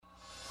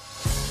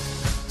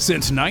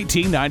Since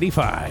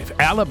 1995,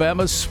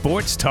 Alabama's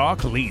sports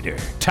talk leader,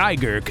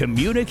 Tiger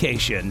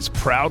Communications,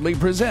 proudly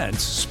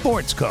presents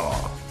Sports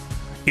Call.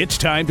 It's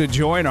time to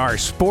join our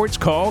Sports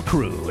Call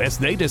crew as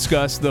they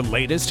discuss the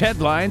latest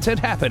headlines and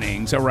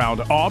happenings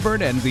around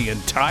Auburn and the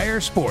entire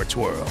sports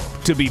world.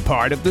 To be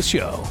part of the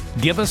show,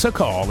 give us a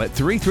call at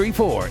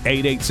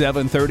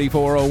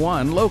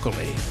 334-887-3401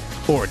 locally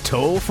or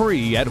toll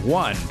free at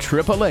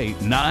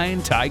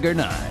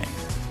 1-888-9-TIGER-9.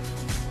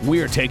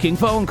 We're taking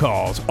phone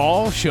calls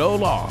all show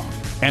long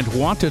and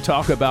want to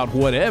talk about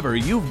whatever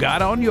you've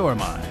got on your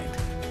mind.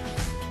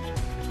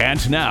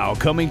 And now,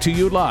 coming to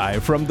you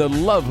live from the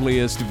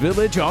loveliest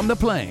village on the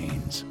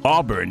plains,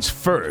 Auburn's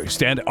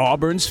first and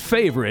Auburn's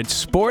favorite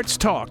sports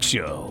talk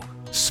show,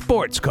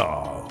 Sports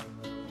Call.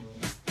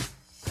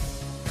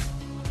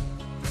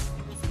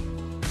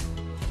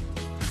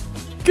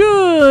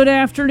 Good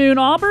afternoon,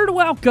 Auburn.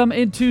 Welcome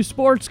into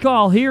Sports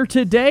Call here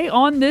today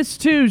on this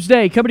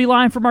Tuesday. Coming to you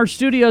live from our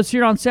studios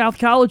here on South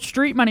College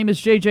Street. My name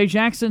is JJ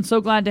Jackson. So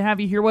glad to have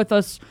you here with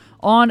us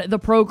on the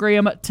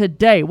program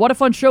today. What a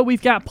fun show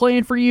we've got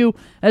planned for you,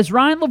 as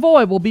Ryan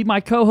Lavoie will be my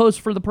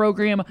co-host for the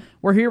program.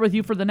 We're here with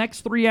you for the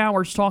next 3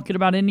 hours talking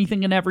about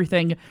anything and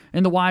everything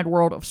in the wide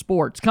world of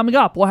sports. Coming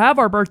up, we'll have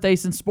our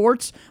birthdays in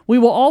sports. We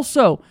will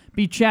also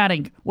be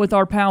chatting with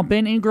our pal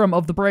Ben Ingram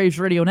of the Braves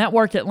Radio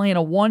Network.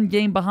 Atlanta 1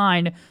 game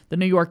behind the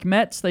New York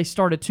Mets. They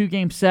start a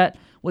 2-game set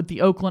with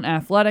the Oakland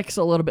Athletics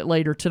a little bit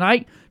later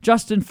tonight.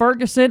 Justin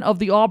Ferguson of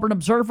the Auburn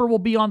Observer will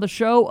be on the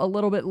show a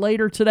little bit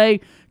later today,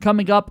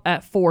 coming up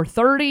at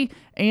 4:30.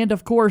 And,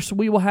 of course,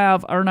 we will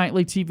have our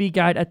nightly TV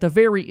guide at the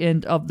very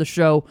end of the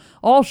show.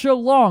 All show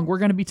long, we're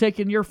going to be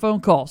taking your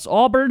phone calls.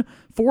 Auburn,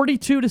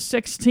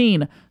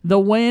 42-16, the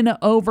win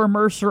over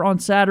Mercer on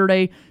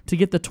Saturday to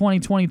get the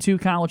 2022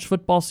 college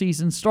football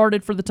season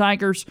started for the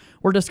Tigers.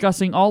 We're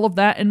discussing all of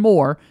that and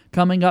more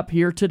coming up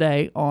here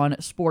today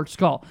on Sports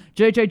Call.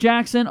 JJ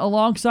Jackson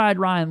alongside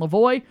Ryan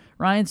Lavoie.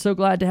 Ryan, so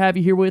glad to have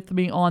you here with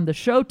me on the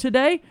show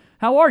today.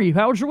 How are you?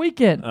 How was your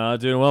weekend?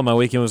 Doing well. My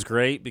weekend was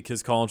great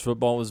because college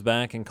football was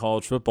back and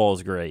college football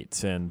is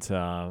great, and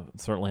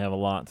certainly have a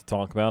lot to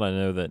talk about. I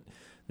know that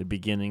the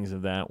beginnings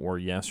of that were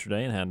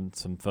yesterday and had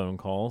some phone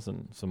calls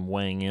and some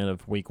weighing in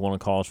of week one of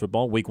college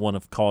football. Week one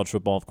of college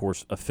football, of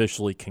course,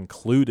 officially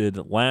concluded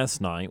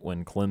last night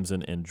when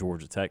Clemson and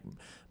Georgia Tech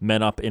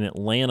met up in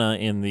Atlanta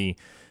in the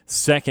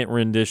second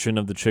rendition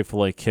of the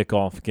Chick-fil-A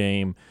kickoff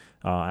game.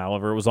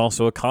 However, it was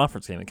also a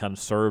conference game. It kind of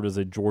served as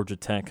a Georgia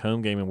Tech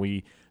home game, and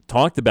we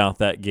talked about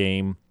that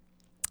game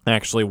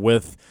actually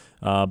with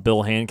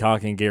Bill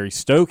Hancock and Gary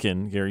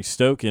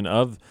Stokan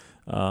of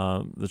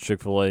the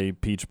Chick-fil-A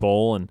Peach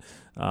Bowl, and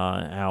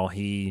how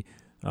he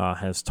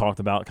has talked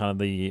about kind of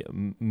the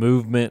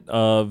movement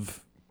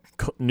of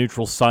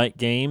neutral site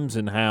games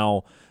and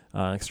how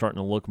it's starting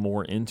to look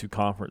more into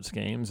conference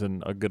games.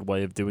 And a good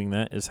way of doing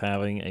that is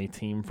having a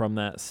team from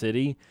that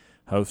city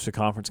host a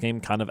conference game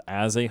kind of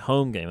as a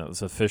home game. It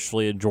was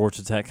officially a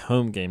Georgia Tech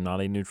home game,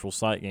 not a neutral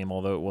site game,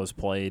 although it was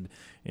played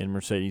in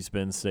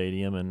Mercedes-Benz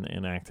Stadium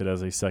and acted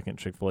as a second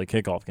Chick-fil-A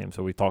kickoff game.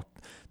 So we talked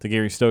to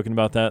Gary Stokan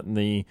about that in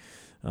the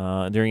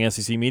during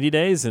SEC Media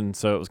Days, and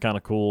so it was kind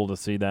of cool to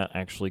see that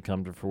actually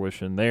come to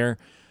fruition there.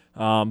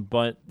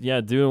 But,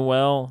 yeah, doing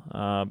well.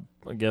 I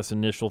guess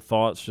initial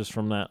thoughts just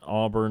from that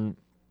Auburn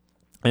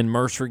and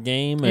Mercer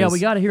game. Yeah, we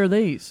got to hear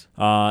these.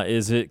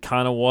 Is it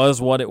kind of was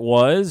what it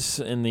was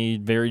in the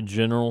very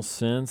general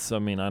sense? I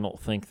mean, I don't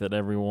think that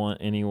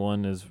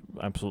anyone is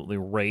absolutely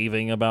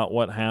raving about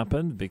what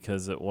happened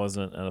because it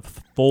wasn't a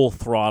full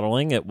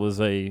throttling. It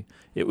was a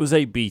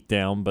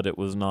beatdown, but it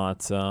was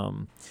not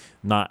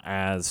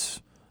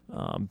as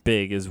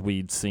big as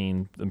we'd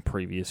seen in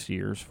previous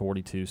years,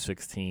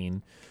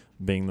 42-16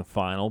 being the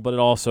final. But it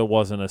also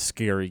wasn't a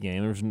scary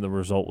game. The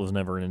result was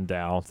never in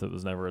doubt. It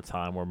was never a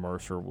time where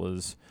Mercer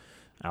was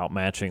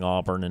outmatching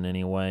Auburn in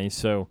any way.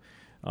 So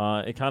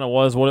it kind of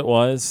was what it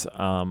was.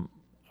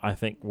 I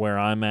think where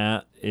I'm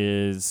at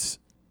is,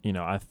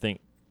 I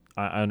think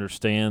I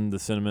understand the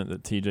sentiment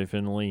that TJ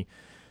Finley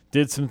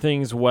did some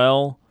things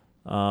well,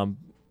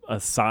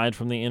 aside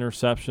from the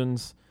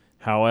interceptions.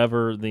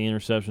 However, the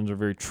interceptions are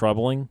very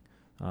troubling.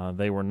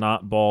 They were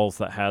not balls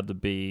that had to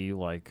be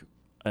like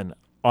an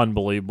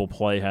unbelievable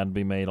play had to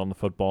be made on the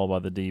football by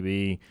the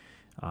DB.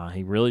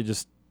 He really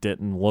just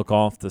didn't look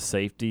off the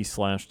safety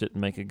 / didn't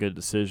make a good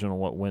decision on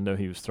what window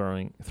he was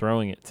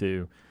throwing it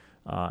to.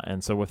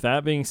 And so with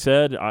that being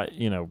said,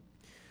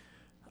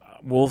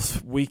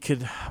 we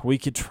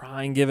could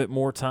try and give it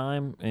more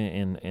time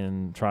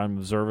and try and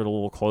observe it a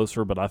little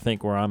closer. But I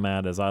think where I'm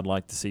at is I'd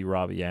like to see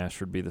Robbie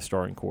Ashford be the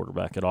starting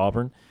quarterback at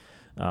Auburn.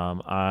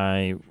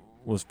 I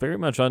was very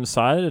much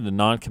undecided and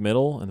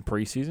non-committal in the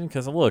preseason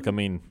because, look, I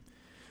mean,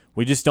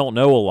 we just don't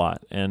know a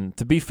lot. And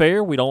to be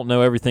fair, we don't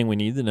know everything we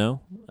need to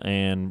know.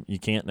 And you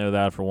can't know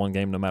that for one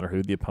game no matter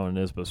who the opponent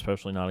is, but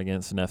especially not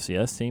against an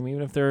FCS team,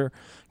 even if they're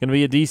going to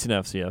be a decent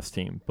FCS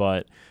team.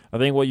 But I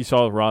think what you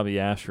saw with Robbie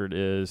Ashford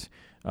is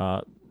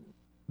the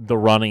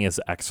running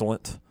is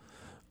excellent.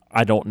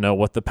 I don't know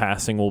what the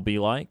passing will be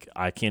like.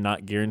 I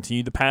cannot guarantee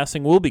you the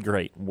passing will be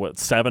great.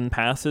 7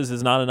 passes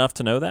is not enough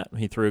to know that.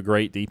 He threw a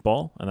great deep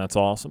ball, and that's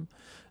awesome.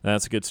 And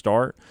that's a good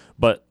start.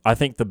 But I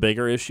think the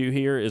bigger issue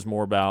here is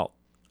more about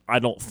I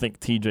don't think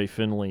TJ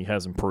Finley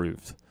has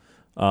improved,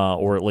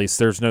 or at least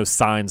there's no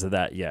signs of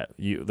that yet.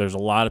 There's a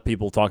lot of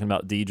people talking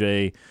about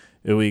DJ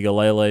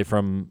Uiagalelei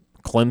from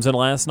Clemson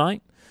last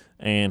night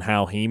and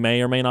how he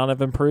may or may not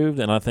have improved,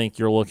 and I think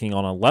you're looking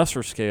on a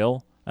lesser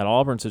scale at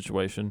Auburn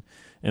situation.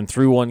 And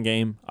through one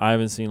game, I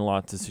haven't seen a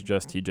lot to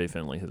suggest TJ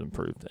Finley has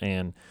improved.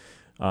 And,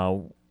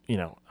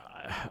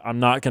 I'm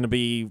not going to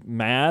be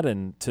mad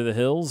and to the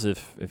hills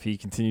if he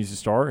continues to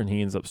start and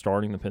he ends up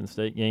starting the Penn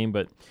State game.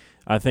 But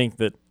I think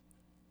that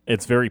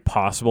it's very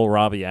possible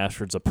Robbie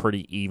Ashford's a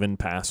pretty even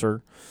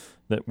passer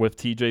that with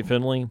TJ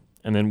Finley.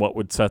 And then what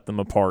would set them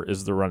apart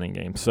is the running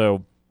game.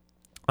 So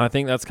I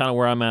think that's kind of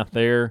where I'm at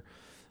there.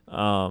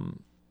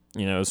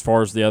 As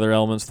far as the other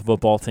elements of the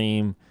football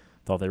team,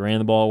 thought they ran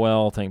the ball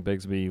well. Tank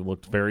Bigsby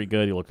looked very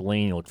good. He looked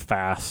lean. He looked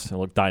fast. He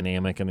looked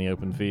dynamic in the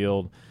open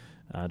field.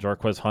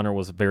 Jarquez Hunter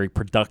was very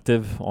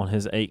productive on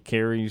his 8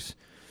 carries.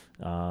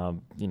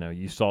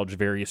 You saw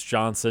Javarius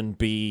Johnson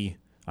be,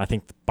 I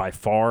think, by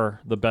far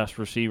the best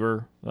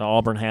receiver that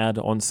Auburn had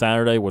on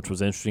Saturday, which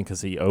was interesting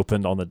because he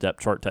opened on the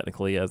depth chart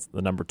technically as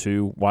the number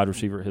 2 wide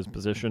receiver at his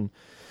position.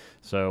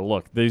 So,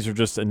 look, these are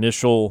just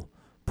initial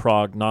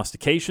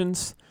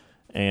prognostications.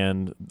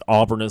 And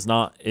Auburn is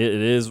not. It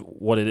is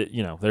what it.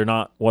 They're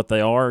not what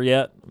they are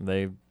yet.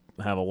 They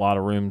have a lot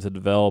of room to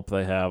develop.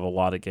 They have a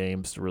lot of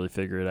games to really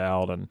figure it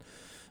out. And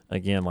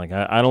again,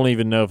 I don't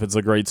even know if it's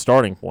a great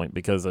starting point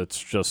because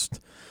it's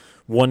just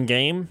one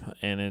game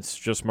and it's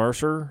just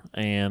Mercer.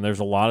 And there's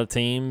a lot of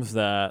teams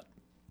that,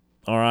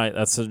 all right,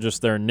 that's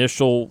just their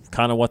initial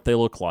kind of what they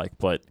look like.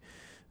 But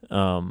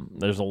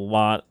there's a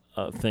lot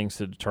things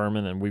to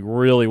determine, and we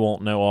really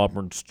won't know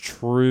Auburn's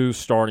true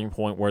starting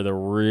point where they're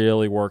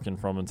really working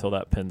from until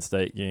that Penn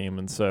State game.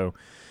 And so,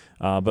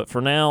 but for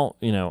now,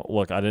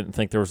 look, I didn't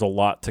think there was a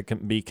lot to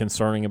be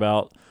concerning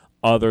about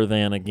other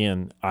than,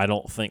 again, I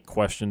don't think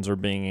questions are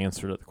being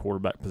answered at the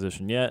quarterback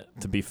position yet.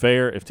 To be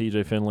fair, if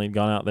TJ Finley had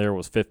gone out there,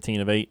 was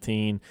 15 of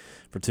 18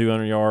 for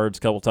 200 yards,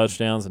 a couple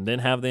touchdowns, and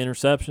didn't have the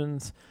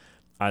interceptions,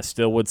 I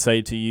still would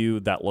say to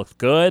you that looked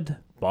good,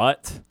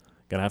 but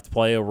going to have to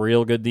play a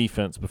real good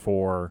defense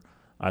before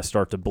I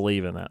start to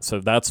believe in that.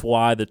 So that's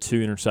why the 2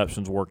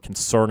 interceptions were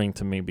concerning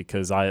to me,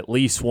 because I at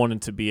least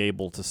wanted to be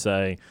able to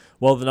say,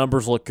 well, the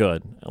numbers look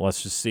good.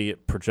 Let's just see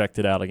it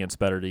projected out against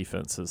better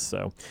defenses.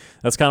 So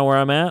that's kind of where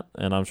I'm at,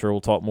 and I'm sure we'll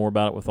talk more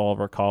about it with all of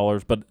our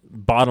callers. But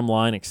bottom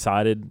line,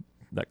 excited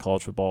that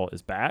college football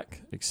is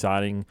back.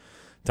 Exciting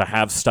to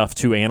have stuff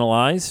to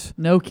analyze.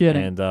 No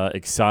kidding. And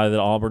excited that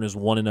Auburn is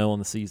 1-0 on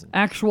the season.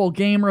 Actual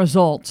game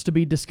results to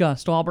be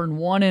discussed. Auburn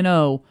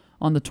 1-0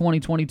 on the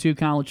 2022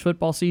 college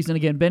football season.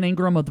 Again, Ben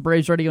Ingram of the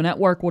Braves Radio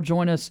Network will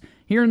join us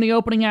here in the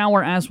opening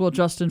hour, as will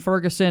Justin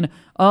Ferguson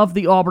of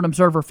the Auburn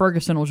Observer.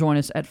 Ferguson will join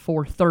us at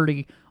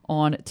 4:30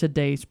 on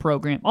today's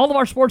program. All of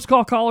our Sports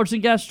Call callers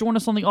and guests join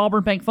us on the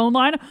Auburn Bank phone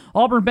line.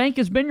 Auburn Bank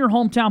has been your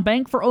hometown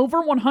bank for over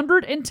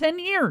 110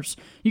 years.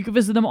 You can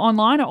visit them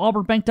online at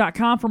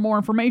auburnbank.com for more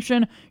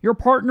information. Your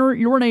partner,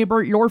 your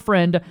neighbor, your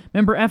friend,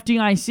 member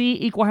FDIC,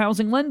 equal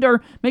housing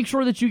lender. Make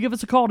sure that you give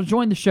us a call to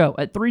join the show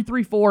at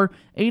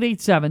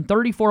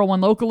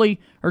 334-887-3401 locally,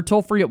 or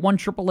toll free at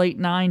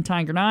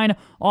 1-888-9-TIGER-9.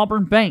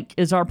 Auburn Bank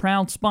is our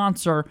proud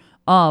sponsor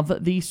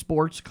of the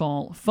Sports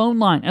Call phone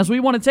line, as we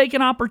want to take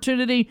an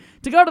opportunity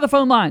to go to the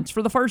phone lines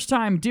for the first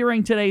time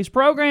during today's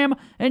program.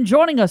 And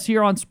joining us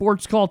here on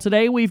Sports Call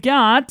today, we've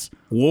got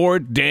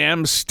Ward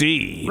Dam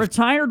Steve.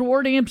 Retired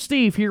Ward Dam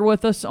Steve here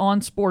with us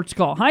on Sports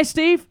Call. Hi,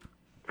 Steve.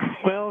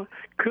 Well,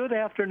 good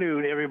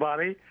afternoon,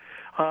 everybody.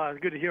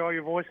 Good to hear all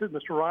your voices.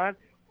 Mr. Ryan,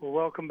 well,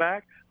 welcome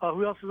back.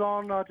 Who else is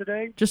on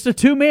today? Just a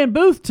two-man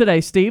booth today,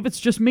 Steve. It's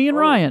just me and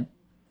Ryan.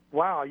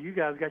 Wow, you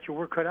guys got your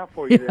work cut out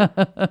for you then.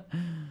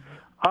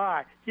 All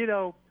right.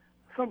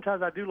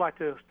 Sometimes I do like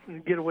to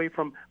get away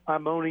from my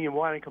moaning and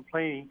whining and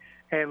complaining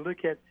and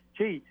look at,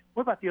 gee,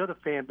 what about the other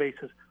fan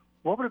bases?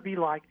 What would it be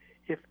like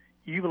if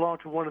you belong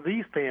to one of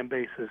these fan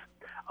bases?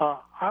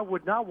 I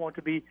would not want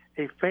to be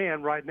a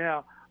fan right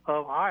now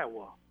of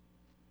Iowa.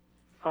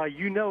 There's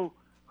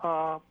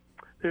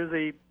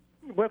a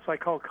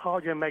website called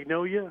College and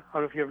Magnolia. I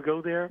don't know if you ever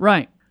go there.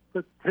 Right.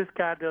 But this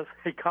guy does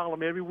a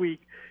column every week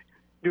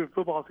during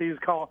football season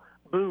called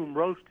Boom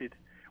Roasted.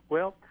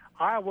 Well,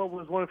 Iowa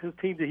was one of his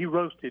teams that he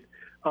roasted.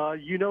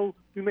 You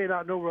may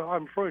not know what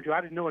I'm referring to. I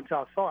didn't know until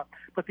I saw it.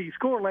 But the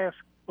score last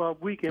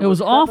weekend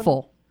was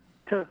awful.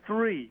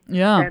 7-3.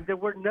 Yeah. And there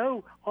were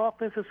no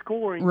offensive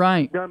scoring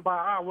done by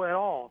Iowa at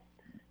all.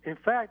 In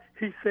fact,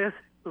 he says,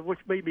 which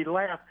made me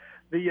laugh,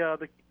 the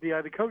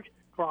coach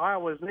for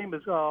Iowa, his name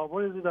is,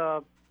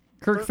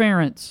 Kirk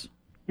Ferentz.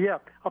 Yeah.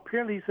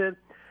 Apparently he said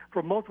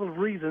for multiple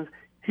reasons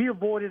he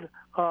avoided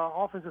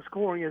offensive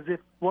scoring as if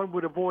one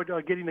would avoid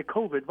getting the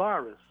COVID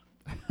virus.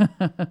 I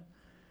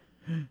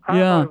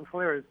thought it was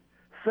hilarious.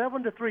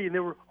 7-3, and they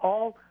were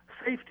all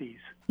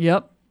safeties.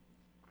 Yep.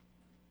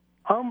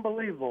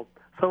 Unbelievable.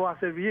 So I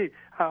said,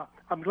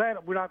 I'm glad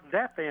we're not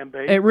that fan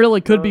base. It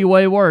really could be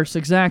way worse.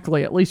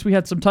 Exactly. At least we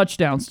had some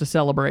touchdowns to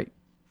celebrate.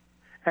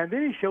 And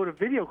then he showed a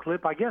video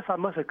clip. I guess I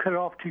must have cut it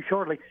off too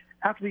shortly.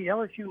 After the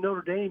LSU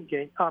Notre Dame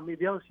game, the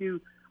LSU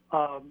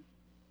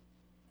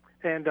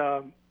and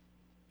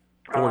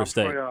Florida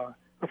State.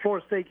 The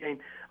Florida State game.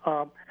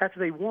 After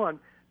they won,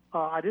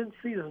 I didn't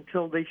see this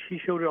until she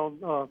showed it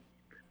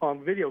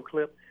on video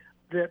clip.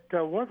 That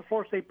one of the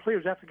Florida State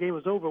players, after the game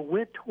was over,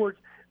 went towards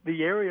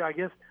the area, I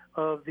guess,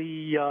 of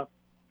the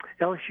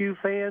LSU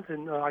fans,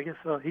 and I guess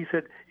he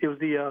said it was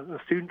the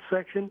student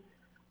section.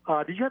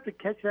 Did you have to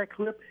catch that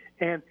clip?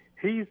 And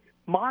he's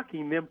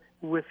mocking them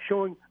with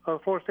showing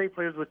Florida State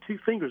players with two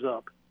fingers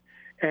up.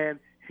 And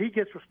he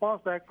gets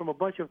response back from a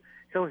bunch of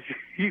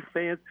LSU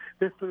fans.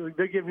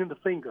 They're giving him the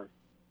finger.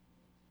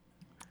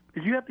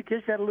 Did you have to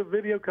catch that little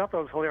video? I thought it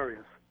was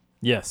hilarious.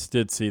 Yes,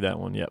 did see that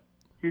one, yep.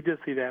 You did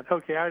see that.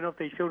 Okay, I don't know if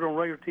they showed it on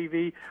regular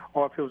TV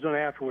or if it was done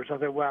afterwards. I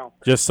said, wow.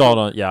 I just saw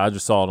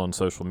it on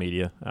social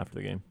media after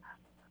the game.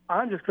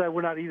 I'm just glad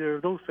we're not either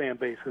of those fan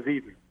bases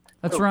either.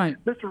 That's right.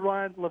 Mr.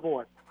 Ryan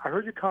Lavoie, I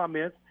heard your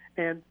comments,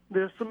 and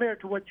there's some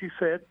merit to what you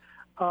said.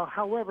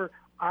 However,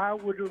 I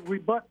would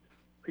rebut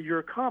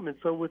your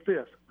comments, with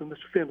this, with Mr.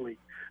 Finley.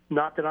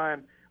 Not that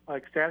I'm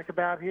ecstatic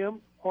about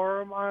him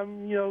or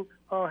I'm,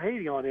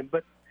 hating on him,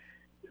 but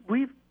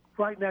we've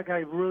right now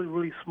got a really,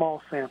 really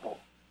small sample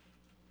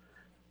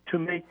to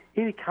make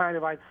any kind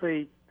of, I'd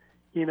say,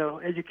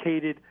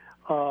 educated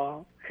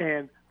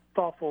and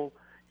thoughtful,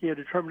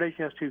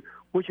 determination as to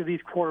which of these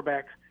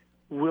quarterbacks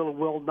will or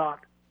will not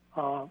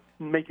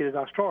make it as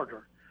our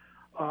starter.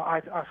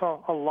 I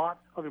saw a lot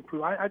of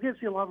improvement. I did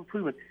see a lot of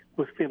improvement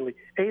with Finley.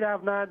 8 out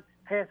of 9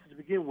 passes to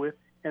begin with,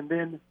 and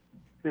then,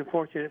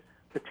 unfortunately,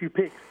 the 2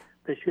 picks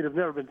that should have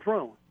never been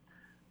thrown.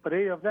 But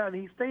 8 of 9,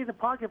 he stayed in the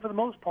pocket for the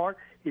most part.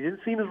 He didn't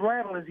seem as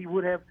rattled as he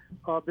would have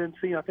been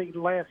seen, I think,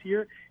 last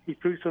year. He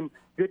threw some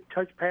good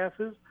touch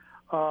passes.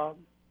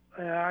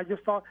 I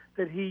just thought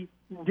that he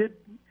did,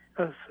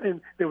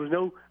 and there was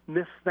no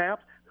missed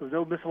snaps, there was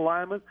no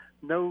misalignment,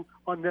 no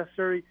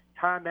unnecessary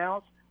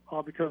timeouts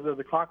because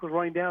the clock was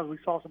running down. We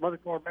saw some other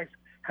quarterbacks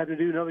had to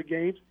do in other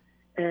games,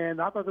 and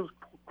I thought there was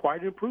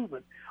quite an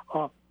improvement.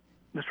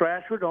 Mr.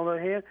 Ashford, on the other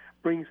hand,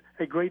 brings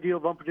a great deal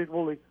of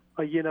unpredictable,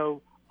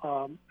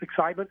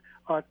 excitement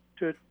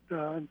to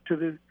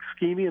the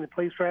scheming and the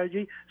play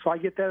strategy. So I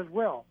get that as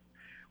well.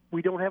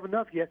 We don't have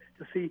enough yet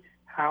to see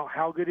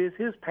how good is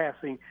his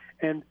passing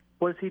and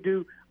what does he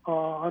do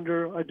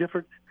under a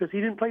different, because he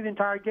didn't play the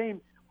entire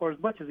game or as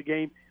much as the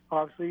game,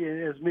 obviously,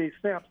 and as many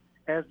snaps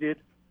as did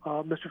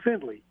Mr.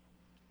 Findlay.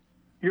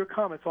 Your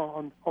comments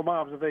on my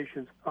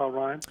observations,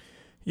 Ryan?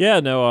 Yeah,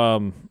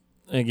 no,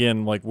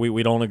 again,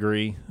 we don't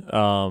agree.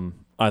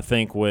 I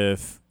think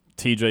with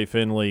TJ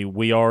Finley,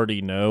 we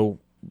already know.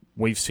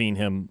 We've seen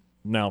him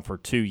now for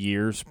 2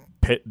 years,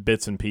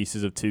 bits and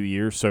pieces of 2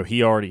 years, so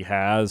he already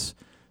has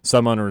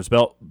some under his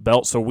belt,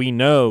 so we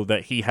know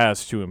that he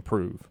has to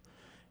improve.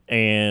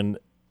 And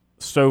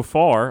so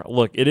far,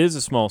 look, it is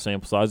a small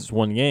sample size, it's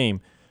one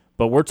game,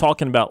 but we're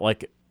talking about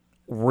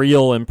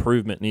real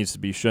improvement needs to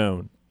be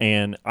shown.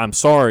 And I'm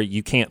sorry,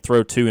 you can't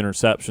throw 2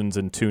 interceptions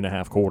in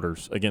 2.5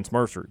 quarters against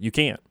Mercer. You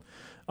can't.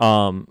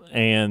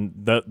 And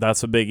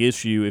that's a big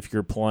issue if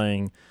you're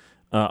playing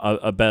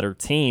a better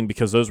team,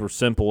 because those were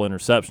simple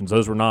interceptions.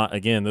 Those were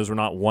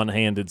not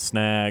one-handed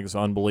snags,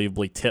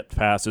 unbelievably tipped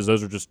passes.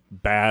 Those are just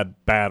bad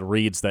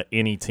reads that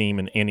any team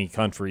in any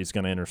country is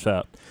going to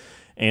intercept.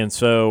 And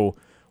so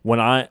when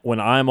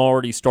I'm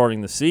already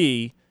starting to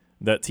see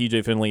that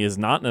TJ Finley is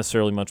not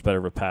necessarily much better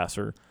of a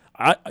passer,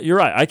 you're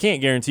right. I can't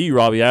guarantee you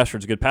Robbie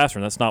Ashford's a good passer,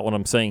 and that's not what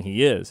I'm saying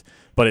he is.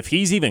 But if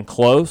he's even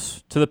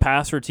close to the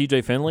passer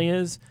TJ Finley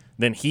is,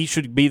 then he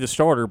should be the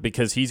starter,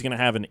 because he's going to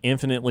have an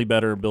infinitely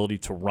better ability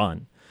to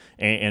run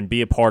and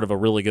be a part of a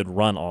really good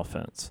run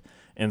offense.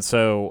 And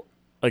so,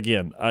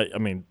 again, I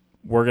mean,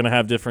 we're going to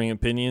have differing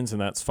opinions, and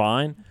that's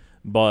fine.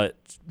 But,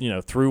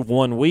 through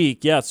 1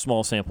 week, yeah, it's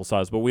small sample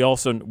size, but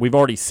we've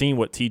already seen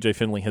what TJ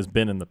Finley has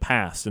been in the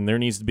past, and there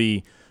needs to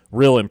be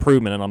real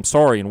improvement. And I'm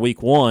sorry, in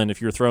week 1,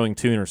 if you're throwing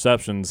 2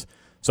 interceptions,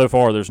 so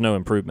far there's no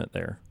improvement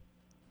there.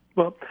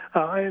 Well,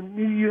 and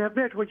you have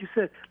back to what you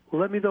said.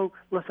 Let's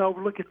not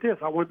overlook at this.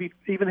 I want to be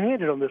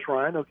even-handed on this,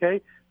 Ryan,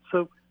 okay?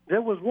 So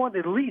there was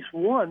at least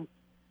one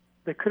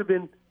that could have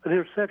been an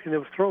interception that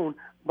was thrown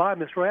by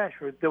Mr.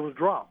 Ashford that was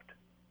dropped.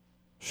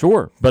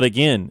 Sure, but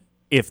again,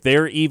 if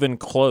they're even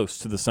close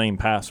to the same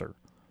passer,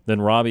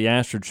 then Robbie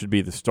Ashford should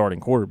be the starting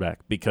quarterback,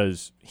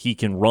 because he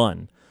can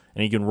run,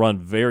 and he can run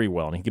very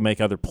well, and he can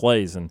make other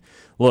plays. And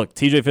look,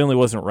 TJ Finley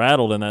wasn't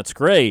rattled, and that's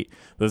great,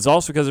 but it's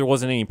also because there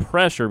wasn't any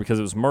pressure, because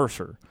it was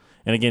Mercer.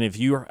 And again, if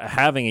you're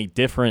having a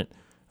different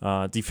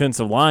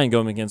defensive line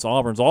going against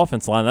Auburn's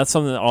offensive line, that's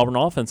something that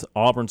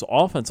Auburn's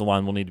offensive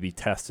line will need to be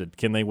tested.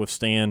 Can they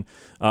withstand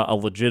a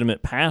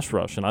legitimate pass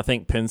rush? And I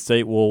think Penn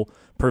State will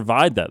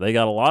provide that. They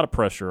got a lot of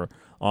pressure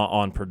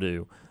on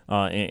Purdue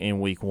in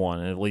week 1,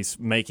 and at least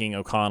making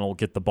O'Connell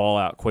get the ball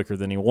out quicker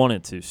than he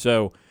wanted to.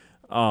 So,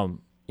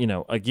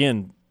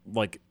 again,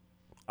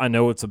 I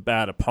know it's a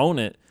bad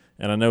opponent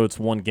and I know it's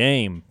one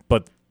game,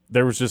 but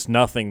there was just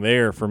nothing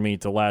there for me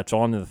to latch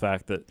on to the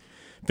fact that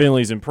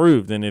Finley's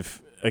improved. And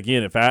if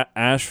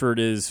Ashford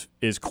is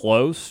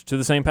close to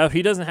the same pass,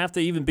 he doesn't have to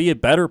even be a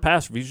better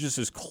passer. If he's just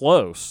as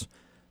close,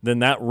 then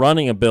that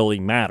running ability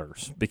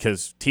matters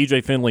because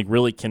TJ Finley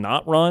really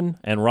cannot run,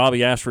 and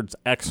Robbie Ashford's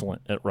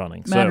excellent at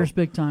running. Matters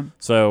big time.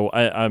 So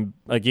I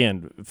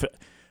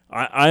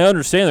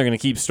understand they're going to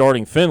keep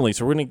starting Finley,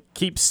 so we're going to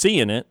keep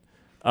seeing it.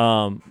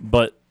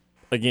 But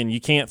again,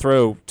 you can't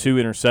throw 2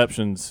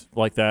 interceptions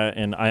like that,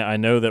 and I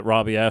know that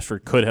Robbie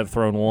Ashford could have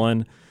thrown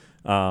one,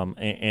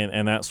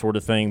 and that sort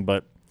of thing.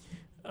 But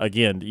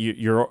again,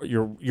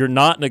 you're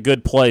not in a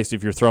good place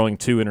if you're throwing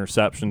 2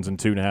 interceptions in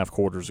 2.5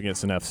 quarters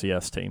against an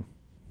FCS team.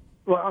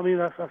 Well, I mean,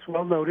 that's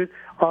well noted.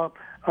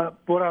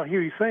 What I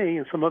hear you saying,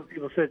 and some other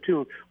people said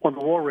too on the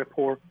War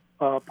Report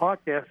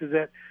podcast, is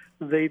that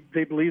they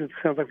believe, it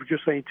sounds like what you're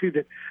saying too,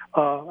 that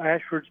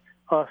Ashford's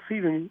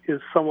ceiling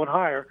is somewhat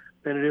higher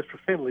than it is for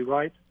Finley,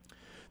 right?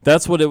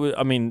 That's what it would.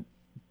 I mean,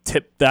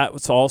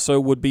 that also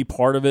would be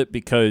part of it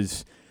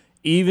because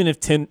even if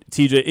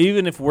TJ,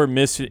 even if we're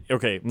missing,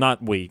 okay,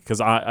 not we, because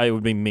I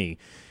would be me.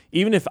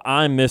 Even if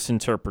I'm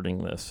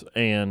misinterpreting this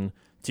and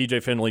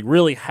TJ Finley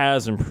really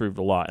has improved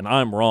a lot, and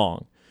I'm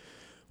wrong.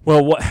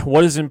 Well,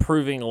 what does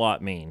improving a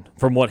lot mean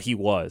from what he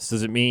was?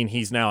 Does it mean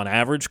he's now an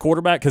average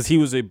quarterback? Because he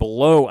was a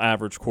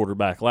below-average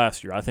quarterback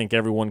last year. I think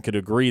everyone could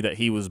agree that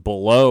he was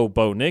below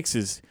Bo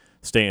Nix's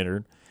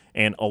standard,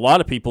 and a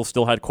lot of people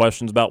still had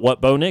questions about what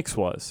Bo Nix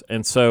was.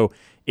 And so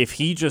if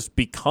he just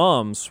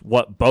becomes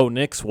what Bo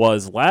Nix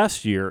was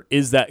last year,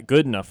 is that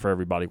good enough for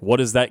everybody? What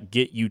does that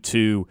get you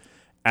to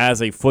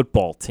as a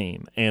football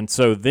team? And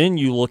so then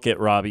you look at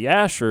Robbie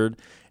Ashford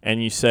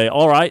and you say,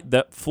 all right,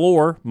 that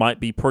floor might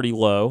be pretty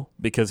low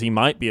because he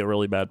might be a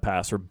really bad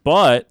passer,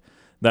 but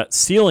that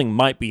ceiling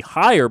might be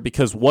higher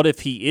because what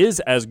if he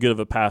is as good of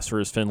a passer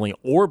as Finley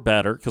or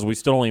better, because we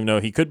still don't even know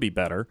he could be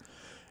better,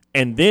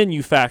 and then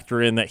you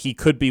factor in that he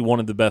could be one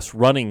of the best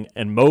running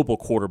and mobile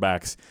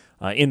quarterbacks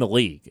in the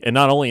league, and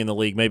not only in the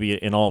league, maybe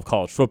in all of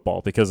college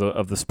football because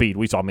of the speed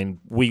we saw. I mean,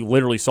 we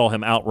literally saw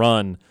him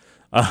outrun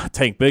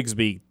Tank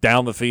Bigsby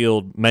down the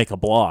field, make a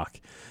block.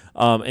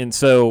 And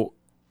so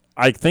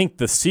I think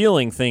the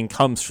ceiling thing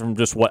comes from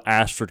just what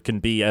Ashford can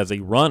be as a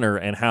runner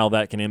and how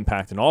that can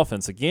impact an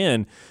offense.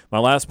 Again, my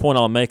last point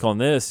I'll make on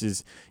this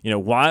is,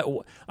 why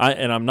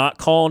and I'm not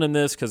calling him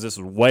this because this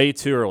is way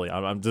too early.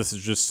 This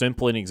is just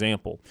simply an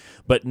example.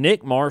 But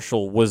Nick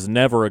Marshall was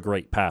never a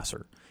great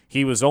passer.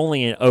 He was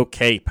only an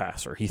okay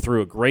passer. He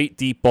threw a great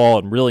deep ball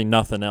and really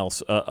nothing else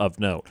of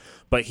note.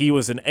 But he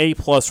was an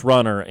A-plus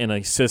runner in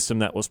a system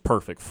that was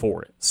perfect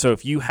for it. So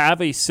if you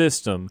have a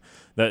system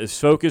that is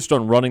focused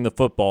on running the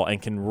football and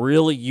can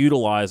really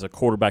utilize a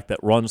quarterback that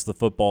runs the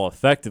football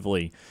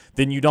effectively,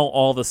 then you don't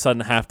all of a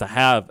sudden have to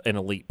have an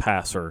elite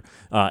passer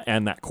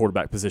and that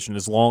quarterback position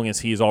as long as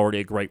he's already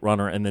a great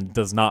runner and then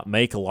does not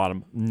make a lot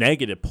of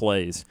negative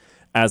plays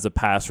as a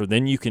passer.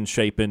 Then you can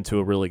shape into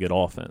a really good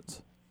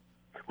offense.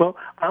 Well,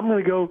 I'm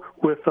going to go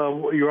with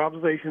your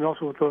observation,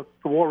 also with the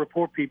War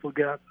Report people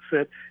got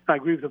said. I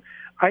agree with them.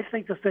 I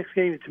think this next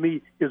game, to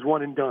me, is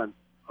one and done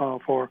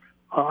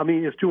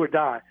it's do or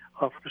die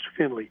for Mr.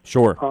 Finley.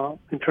 Sure.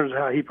 In terms of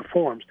how he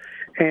performs.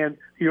 And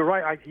you're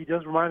right, he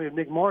does remind me of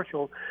Nick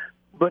Marshall,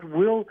 but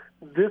will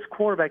this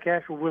quarterback,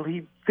 Ashford, will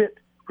he fit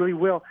really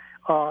well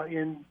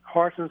in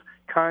Harsin's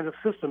kind of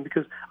system?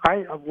 Because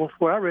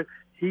what I read,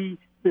 he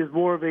is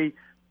more of a,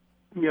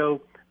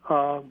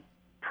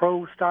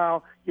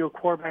 pro-style,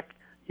 quarterback,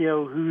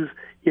 who's,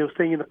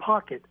 staying in the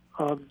pocket.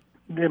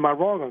 Am I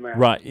wrong on that?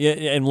 Right. Yeah,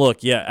 and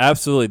look, yeah,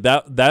 absolutely.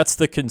 That's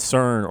the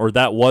concern, or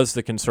that was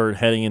the concern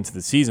heading into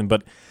the season.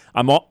 But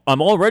I'm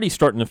already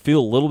starting to feel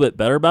a little bit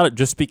better about it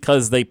just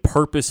because they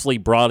purposely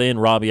brought in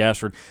Robbie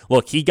Ashford.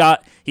 Look, he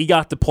got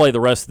to play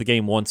the rest of the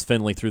game once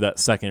Finley threw that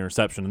second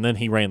interception, and then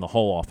he ran the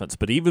whole offense.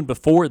 But even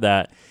before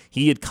that,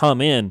 he had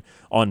come in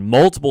on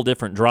multiple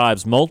different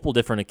drives, multiple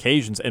different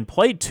occasions, and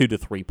played 2 to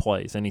 3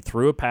 plays. And he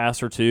threw a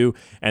pass or two,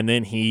 and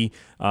then he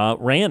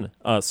ran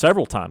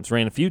several times,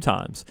 ran a few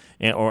times,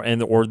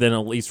 or then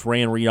at least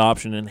ran read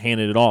option and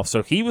handed it off.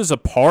 So he was a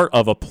part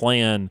of a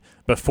plan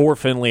before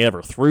Finley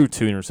ever threw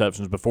 2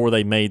 interceptions, before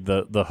they made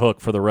the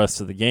hook for the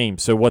rest of the game.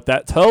 So what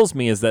that tells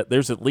me is that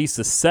there's at least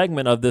a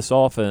segment of this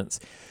offense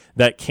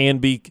that can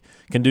be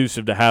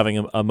conducive to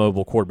having a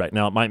mobile quarterback.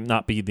 Now, it might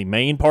not be the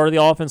main part of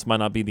the offense,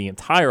 might not be the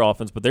entire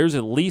offense, but there's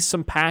at least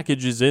some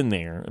packages in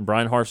there, and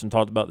Brian Harsin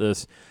talked about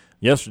this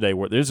yesterday,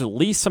 where there's at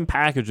least some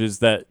packages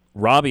that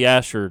Robbie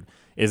Ashford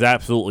is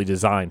absolutely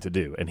designed to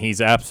do, and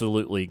he's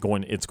absolutely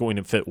it's going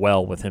to fit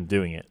well with him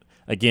doing it.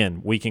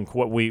 Again, we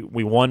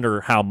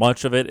wonder how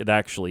much of it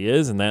actually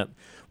is, and that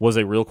was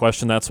a real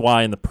question. That's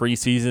why in the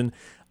preseason,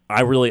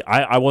 I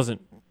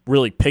wasn't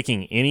really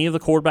picking any of the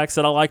quarterbacks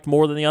that I liked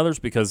more than the others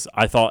because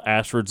I thought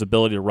Ashford's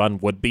ability to run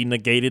would be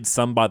negated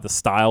some by the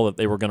style that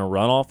they were going to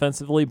run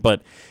offensively.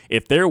 But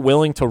if they're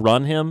willing to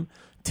run him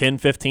 10,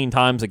 15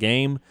 times a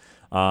game,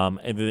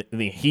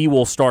 he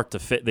will start to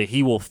fit.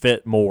 He will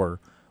fit more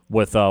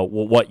with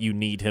what you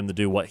need him to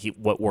do,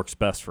 what works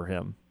best for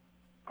him.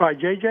 All right,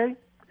 JJ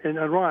and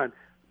Ron,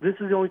 this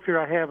is the only fear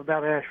I have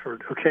about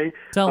Ashford, okay?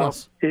 Tell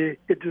us. It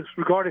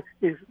disregarded,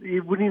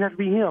 it wouldn't even have to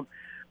be him.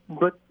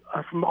 But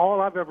from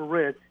all I've ever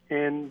read,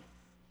 and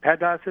Pat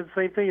Dye said the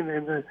same thing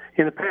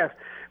in the past,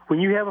 when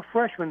you have a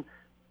freshman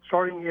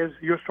starting as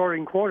your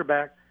starting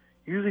quarterback,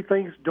 usually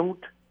things don't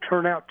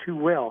turn out too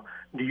well.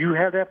 Do you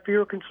have that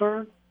fear or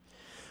concern?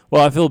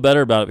 Well, I feel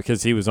better about it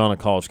because he was on a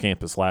college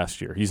campus last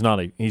year. He's not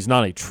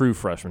a true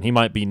freshman. He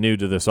might be new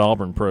to this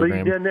Auburn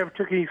program. But he never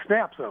took any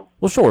snaps, though.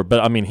 Well, sure, but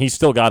I mean, he's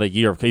still got a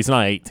year. He's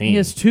not 18. He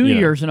has 2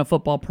 years in a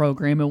football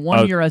program and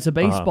 1 year as a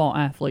baseball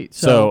athlete.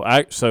 So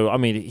I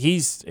mean,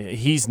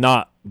 he's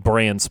not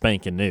brand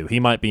spanking new. He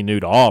might be new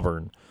to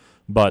Auburn,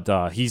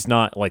 but he's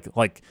not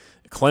like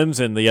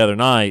Clemson the other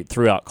night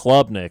threw out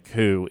Klubnik,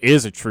 who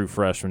is a true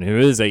freshman, who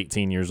is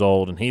 18 years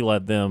old, and he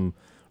led them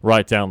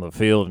right down the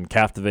field and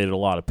captivated a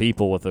lot of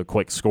people with a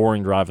quick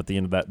scoring drive at the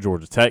end of that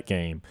Georgia Tech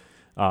game.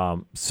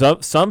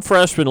 Some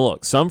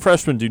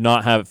freshmen do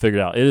not have it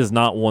figured out. It is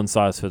not one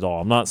size fits all.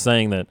 I'm not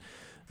saying that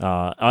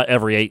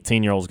every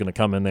 18-year-old is going to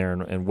come in there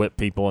and whip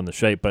people into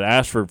shape, but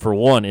Ashford, for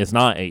one, is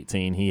not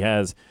 18. He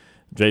has,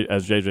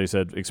 as JJ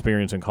said,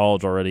 experience in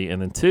college already. And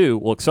then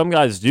two, look, some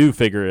guys do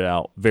figure it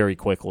out very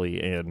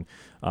quickly and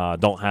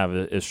don't have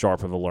as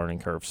sharp of a learning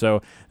curve.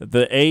 So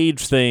the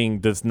age thing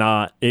does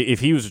not – if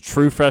he was a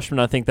true freshman,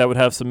 I think that would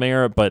have some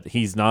merit, but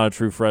he's not a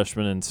true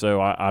freshman, and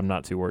so I'm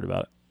not too worried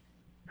about it.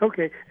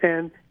 Okay,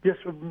 and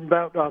just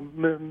about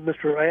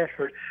Mr.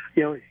 Ashford,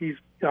 he's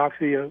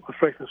obviously a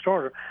freshman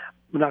starter,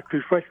 but not a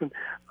true freshman.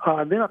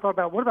 Then I thought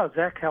about, what about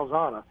Zach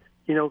Calzada?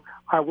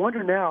 I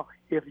wonder now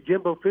if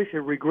Jimbo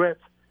Fisher regrets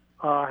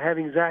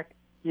having Zach,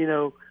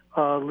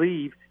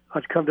 leave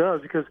to come to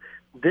us, because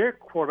their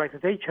quarterback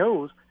that they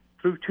chose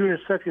threw 2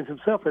 interceptions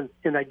himself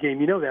in that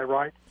game. You know that,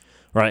 right?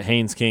 Right,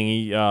 Haynes King.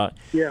 He had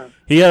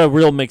a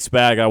real mixed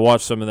bag. I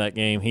watched some of that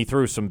game. He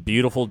threw some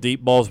beautiful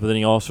deep balls, but then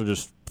he also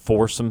just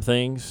forced some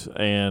things.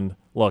 And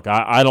look,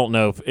 I don't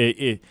know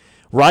if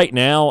right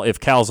now, if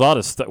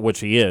Calzada's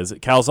which he is,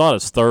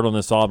 Calzada's third on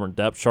this Auburn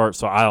depth chart,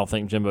 so I don't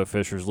think Jimbo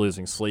Fisher's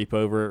losing sleep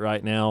over it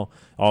right now.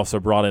 Also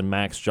brought in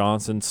Max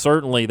Johnson.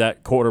 Certainly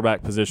that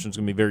quarterback position is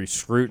going to be very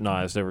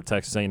scrutinized over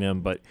Texas A&M,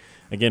 but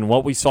again,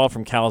 what we saw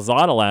from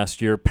Calzada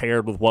last year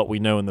paired with what we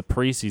know in the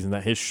preseason,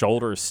 that his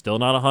shoulder is still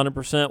not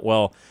 100%.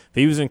 Well, if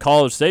he was in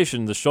College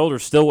Station, the shoulder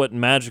still wouldn't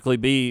magically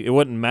become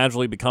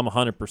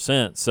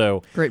 100%.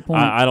 So great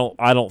point. I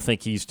don't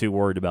think he's too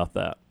worried about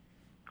that.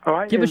 All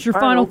right. Give us your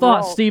final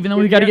thoughts, Steve, and then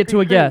we've got to get to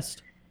a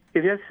guest.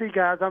 In the SEC,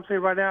 guys, I'm saying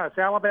right now it's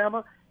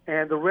Alabama,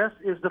 and the rest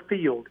is the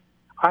field.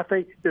 I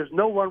think there's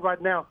no one right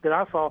now that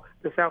I saw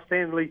that's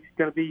outstandingly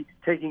going to be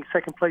taking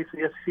second place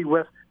in the SEC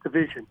West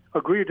Division.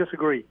 Agree or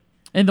disagree?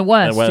 In the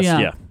West,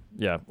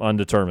 yeah,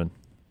 undetermined.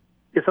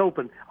 It's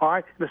open. All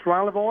right, Mr.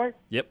 Ryan Lavoie?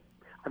 Yep.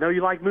 I know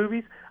you like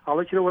movies. I'll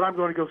let you know what I'm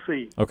going to go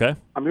see. Okay.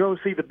 I'm going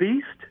to see The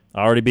Beast.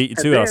 I already beat you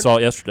to it. I saw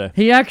it yesterday.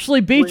 He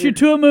actually beat you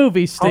to a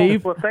movie,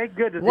 Steve. Oh, well, thank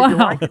goodness. Wow. Did you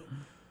like it?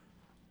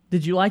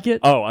 Did you like it?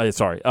 Oh,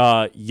 sorry.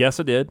 Yes,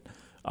 I did.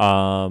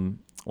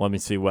 Let me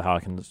see how I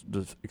can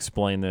just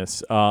explain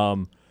this.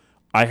 I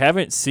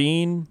haven't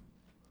seen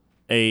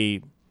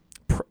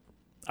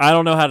I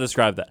don't know how to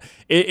describe that.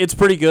 It's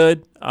pretty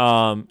good.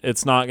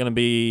 It's not going to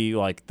be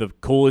like the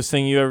coolest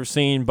thing you've ever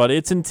seen, but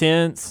it's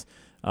intense.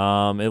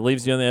 It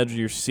leaves you on the edge of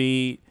your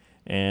seat,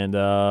 and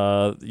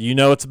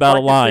it's about a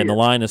lion. The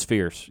lion is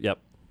fierce. Yep.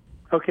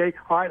 Okay.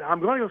 All right. I'm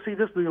going to go see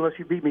this movie unless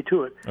you beat me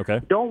to it.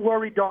 Okay. Don't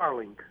Worry,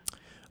 Darling.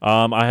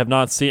 I have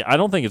not seen. I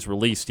don't think it's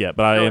released yet,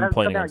 but I am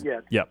planning on.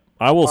 Yet. Yep.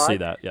 I will see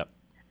that. Yep.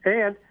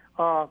 And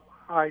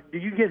do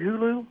you get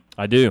Hulu?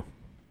 I do.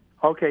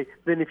 Okay.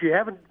 Then if you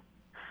haven't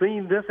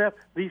seen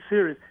these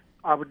series,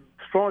 I would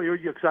strongly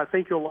urge you, because I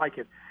think you'll like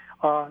it.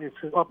 It's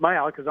up my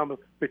alley because I'm a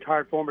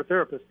retired former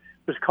therapist.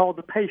 It's called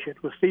The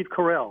Patient with Steve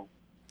Carell.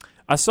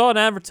 I saw an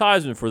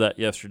advertisement for that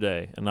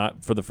yesterday, and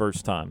not for the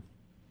first time.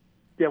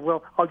 Yeah,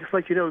 well, I'll just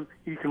let you know.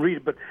 You can read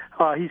it, but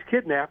he's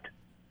kidnapped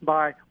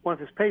by one of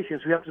his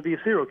patients who happens to be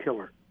a serial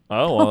killer.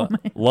 Oh, well,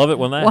 love it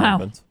when that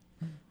happens.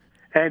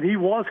 And he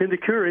wants him to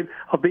cure him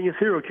of being a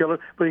serial killer,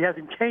 but he has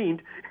him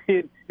chained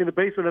in the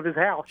basement of his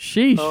house.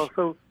 Sheesh.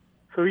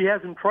 So he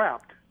has him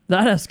trapped.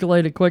 That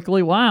escalated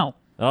quickly. Wow.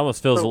 It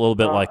almost feels a little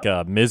bit like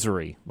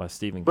Misery by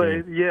Stephen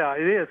King. Yeah,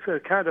 it is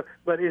kind of.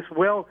 But it's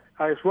well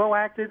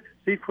acted.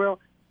 Steve Carell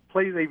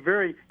plays a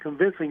very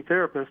convincing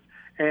therapist,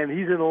 and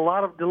he's in a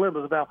lot of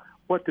dilemmas about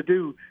what to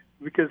do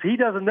because he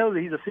doesn't know that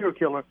he's a serial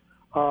killer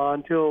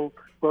until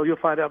you'll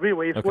find out. But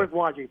anyway, it's worth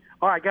watching.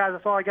 All right, guys,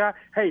 that's all I got.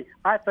 Hey,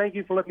 I thank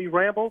you for letting me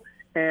ramble,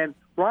 and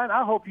Ryan,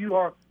 I hope you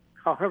are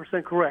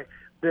 100% correct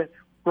that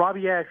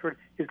Robbie Ashford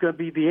is going to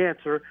be the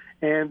answer,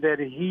 and that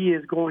he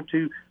is going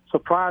to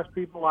surprise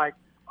people like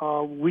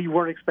we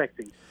weren't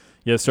expecting.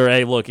 Yes, sir.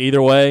 Hey, look,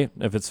 either way,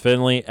 if it's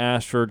Finley,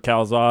 Ashford,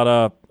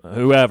 Calzada,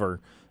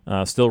 whoever,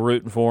 still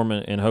rooting for them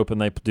and hoping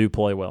they do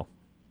play well.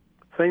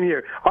 Same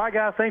here. All right,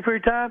 guys, thanks for your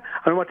time.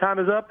 I know my time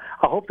is up.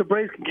 I hope the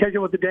Braves can catch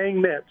up with the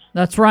dang Mets.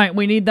 That's right.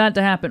 We need that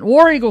to happen.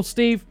 War Eagle,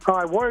 Steve. All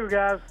right, War Eagle,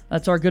 guys.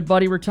 That's our good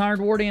buddy, retired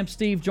Ward Amp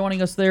Steve,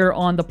 joining us there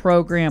on the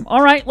program.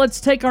 All right,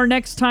 let's take our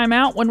next time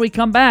out. When we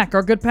come back,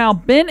 our good pal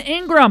Ben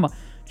Ingram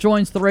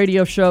joins the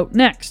radio show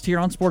next here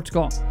on Sports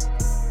Call.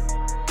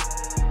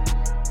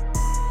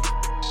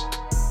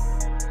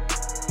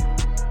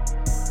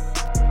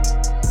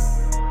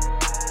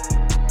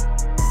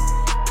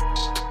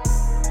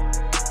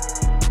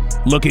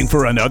 Looking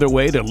for another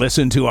way to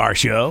listen to our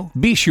show?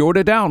 Be sure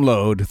to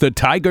download the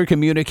Tiger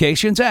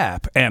Communications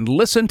app and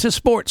listen to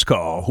Sports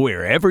Call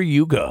wherever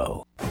you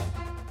go.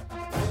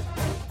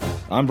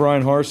 I'm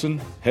Brian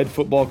Harsin, head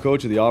football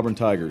coach of the Auburn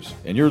Tigers,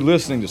 and you're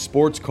listening to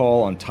Sports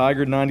Call on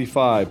Tiger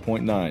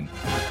 95.9.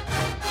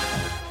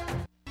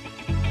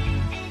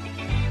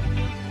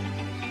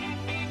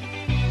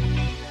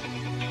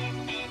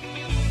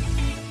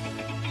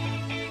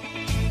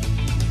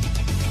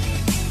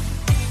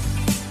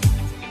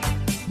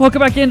 Welcome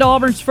back into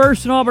Auburn's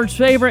first and Auburn's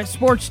favorite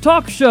sports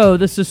talk show.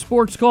 This is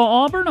Sports Call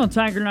Auburn on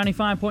Tiger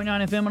 95.9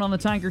 FM and on the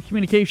Tiger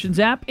Communications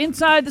app.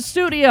 Inside the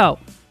studio,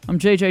 I'm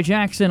JJ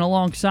Jackson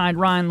alongside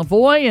Ryan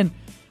Lavoie. And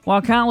while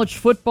college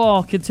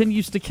football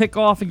continues to kick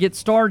off and get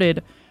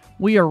started,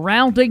 we are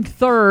rounding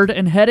third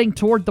and heading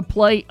toward the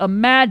play, a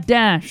mad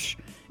dash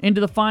into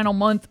the final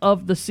month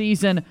of the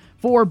season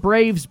for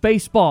Braves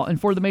baseball. And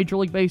for the Major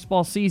League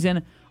Baseball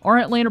season, our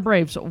Atlanta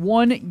Braves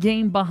 1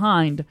 game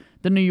behind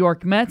the New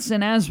York Mets.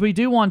 And as we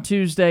do on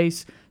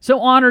Tuesdays, so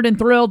honored and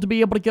thrilled to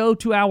be able to go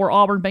to our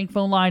Auburn Bank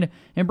phone line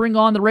and bring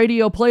on the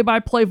radio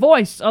play-by-play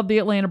voice of the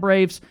Atlanta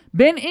Braves,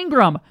 Ben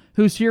Ingram,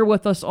 who's here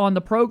with us on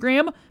the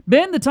program.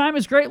 Ben, the time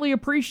is greatly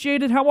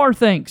appreciated. How are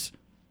things?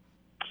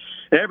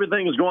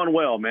 Everything is going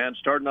well, man.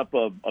 Starting up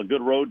a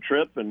good road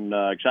trip, and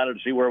excited to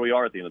see where we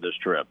are at the end of this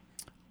trip.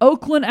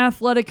 Oakland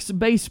Athletics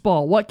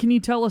baseball. What can you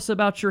tell us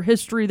about your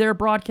history there,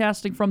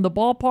 broadcasting from the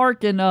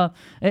ballpark,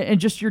 and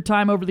just your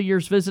time over the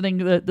years visiting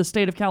the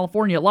state of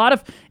California? A lot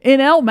of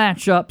NL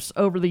matchups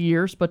over the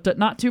years, but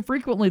not too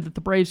frequently that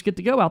the Braves get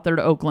to go out there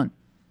to Oakland.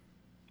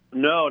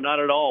 No, not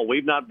at all.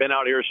 We've not been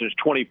out here since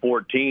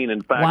 2014.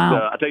 In fact,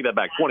 wow. I take that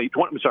back.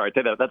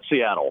 That's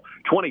Seattle.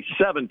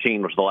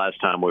 2017 was the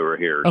last time we were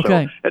here.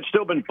 Okay. So it's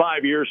still been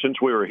 5 years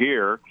since we were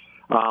here.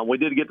 We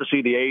did get to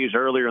see the A's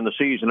earlier in the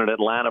season in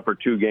Atlanta for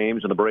 2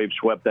 games, and the Braves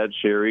swept that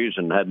series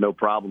and had no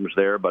problems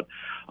there. But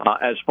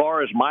as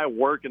far as my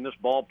work in this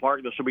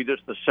ballpark, this will be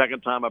just the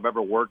second time I've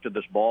ever worked at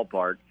this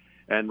ballpark.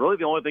 And really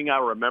the only thing I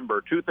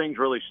remember, 2 things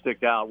really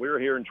stick out. We were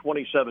here in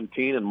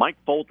 2017, and Mike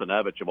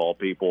Foltynewicz, of all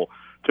people,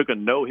 took a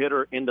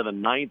no-hitter into the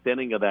 9th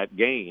inning of that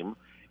game.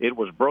 It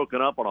was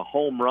broken up on a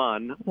home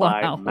run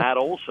by Matt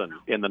Olson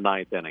in the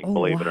 9th inning,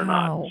 believe it or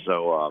not.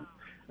 So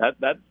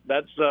that's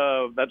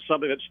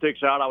something that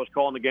sticks out. I was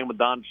calling the game with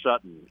Don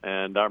Sutton,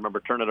 and I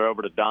remember turning it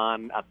over to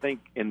Don, I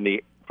think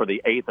for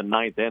the 8th and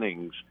 9th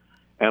innings,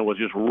 and was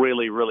just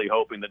really, really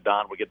hoping that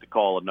Don would get to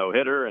call a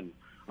no-hitter, and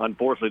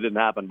unfortunately it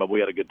didn't happen, but we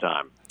had a good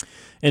time.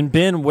 And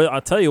Ben,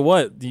 I'll tell you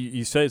what,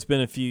 you say it's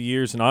been a few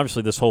years, and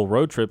obviously this whole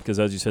road trip, because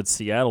as you said,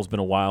 Seattle's been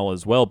a while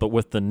as well, but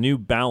with the new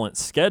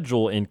balanced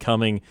schedule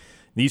incoming,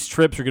 these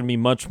trips are going to be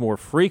much more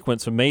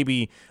frequent. So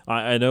maybe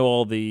I know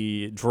all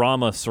the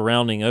drama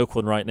surrounding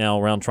Oakland right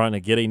now around trying to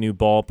get a new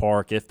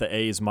ballpark, if the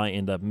A's might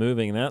end up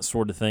moving and that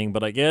sort of thing.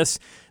 But I guess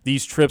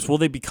these trips, will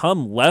they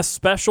become less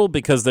special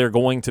because they're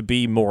going to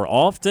be more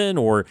often,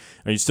 or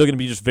are you still going to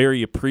be just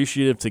very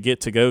appreciative to get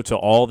to go to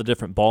all the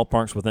different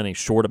ballparks within a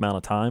short amount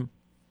of time?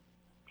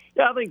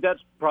 Yeah, I think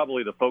that's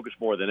probably the focus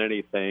more than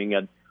anything.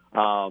 And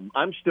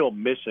I'm still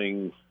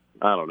missing,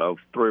 3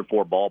 or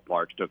 4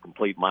 ballparks to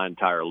complete my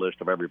entire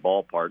list of every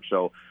ballpark.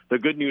 So the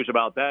good news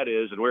about that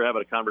is, and we were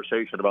having a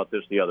conversation about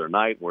this the other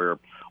night, we're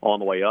on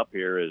the way up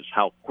here, is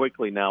how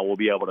quickly now we'll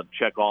be able to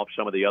check off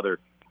some of the other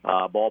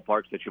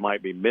ballparks that you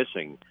might be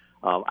missing.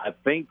 I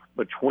think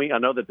I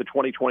know that the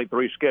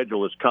 2023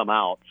 schedule has come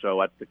out,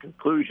 so at the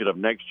conclusion of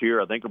next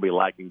year, I think we'll be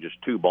lacking just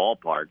 2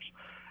 ballparks,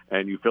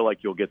 and you feel like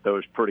you'll get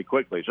those pretty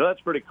quickly. So that's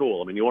pretty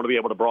cool. I mean, you want to be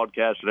able to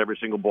broadcast at every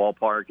single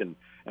ballpark and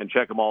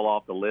check them all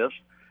off the list.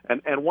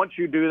 And once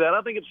you do that,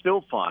 I think it's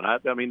still fun.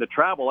 I mean, the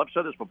travel, I've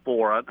said this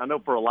before, I know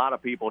for a lot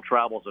of people,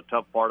 travel is a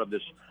tough part of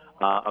this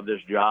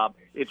job.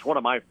 It's one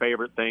of my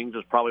favorite things.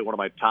 It's probably one of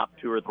my top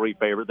 2 or 3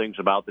 favorite things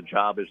about the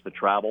job is the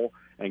travel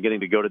and getting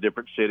to go to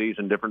different cities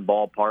and different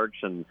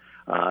ballparks and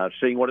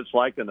seeing what it's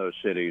like in those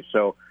cities.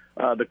 So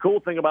the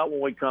cool thing about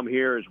when we come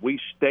here is we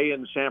stay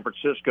in San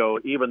Francisco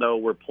even though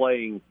we're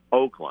playing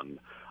Oakland.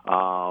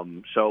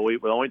 So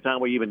the only time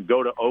we even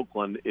go to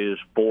Oakland is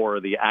for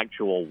the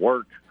actual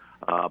work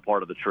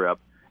part of the trip,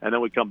 and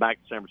then we come back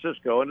to San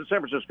Francisco, and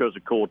San Francisco is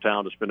a cool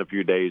town to spend a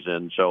few days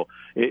in. So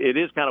it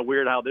is kind of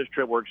weird how this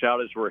trip works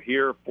out. As we're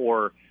here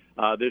for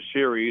this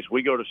series,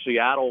 we go to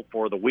Seattle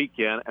for the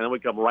weekend, and then we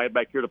come right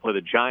back here to play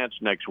the Giants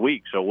next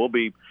week. So we'll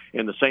be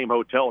in the same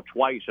hotel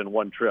twice in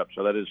one trip.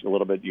 So that is a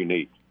little bit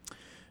unique.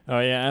 Oh,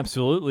 yeah,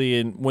 absolutely.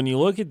 And when you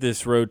look at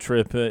this road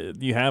trip,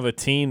 you have a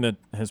team that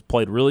has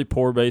played really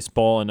poor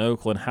baseball in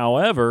Oakland.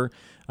 However,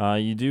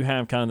 You do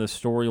have kind of the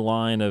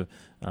storyline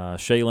of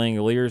Shea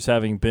Langoliers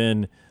having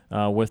been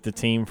with the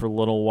team for a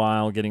little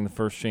while, getting the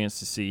first chance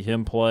to see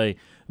him play.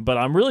 But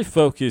I'm really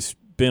focused,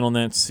 Ben, on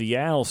that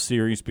Seattle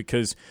series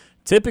because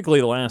typically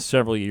the last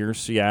several years,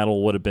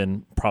 Seattle would have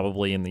been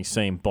probably in the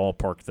same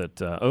ballpark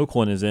that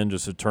Oakland is in,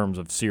 just in terms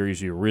of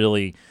series you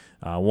really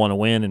want to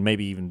win and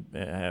maybe even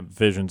have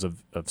visions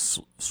of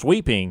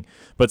sweeping.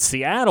 But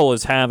Seattle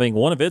is having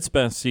one of its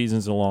best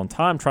seasons in a long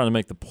time, trying to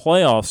make the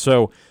playoffs.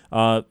 So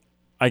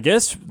I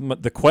guess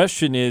the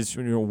question is,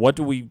 what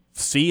do we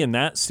see in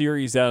that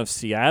series out of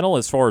Seattle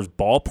as far as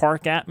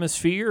ballpark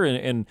atmosphere?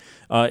 And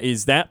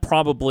is that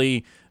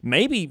probably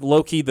maybe,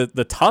 low-key,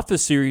 the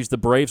toughest series the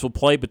Braves will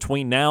play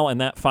between now and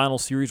that final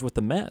series with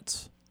the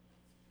Mets?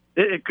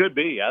 It could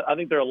be. I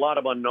think there are a lot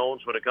of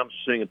unknowns when it comes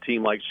to seeing a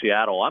team like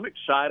Seattle. I'm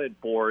excited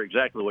for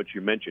exactly what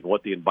you mentioned,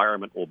 what the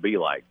environment will be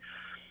like.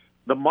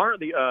 The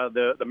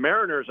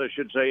Mariners, I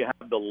should say,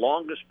 have the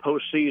longest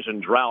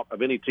postseason drought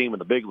of any team in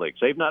the big leagues.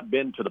 They've not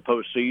been to the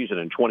postseason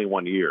in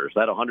 21 years.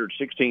 That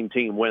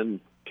 116-team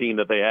win team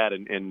that they had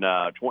in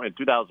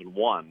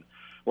 2001,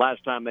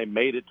 last time they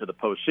made it to the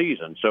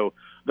postseason. So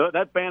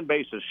that fan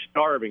base is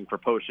starving for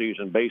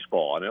postseason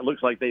baseball, and it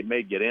looks like they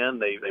may get in.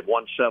 They've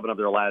won 7 of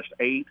their last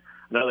 8.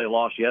 I know they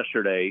lost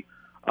yesterday,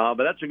 but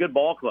that's a good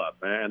ball club,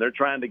 and they're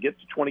trying to get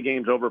to 20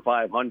 games over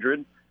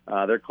 500.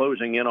 They're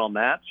closing in on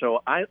that.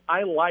 So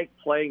I like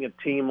playing a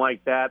team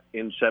like that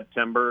in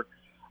September.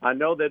 I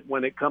know that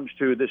when it comes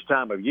to this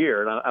time of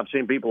year, and I've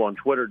seen people on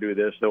Twitter do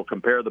this, they'll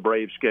compare the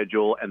Braves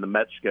schedule and the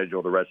Mets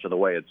schedule the rest of the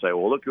way and say,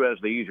 well, look who has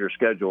the easier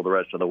schedule the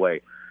rest of the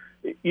way.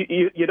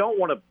 You don't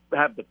want to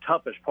have the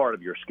toughest part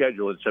of your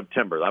schedule in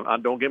September.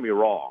 Don't get me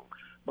wrong.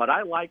 But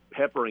I like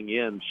peppering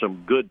in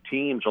some good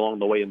teams along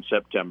the way in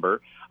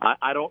September.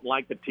 I don't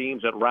like the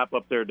teams that wrap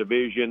up their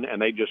division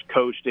and they just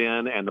coast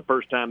in, and the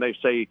first time they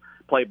say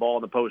play ball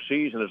in the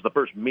postseason is the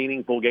first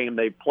meaningful game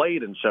they've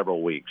played in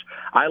several weeks.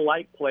 I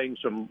like playing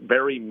some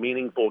very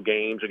meaningful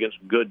games against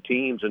good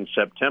teams in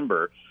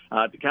September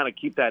to kind of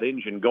keep that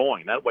engine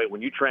going. That way,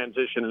 when you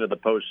transition into the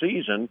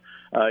postseason,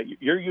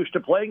 you're used to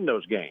playing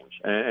those games,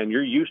 and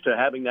you're used to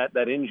having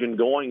that engine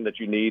going that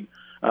you need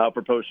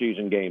for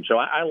postseason games. So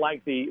I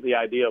like the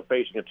idea of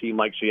facing a team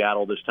like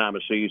Seattle this time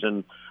of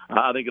season.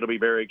 I think it'll be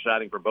very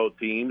exciting for both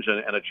teams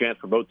and a chance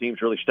for both teams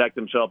to really stack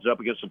themselves up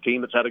against a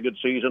team that's had a good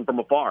season from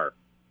afar.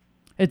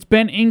 It's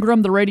Ben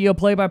Ingram, the radio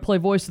play-by-play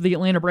voice of the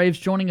Atlanta Braves,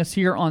 joining us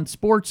here on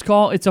Sports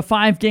Call. It's a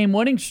 5-game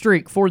winning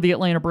streak for the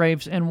Atlanta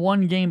Braves and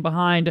 1 game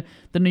behind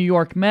the New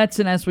York Mets.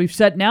 And as we've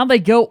said, now they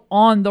go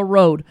on the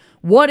road.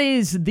 What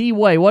is the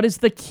way? What is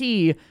the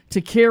key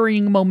to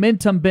carrying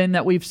momentum, Ben,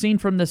 that we've seen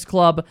from this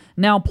club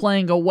now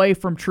playing away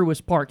from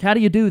Truist Park? How do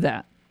you do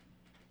that?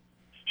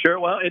 Sure.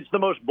 Well, it's the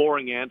most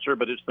boring answer,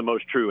 but it's the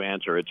most true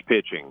answer. It's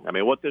pitching. I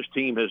mean, what this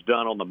team has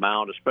done on the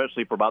mound,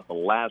 especially for about the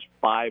last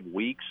 5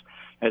 weeks,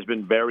 has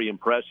been very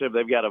impressive.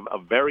 They've got a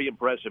very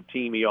impressive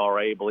team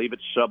ERA. I believe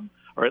it's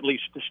or at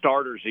least the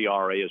starters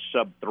ERA is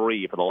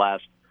sub-3 for the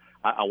last,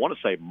 I want to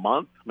say,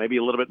 month, maybe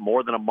a little bit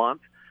more than a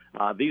month.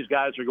 These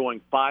guys are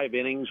going 5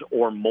 innings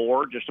or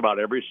more just about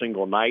every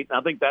single night.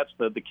 I think that's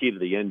the key to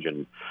the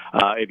engine.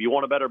 If you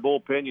want a better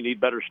bullpen, you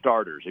need better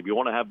starters. If you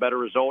want to have better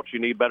results,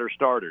 you need better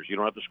starters. You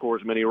don't have to score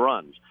as many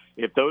runs.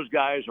 If those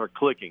guys are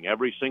clicking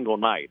every single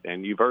night,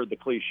 and you've heard the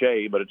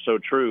cliche, but it's so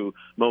true,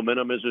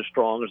 momentum is as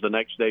strong as the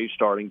next day's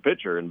starting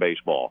pitcher in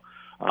baseball.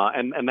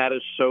 And that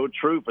is so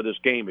true for this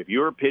game. If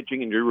you're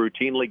pitching and you're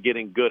routinely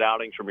getting good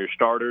outings from your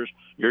starters,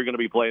 you're going to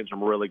be playing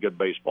some really good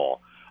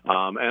baseball.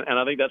 And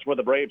I think that's what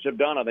the Braves have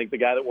done. I think the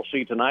guy that we'll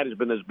see tonight has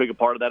been as big a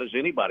part of that as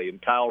anybody, and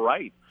Kyle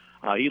Wright.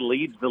 He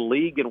leads the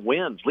league in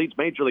wins, leads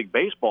Major League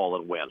Baseball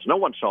in wins. No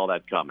one saw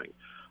that coming.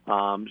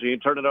 So you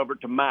turn it over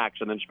to Max,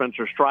 and then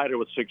Spencer Strider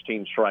with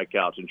 16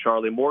 strikeouts, and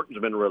Charlie Morton's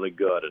been really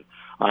good. And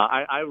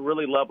I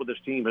really love what this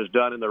team has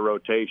done in their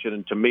rotation.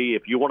 And to me,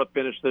 if you want to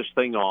finish this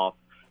thing off,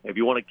 if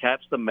you want to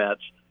catch the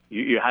Mets,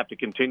 you have to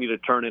continue to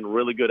turn in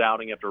really good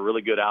outing after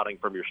really good outing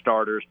from your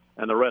starters,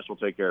 and the rest will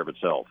take care of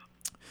itself.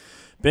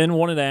 Ben,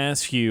 wanted to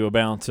ask you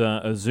about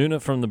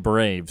Ozuna from the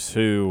Braves,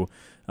 who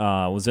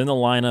was in the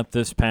lineup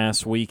this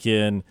past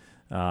weekend,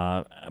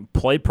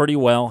 played pretty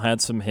well,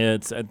 had some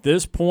hits. At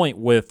this point,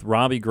 with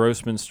Robbie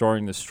Grossman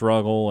starting to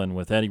struggle and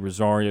with Eddie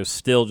Rosario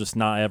still just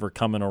not ever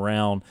coming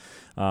around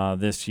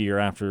this year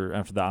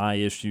after the eye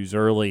issues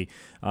early,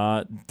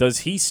 does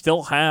he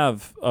still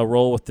have a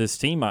role with this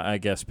team, I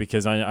guess?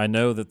 Because I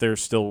know that they're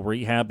still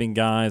rehabbing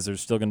guys. There's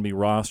still going to be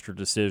roster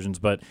decisions.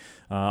 But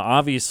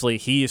obviously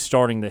he is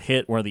starting to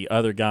hit where the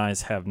other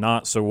guys have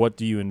not. So what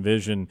do you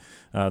envision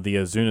the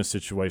Ozuna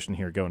situation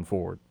here going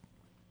forward?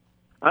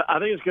 I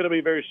think it's going to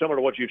be very similar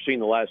to what you've seen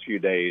the last few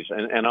days,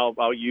 and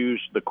I'll use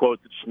the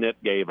quote that Snit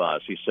gave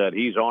us. He said,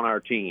 he's on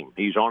our team.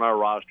 He's on our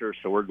roster,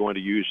 so we're going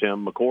to use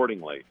him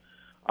accordingly.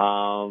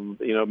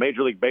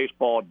 Major League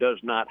Baseball does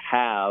not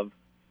have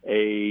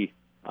a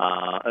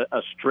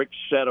strict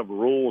set of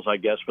rules, I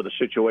guess, for the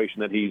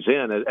situation that he's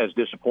in, as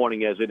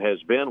disappointing as it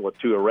has been with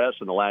 2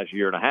 arrests in the last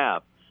year and a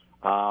half.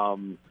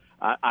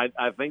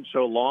 I think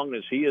so long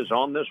as he is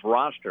on this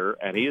roster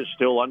and he is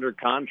still under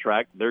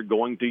contract, they're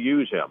going to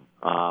use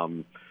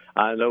him.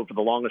 I know for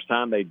the longest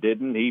time they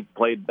didn't. He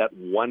played that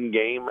one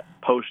game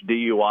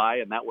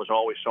post-DUI, and that was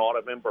all we saw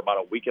of him for about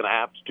a week and a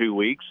half to 2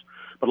 weeks.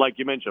 But like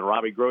you mentioned,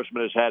 Robbie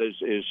Grossman has had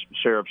his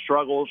share of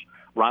struggles.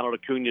 Ronald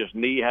Acuna's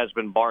knee has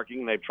been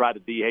barking. They've tried to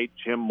DH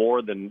him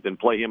more than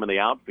play him in the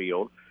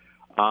outfield.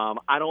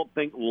 I don't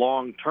think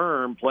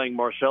long-term playing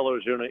Marcell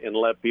Ozuna in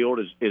left field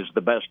is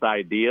the best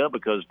idea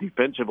because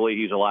defensively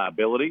he's a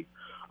liability.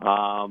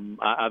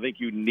 I think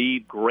you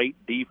need great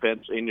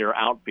defense in your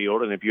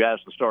outfield, and if you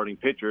ask the starting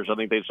pitchers, I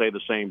think they say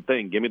the same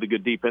thing. Give me the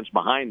good defense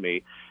behind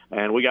me,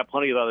 and we got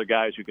plenty of other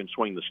guys who can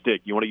swing the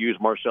stick. You want to use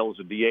Marcell as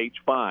a DH,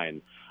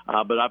 fine.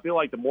 But I feel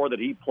like the more that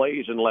he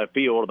plays in left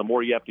field, the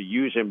more you have to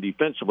use him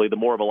defensively, the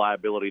more of a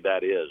liability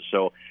that is.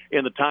 So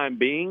in the time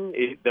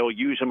being, they'll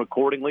use him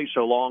accordingly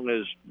so long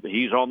as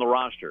he's on the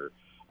roster.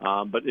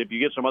 But if you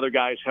get some other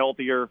guys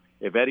healthier,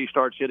 if Eddie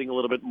starts hitting a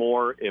little bit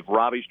more, if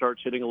Robbie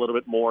starts hitting a little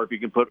bit more, if you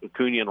can put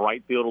Acuna in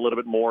right field a little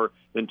bit more,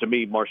 then to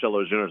me, Marcell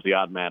Ozuna is the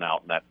odd man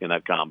out in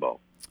that combo.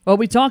 Well,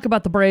 we talk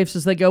about the Braves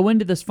as they go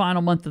into this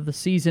final month of the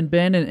season,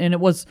 Ben, and it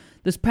was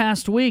this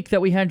past week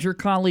that we had your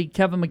colleague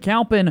Kevin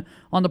McAlpin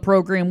on the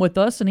program with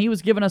us, and he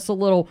was giving us a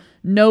little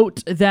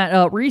note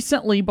that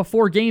recently,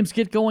 before games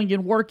get going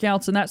in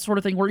workouts and that sort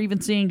of thing, we're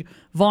even seeing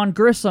Vaughn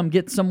Grissom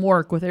get some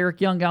work with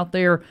Eric Young out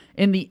there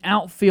in the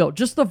outfield.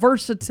 Just the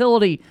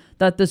versatility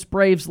that this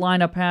Braves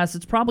lineup has,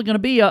 it's probably going to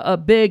be a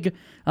big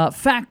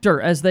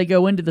factor as they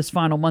go into this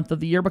final month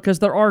of the year because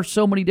there are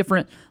so many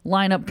different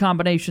lineup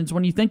combinations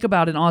when you think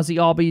about an Ozzie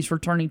Albies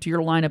returning to your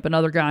lineup and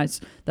other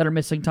guys that are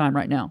missing time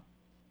right now.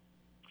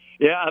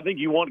 Yeah, I think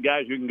you want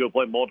guys who can go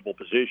play multiple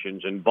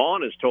positions, and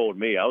Vaughn has told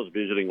me, I was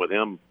visiting with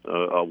him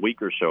a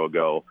week or so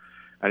ago,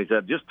 and he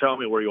said, just tell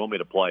me where you want me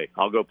to play.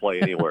 I'll go play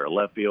anywhere,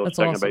 left field,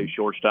 second base,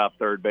 shortstop,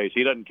 third base.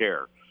 He doesn't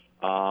care.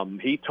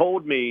 He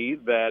told me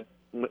that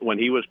when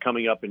he was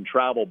coming up in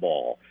travel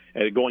ball,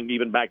 and going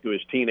even back to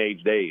his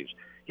teenage days,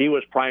 he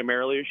was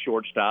primarily a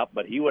shortstop,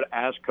 but he would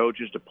ask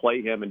coaches to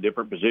play him in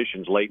different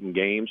positions late in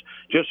games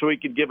just so he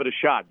could give it a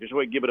shot, just so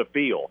he could give it a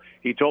feel.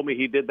 He told me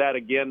he did that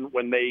again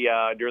when they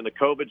during the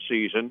COVID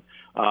season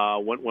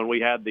when we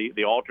had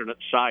the alternate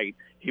site.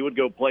 He would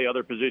go play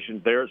other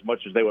positions there as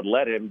much as they would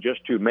let him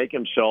just to make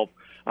himself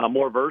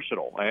more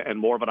versatile and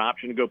more of an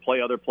option to go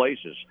play other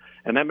places.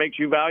 And that makes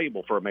you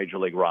valuable for a major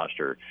league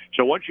roster.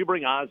 So once you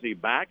bring Ozzie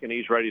back and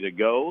he's ready to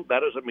go,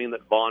 that doesn't mean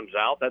that Vaughn's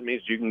out. That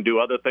means you can do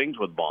other things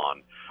with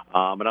Vaughn.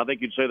 And I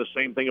think you'd say the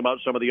same thing about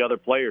some of the other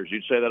players.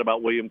 You'd say that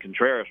about William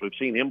Contreras. We've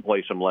seen him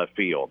play some left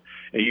field.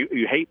 And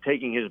you hate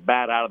taking his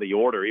bat out of the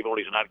order, even when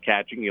he's not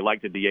catching. You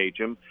like to DH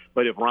him.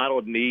 But if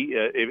Ronald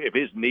if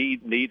his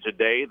need needs a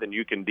day, then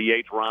you can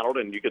DH Ronald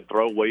and you can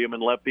throw William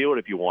in left field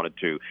if you wanted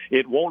to.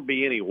 It won't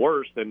be any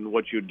worse than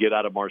what you'd get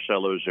out of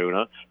Marcell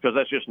Ozuna because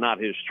that's just not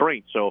his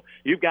strength. So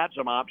you've got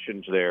some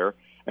options there.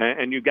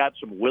 And you've got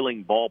some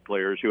willing ball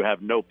players who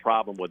have no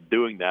problem with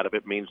doing that if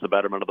it means the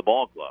betterment of the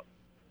ball club.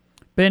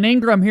 Ben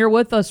Ingram here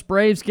with us.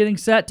 Braves getting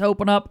set to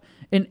open up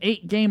an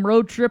 8-game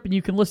road trip, and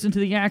you can listen to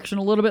the action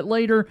a little bit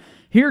later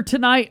here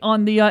tonight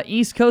on the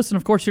East Coast, and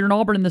of course here in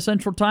Auburn in the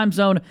Central Time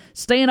Zone.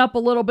 Staying up a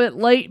little bit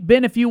late.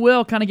 Ben, if you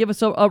will, kind of give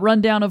us a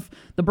rundown of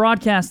the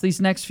broadcast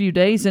these next few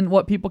days and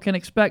what people can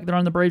expect there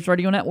on the Braves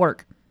Radio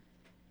Network.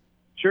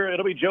 Sure,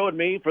 it'll be Joe and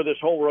me for this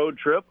whole road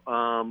trip.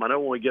 I know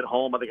when we get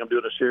home, I think I'm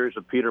doing a series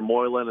with Peter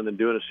Moylan and then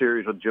doing a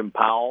series with Jim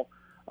Powell.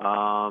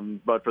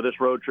 But for this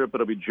road trip,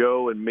 it'll be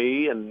Joe and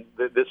me. And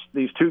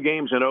these 2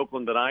 games in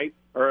Oakland tonight,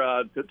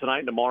 or tonight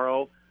and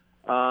tomorrow,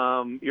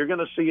 you're going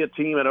to see a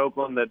team in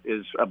Oakland that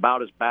is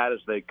about as bad as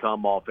they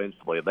come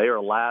offensively. They are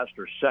last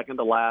or second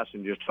to last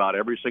in just about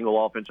every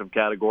single offensive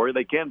category.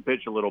 They can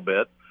pitch a little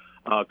bit.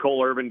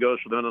 Cole Irvin goes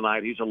for them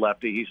tonight. He's a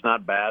lefty. He's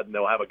not bad. And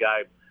they'll have a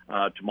guy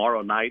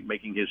tomorrow night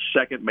making his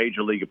second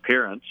major league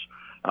appearance.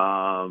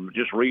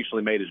 Just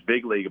recently made his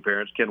big league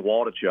appearance, Ken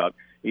Waldichuk.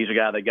 He's a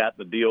guy that got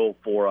the deal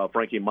for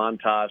Frankie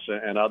Montas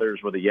and others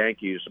with the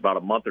Yankees about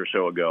a month or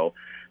so ago.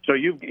 So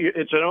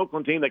it's an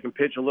Oakland team that can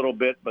pitch a little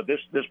bit, but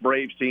this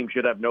Braves team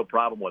should have no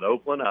problem with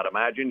Oakland. I'd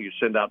imagine you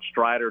send out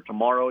Strider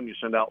tomorrow and you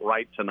send out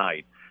Wright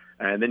tonight.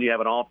 And then you have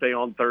an off day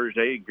on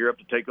Thursday, gear up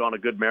to take on a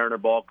good Mariner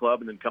ball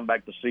club, and then come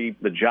back to see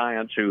the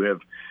Giants, who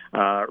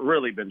have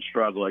really been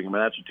struggling. I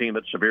mean, that's a team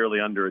that's severely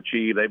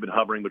underachieved. They've been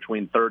hovering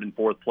between 3rd and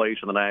 4th place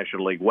in the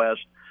National League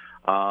West.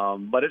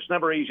 But it's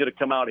never easy to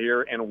come out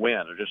here and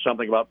win. There's just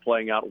something about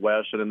playing out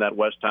west and in that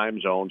west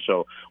time zone.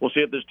 So we'll see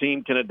if this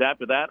team can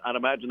adapt to that. I'd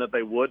imagine that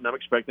they would, and I'm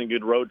expecting a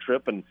good road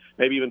trip and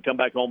maybe even come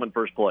back home in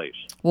first place.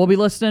 We'll be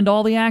listening to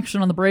all the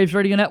action on the Braves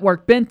Radio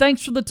Network. Ben,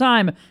 thanks for the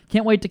time.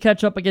 Can't wait to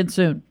catch up again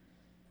soon.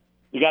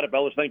 You got it,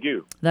 fellas. Thank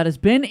you. That is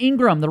Ben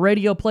Ingram, the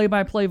radio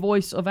play-by-play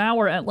voice of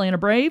our Atlanta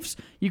Braves.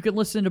 You can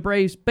listen to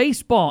Braves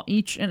baseball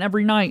each and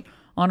every night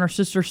on our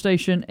sister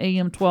station,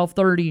 AM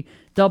 1230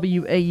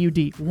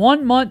 WAUD.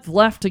 1 month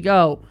left to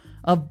go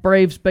of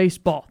Braves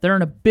baseball. They're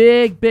in a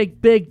big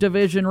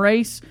division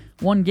race,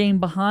 1 game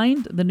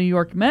behind the New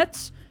York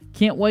Mets,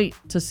 Can't wait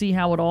to see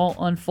how it all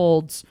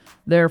unfolds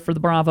there for the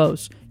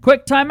Bravos.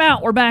 Quick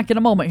timeout. We're back in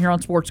a moment here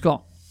on Sports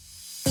Call.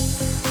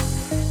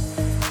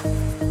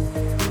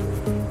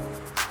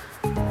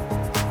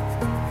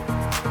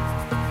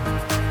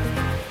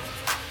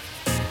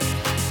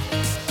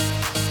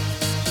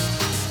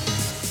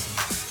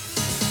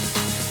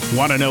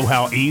 Want to know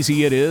how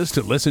easy it is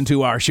to listen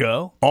to our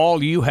show?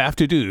 All you have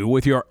to do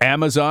with your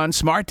Amazon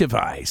smart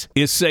device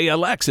is say,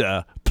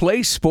 Alexa,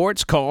 play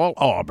Sports Call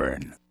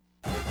Auburn.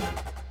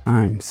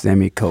 I'm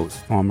Sammy Coates,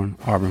 former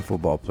Auburn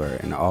football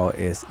player and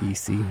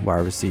all-SEC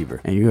wide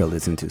receiver, and you are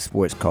listening to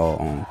Sports Call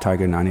on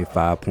Tiger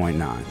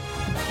 95.9.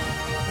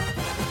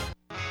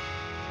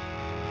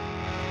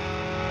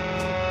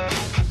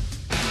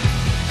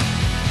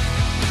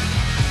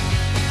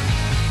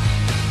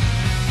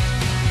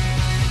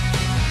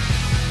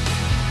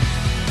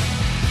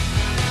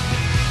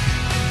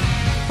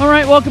 All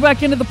right, welcome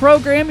back into the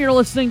program. You're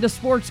listening to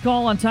Sports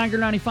Call on Tiger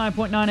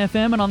 95.9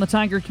 FM and on the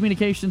Tiger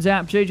Communications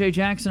app. JJ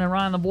Jackson and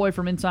Ryan LeBoy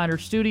from Insider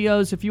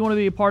Studios. If you want to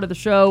be a part of the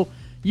show,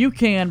 you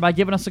can by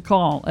giving us a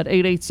call at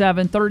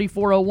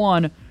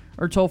 887-3401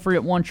 or toll free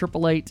at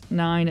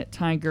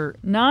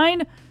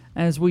 1-888-9-TIGER-9.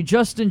 As we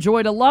just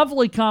enjoyed a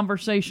lovely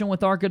conversation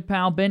with our good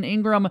pal Ben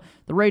Ingram,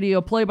 the radio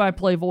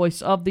play-by-play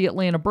voice of the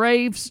Atlanta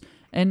Braves.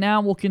 And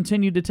now we'll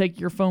continue to take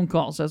your phone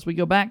calls as we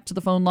go back to the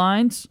phone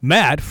lines.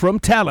 Matt from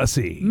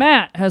Tallahassee.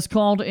 Matt has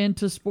called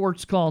into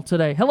Sports Call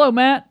today. Hello,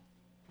 Matt.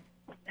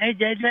 Hey,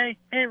 JJ.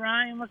 Hey,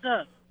 Ryan. What's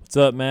up? What's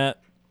up,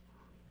 Matt?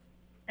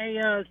 Hey,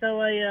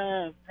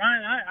 Ryan,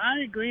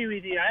 I agree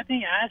with you. I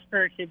think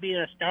Asper should be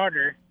a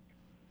starter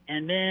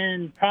and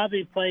then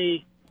probably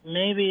play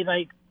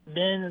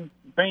then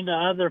bring the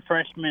other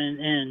freshmen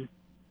in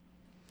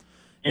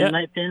and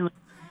let Finley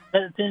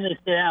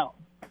sit out.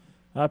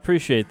 I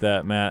appreciate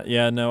that, Matt.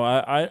 Yeah, no,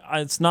 I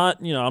it's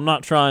not, I'm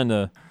not trying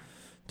to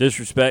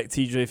disrespect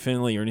TJ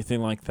Finley or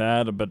anything like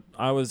that, but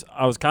I was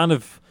kind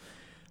of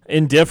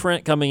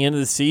indifferent coming into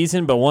the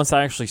season, but once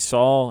I actually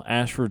saw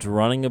Ashford's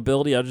running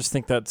ability, I just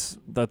think that's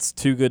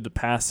too good to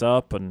pass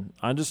up. And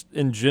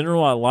in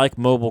general, I like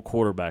mobile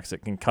quarterbacks.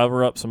 It can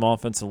cover up some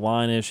offensive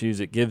line issues.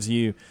 It gives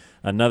you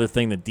another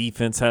thing the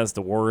defense has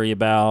to worry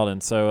about.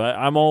 And so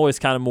I'm always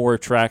kind of more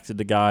attracted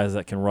to guys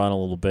that can run a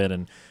little bit,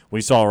 and we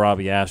saw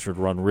Robbie Ashford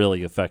run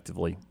really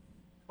effectively.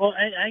 Well,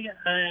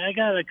 I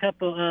got a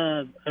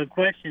couple of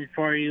questions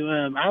for you.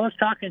 I was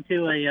talking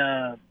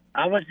to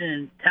I was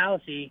in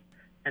Tallahassee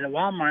at a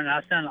Walmart, and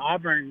I saw an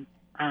Auburn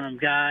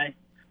guy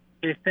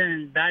who's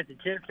been back to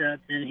Chip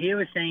Ups, and he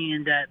was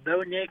saying that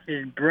Bo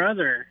Nix's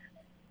brother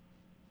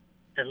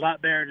is a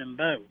lot better than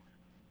Bo.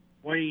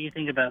 What do you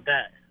think about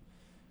that?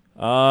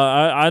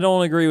 I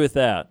don't agree with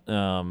that.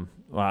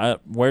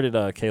 Where did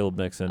Caleb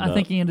Nix end up? I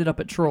think he ended up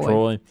at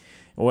Troy.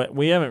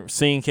 We haven't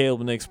seen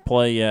Caleb Nix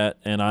play yet,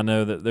 and I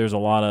know that there's a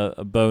lot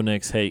of Bo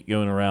Nix hate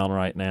going around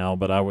right now,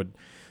 but I would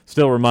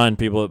still remind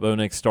people that Bo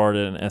Nix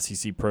started an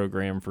SEC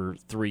program for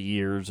 3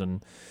 years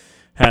and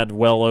had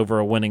well over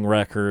a winning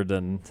record,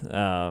 and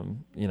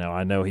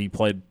I know he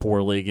played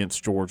poorly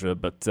against Georgia,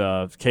 but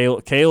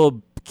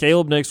Caleb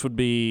Nix would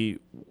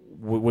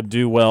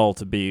do well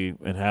to be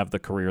and have the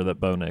career that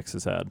Bo Nix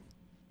has had.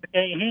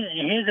 Okay,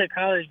 here's a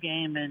college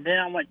game, and then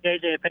I want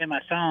JJ to play my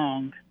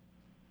song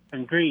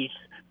from Greece.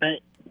 But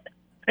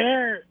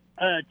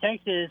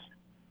Texas,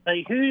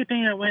 who do you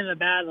think will win the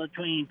battle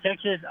between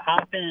Texas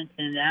offense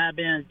and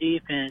Alabama's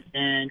defense?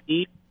 And do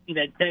you think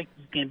that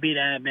Texas can beat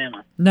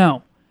Alabama?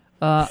 No.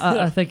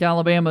 I think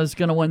Alabama is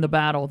going to win the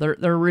battle.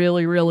 They're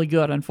really, really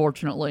good,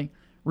 unfortunately.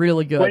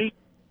 Really good.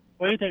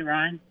 What do you think,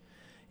 Ryan?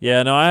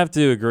 Yeah, no, I have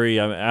to agree.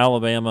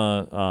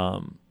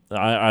 Alabama,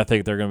 I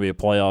think they're going to be a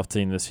playoff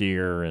team this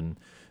year, and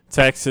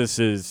Texas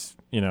is,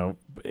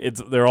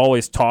 they're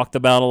always talked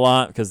about a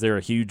lot because they're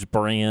a huge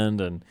brand,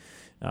 and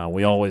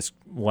we always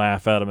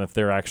laugh at them if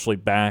they're actually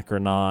back or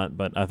not.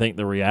 But I think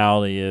the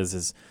reality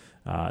is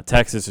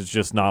Texas is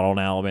just not on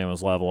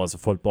Alabama's level as a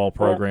football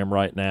program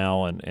right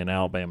now, and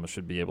Alabama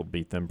should be able to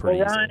beat them pretty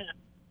easily. Ryan,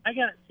 I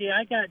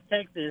got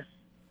Texas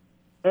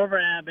over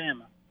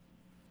Alabama.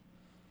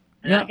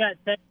 And yeah.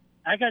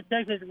 I got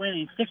Texas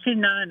winning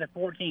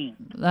 69-14.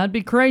 That'd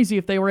be crazy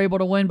if they were able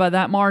to win by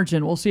that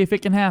margin. We'll see if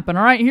it can happen.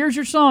 All right, here's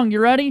your song. You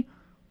ready?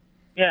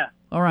 Yeah.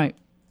 All right.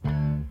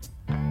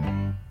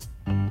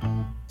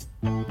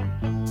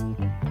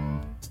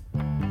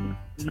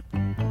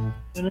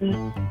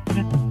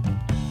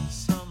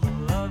 Summer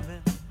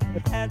loving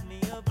had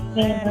me a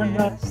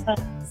blast.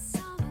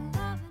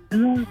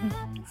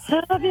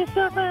 Have you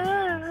suffered?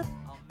 I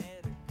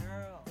met a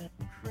girl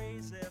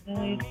crazy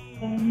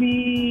for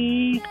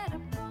Me.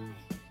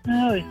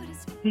 Oh,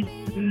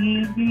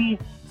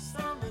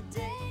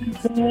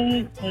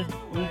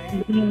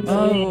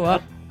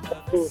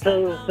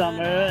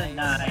 summer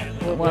night.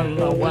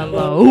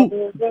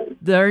 Ooh,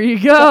 there you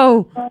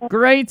go.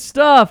 Great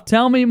stuff.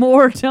 Tell me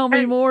more. Tell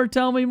me more.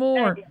 Tell me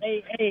more.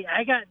 Hey,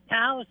 I got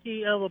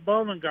Tallahassee over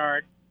Bowling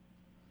Guard.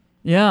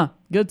 Yeah,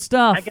 good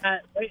stuff.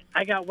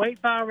 I got Wake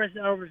Forest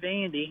over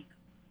Vandy.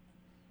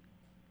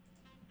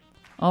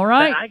 All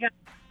right.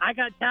 I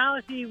got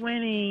Tallahassee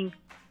winning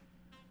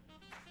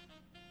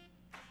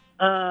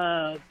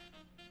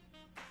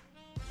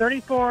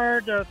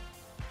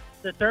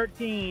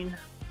 34-13,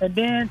 and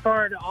then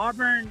for the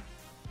Auburn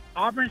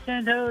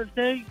San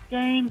Jose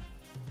game,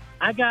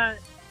 I got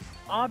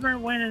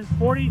Auburn winning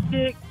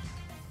 43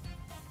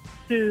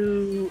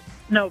 to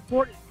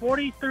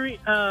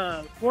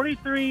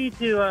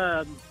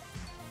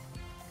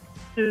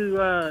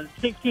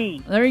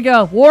 16. There you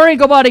go. War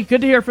Eagle buddy,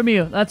 good to hear from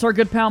you. That's our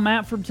good pal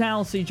Matt from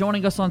Tallahassee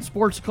joining us on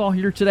Sports Call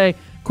here today.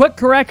 Quick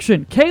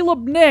correction,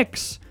 Caleb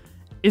Nix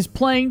is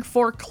playing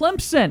for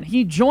Clemson.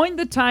 He joined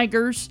the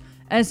Tigers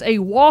as a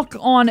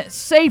walk-on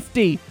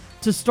safety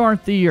to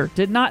start the year.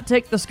 Did not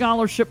take the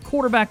scholarship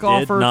quarterback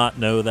offer not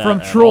know that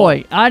from at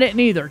Troy. all. I didn't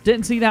either.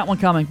 Didn't see that one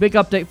coming. Big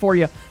update for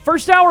you.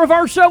 First hour of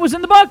our show is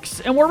in the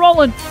books, and we're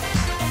rolling.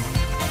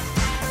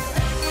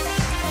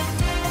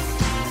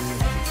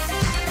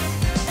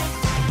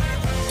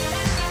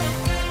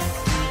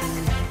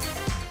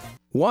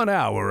 One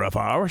hour of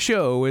our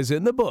show is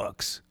in the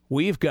books.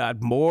 We've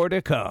got more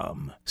to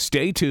come.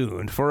 Stay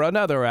tuned for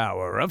another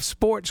hour of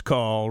Sports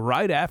Call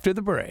right after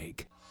the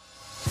break.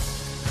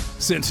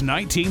 Since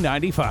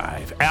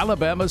 1995,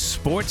 Alabama's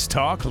sports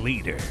talk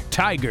leader,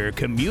 Tiger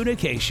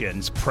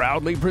Communications,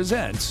 proudly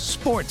presents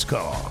Sports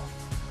Call.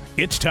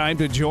 It's time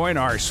to join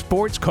our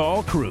Sports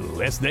Call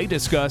crew as they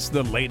discuss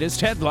the latest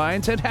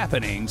headlines and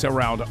happenings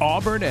around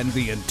Auburn and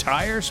the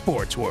entire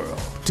sports world.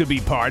 To be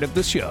part of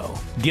the show,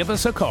 give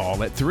us a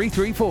call at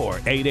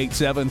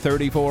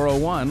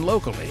 334-887-3401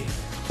 locally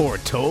or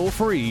toll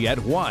free at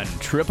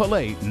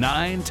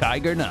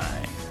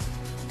 1-888-9-TIGER-9.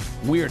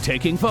 We're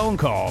taking phone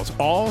calls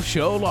all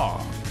show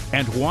long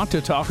and want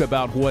to talk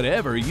about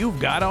whatever you've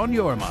got on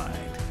your mind.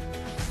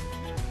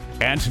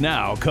 And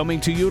now, coming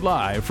to you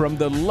live from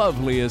the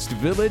loveliest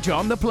village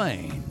on the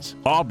plains,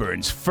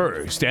 Auburn's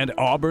first and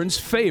Auburn's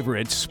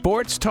favorite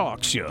sports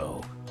talk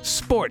show,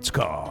 Sports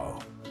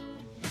Call.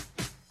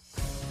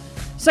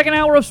 Second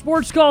hour of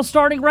Sports Call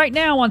starting right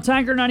now on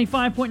Tiger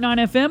 95.9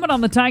 FM and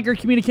on the Tiger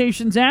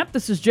Communications app.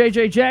 This is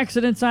JJ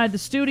Jackson inside the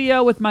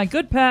studio with my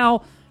good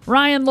pal,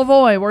 Ryan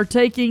Lavoie. We're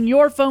taking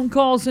your phone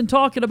calls and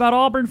talking about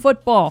Auburn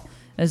football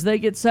as they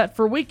get set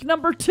for week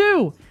number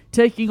 2,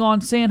 taking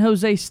on San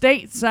Jose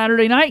State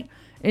Saturday night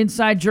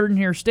inside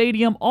Jordan-Hare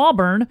Stadium.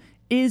 Auburn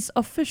is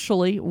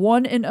officially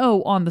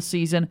 1-0 on the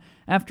season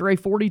after a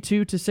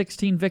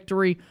 42-16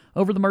 victory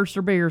over the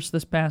Mercer Bears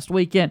this past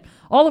weekend.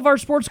 All of our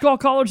Sports Call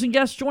callers and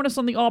guests join us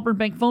on the Auburn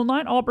Bank phone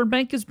line. Auburn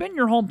Bank has been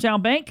your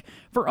hometown bank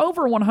for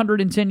over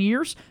 110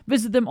 years.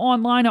 Visit them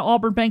online at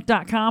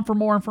auburnbank.com for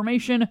more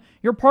information.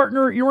 Your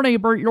partner, your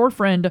neighbor, your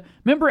friend,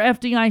 member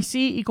FDIC,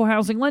 equal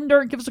housing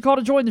lender. Give us a call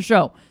to join the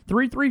show.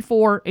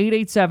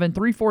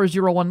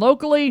 334-887-3401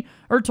 locally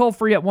or toll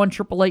free at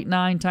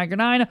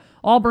 1-888-9-TIGER-9.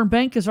 Auburn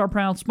Bank is our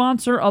proud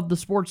sponsor of the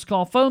Sports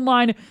Call phone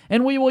line,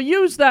 and we will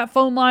use that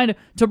phone line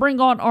to bring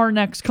on our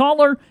next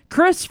caller.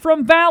 Chris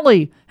from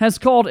Valley has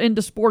called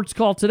into Sports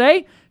Call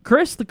today.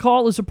 Chris, the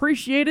call is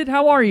appreciated.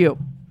 How are you?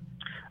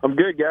 I'm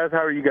good, guys. How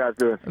are you guys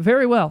doing?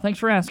 Very well. Thanks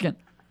for asking.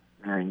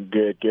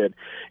 Good.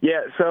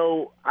 Yeah,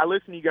 so I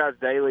listen to you guys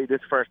daily. This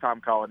is the first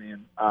time calling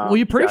in.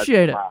 We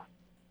appreciate it.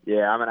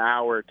 Yeah, I'm an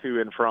hour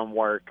to and from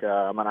work.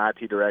 I'm an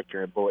IT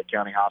director at Bullitt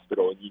County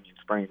Hospital in Union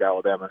Springs,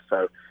 Alabama.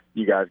 So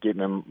you guys get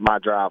me my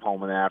drive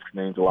home in the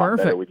afternoons a lot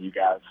better with you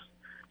guys.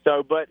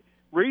 So, but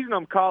reason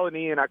I'm calling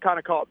in, I kind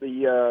of caught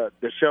the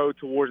show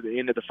towards the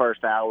end of the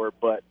first hour,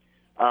 but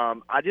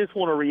I just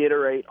want to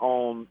reiterate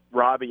on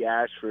Robbie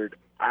Ashford.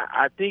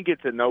 I think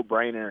it's a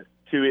no-brainer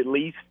to at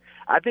least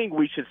 – I think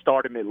we should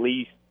start him at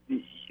least.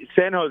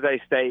 San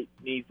Jose State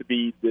needs to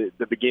be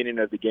the beginning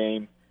of the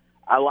game.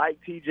 I like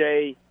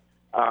TJ,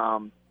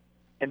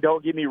 and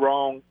don't get me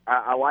wrong,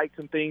 I like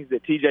some things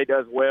that TJ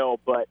does well,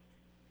 but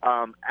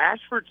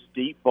Ashford's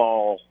deep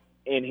ball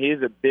and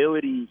his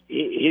ability,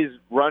 his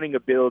running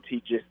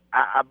ability, just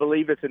I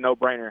believe it's a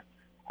no-brainer.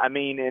 I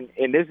mean,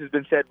 and this has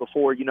been said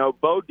before,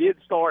 Bo did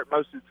start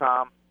most of the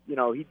time.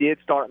 He did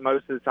start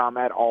most of the time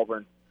at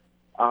Auburn.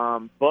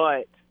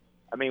 But,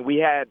 I mean, we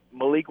had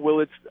Malik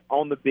Willis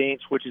on the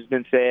bench, which has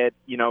been said,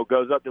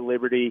 goes up to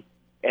Liberty.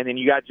 And then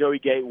you got Joey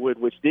Gatewood,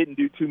 which didn't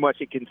do too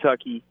much at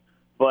Kentucky.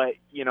 But,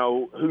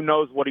 who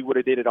knows what he would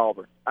have did at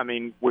Auburn. I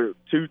mean, we're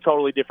two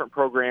totally different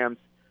programs.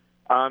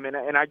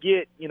 And I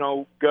get,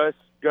 Gus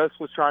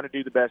was trying to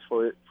do the best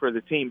for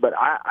the team. But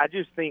I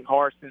just think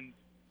Harsin,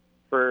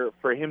 for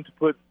him to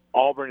put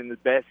Auburn in the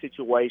best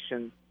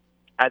situation,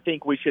 I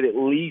think we should at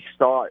least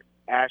start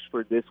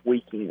Ashford this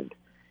weekend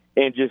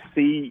and just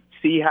see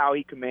how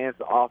he commands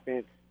the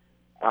offense.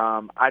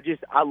 I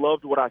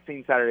loved what I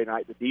seen Saturday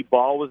night. The deep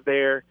ball was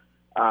there,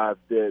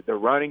 the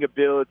running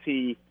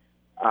ability.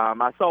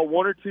 I saw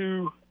one or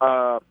two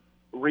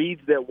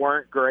reads that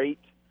weren't great,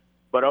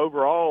 but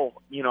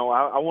overall,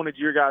 I wanted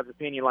your guys'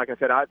 opinion. Like I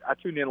said, I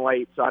tuned in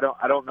late, so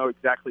I don't know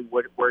exactly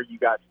where you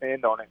guys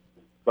stand on it,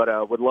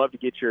 but would love to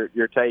get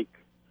your take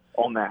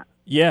on that.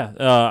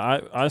 Yeah,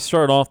 I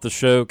started off the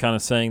show kind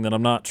of saying that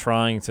I'm not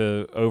trying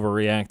to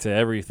overreact to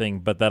everything,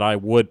 but that I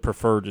would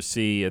prefer to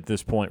see at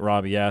this point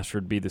Robbie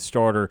Ashford be the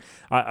starter.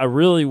 I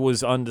really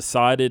was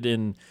undecided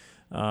in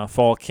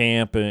fall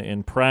camp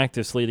and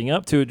practice leading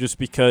up to it, just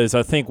because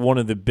I think one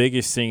of the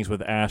biggest things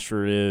with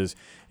Ashford is,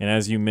 and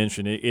as you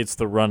mentioned, it's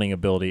the running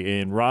ability.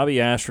 And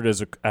Robbie Ashford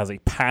as a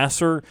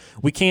passer,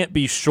 we can't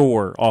be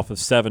sure off of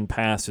 7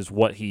 passes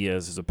what he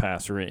is as a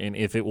passer, and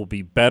if it will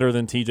be better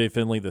than TJ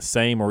Finley, the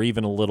same, or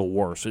even a little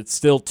worse. It's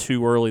still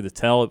too early to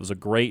tell. It was a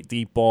great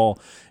deep ball,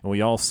 and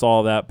we all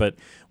saw that, but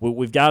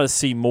we've got to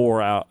see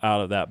more out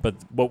of that. But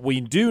what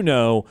we do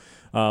know,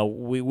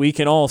 we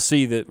can all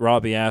see that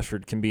Robbie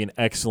Ashford can be an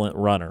excellent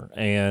runner,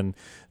 and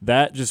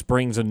that just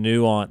brings a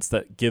nuance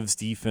that gives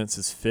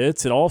defenses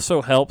fits. It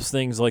also helps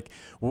things like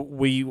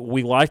we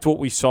liked what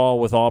we saw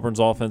with Auburn's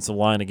offensive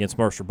line against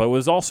Mercer, but it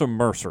was also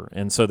Mercer,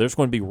 and so there's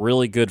going to be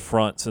really good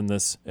fronts in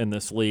this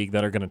league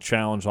that are going to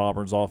challenge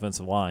Auburn's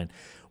offensive line.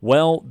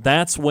 Well,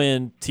 that's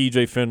when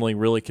TJ Finley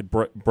really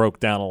broke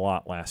down a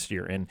lot last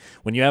year. And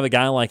when you have a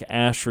guy like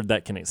Ashford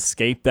that can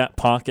escape that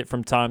pocket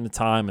from time to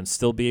time and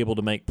still be able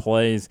to make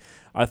plays,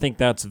 I think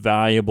that's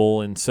valuable.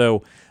 And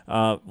so,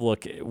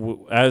 look,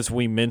 as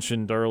we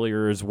mentioned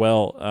earlier as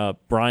well,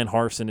 Brian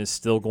Harsin is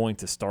still going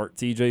to start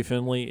TJ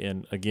Finley.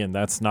 And, again,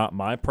 that's not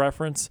my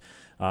preference.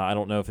 I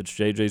don't know if it's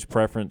JJ's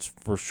preference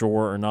for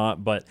sure or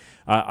not, but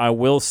I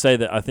will say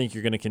that I think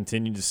you're going to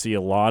continue to see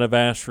a lot of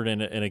Ashford.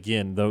 And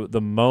again,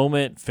 the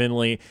moment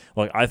Finley,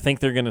 like, I think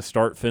they're going to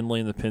start Finley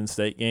in the Penn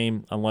State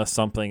game unless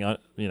something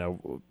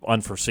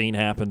unforeseen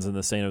happens in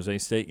the San Jose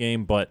State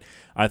game. But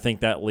I think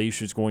that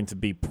leash is going to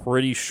be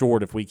pretty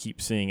short if we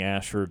keep seeing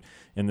Ashford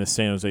in the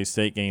San Jose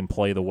State game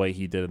play the way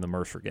he did in the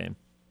Mercer game.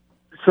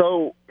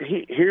 So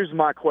here's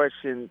my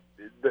question.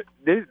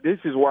 This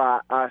is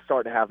where I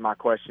start to have my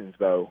questions,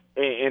 though.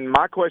 And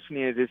my question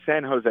is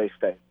San Jose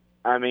State.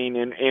 I mean,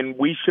 and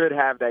we should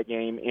have that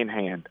game in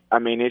hand. I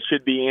mean, it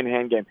should be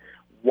in-hand game.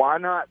 Why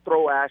not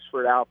throw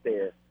Ashford out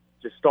there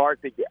to start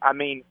the – I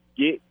mean,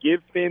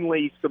 give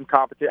Finley some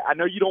competition. I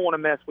know you don't want to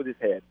mess with his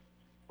head,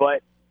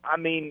 but, I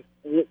mean,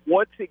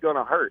 what's it going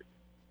to hurt?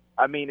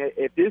 I mean,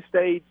 at this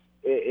stage,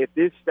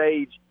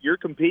 you're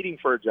competing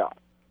for a job.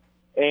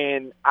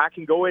 And I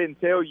can go ahead and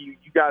tell you,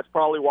 you guys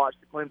probably watched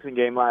the Clemson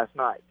game last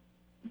night.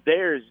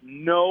 There's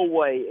no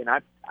way, and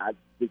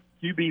the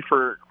QB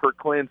for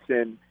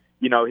Clemson,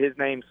 his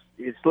name,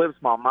 it slips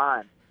my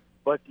mind.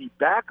 But the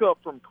backup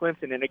from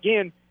Clemson, and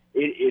again,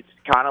 it's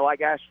kind of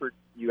like Ashford.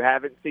 You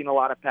haven't seen a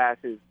lot of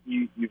passes.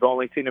 You've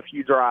only seen a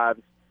few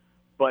drives.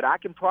 But I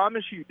can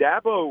promise you,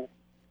 Dabo,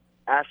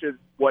 after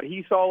what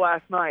he saw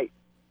last night,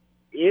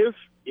 if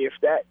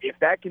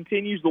that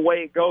continues the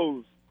way it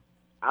goes,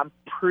 I'm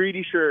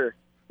pretty sure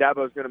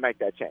Dabo's going to make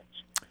that change.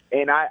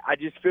 And I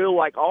just feel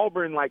like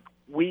Auburn, like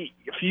a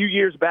few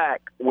years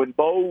back when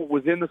Bo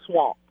was in the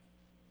swamp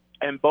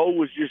and Bo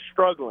was just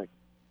struggling.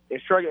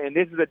 And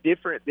this is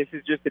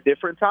just a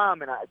different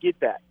time, and I get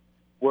that.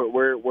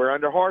 We're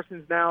under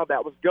Harsin's now.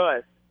 That was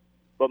Gus.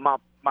 But my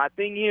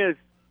thing is,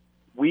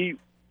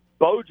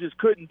 Bo just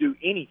couldn't do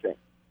anything.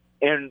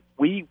 And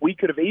we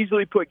could have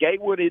easily put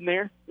Gatewood in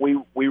there.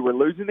 We were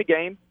losing the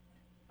game.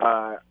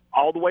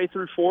 All the way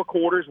through 4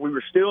 quarters, we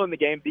were still in the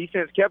game.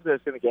 Defense kept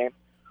us in the game.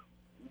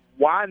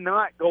 Why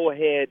not go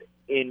ahead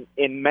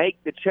and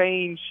make the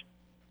change?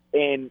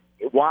 And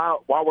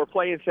while we're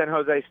playing San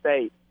Jose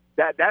State,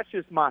 that's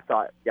just my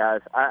thought,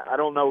 guys. I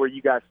don't know where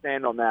you guys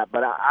stand on that,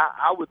 but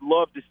I would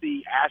love to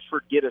see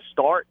Ashford get a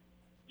start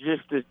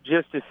just to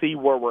see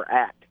where we're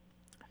at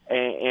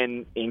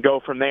and go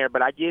from there.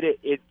 But I get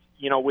it. It's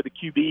with the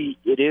QB,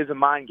 it is a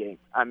mind game.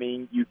 I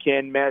mean, you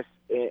can mess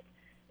it,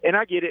 and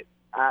I get it.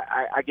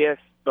 I guess.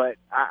 But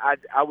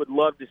I would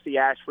love to see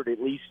Ashford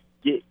at least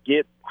get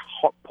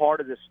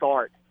part of the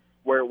start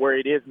where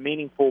it is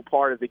meaningful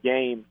part of the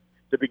game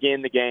to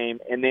begin the game.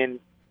 And then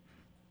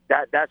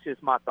that's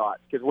just my thoughts,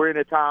 because we're in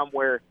a time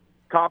where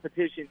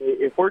competition,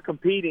 if we're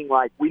competing,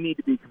 like, we need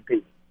to be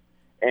competing.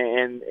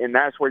 And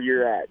that's where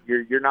you're at.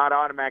 You're not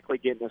automatically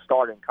getting a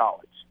start in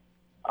college.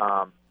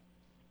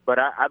 But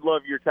I'd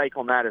love your take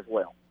on that as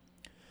well.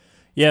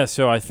 Yeah,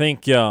 so I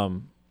think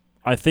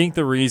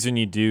the reason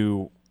you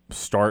do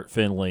start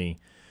Finley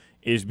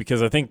is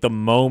because I think the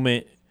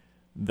moment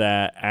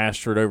that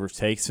Ashford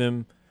overtakes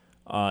him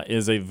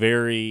is a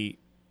very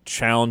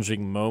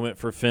challenging moment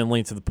for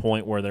Finley, to the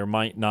point where it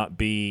might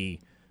be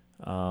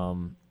a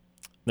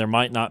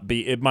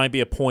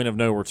point of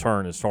no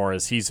return, as far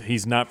as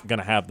he's not going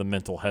to have the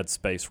mental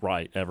headspace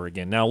right ever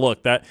again. Now,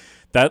 look, that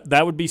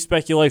would be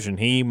speculation.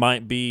 He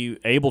might be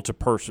able to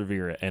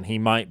persevere it, and he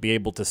might be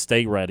able to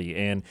stay ready.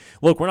 And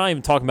look, we're not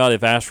even talking about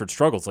if Ashford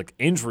struggles. Like,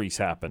 injuries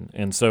happen,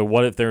 and so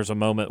what if there's a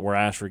moment where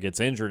Ashford gets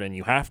injured and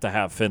you have to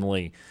have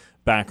Finley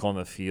back on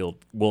the field?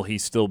 Will he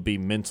still be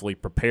mentally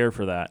prepared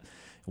for that?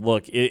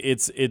 Look,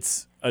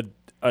 it's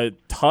a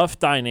tough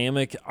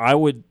dynamic. I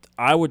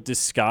would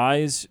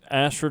disguise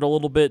Ashford a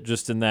little bit,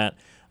 just in that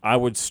I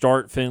would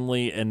start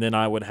Finley and then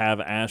I would have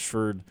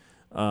Ashford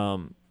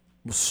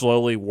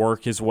slowly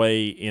work his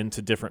way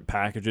into different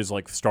packages,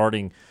 like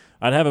starting.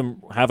 I'd have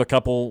him have a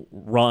couple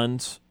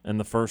runs in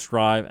the first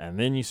drive, and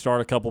then you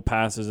start a couple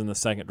passes in the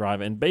second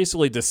drive, and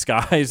basically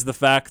disguise the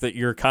fact that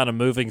you're kind of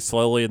moving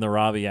slowly in the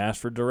Robbie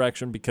Ashford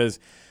direction, because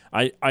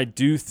I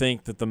do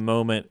think that the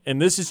moment,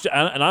 and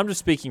I'm just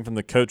speaking from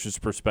the coach's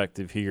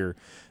perspective here,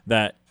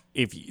 that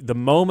if the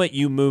moment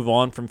you move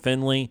on from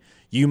Finley,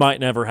 you might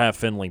never have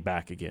Finley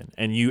back again,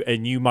 and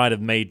you might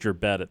have made your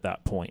bet at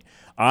that point.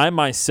 I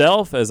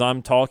myself, as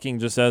I'm talking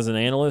just as an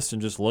analyst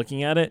and just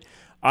looking at it,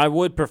 I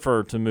would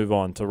prefer to move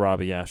on to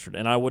Robbie Ashford,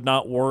 and I would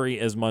not worry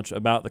as much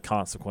about the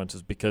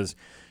consequences, because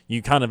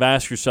you kind of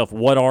ask yourself,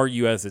 what are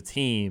you as a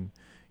team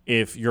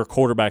if your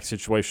quarterback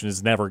situation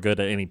is never good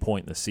at any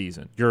point in the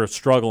season? You're a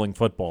struggling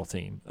football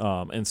team.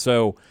 And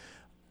so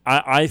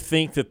I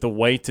think that the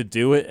way to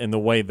do it and the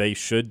way they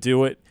should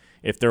do it,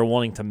 if they're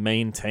wanting to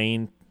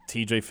maintain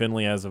TJ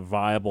Finley as a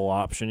viable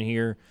option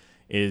here,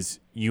 is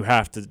you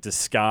have to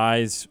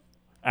disguise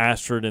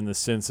Ashford in the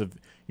sense of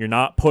you're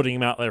not putting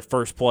him out there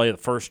first play, the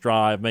first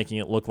drive, making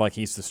it look like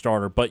he's the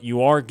starter, but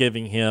you are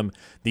giving him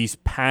these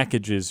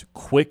packages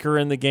quicker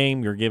in the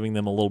game. You're giving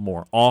them a little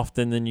more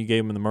often than you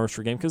gave him in the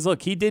Mercer game. Because,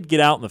 look, he did get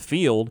out in the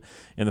field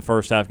in the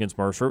first half against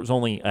Mercer. It was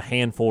only a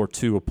handful or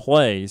two of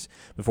plays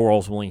before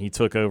ultimately he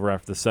took over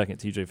after the second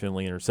TJ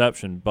Finley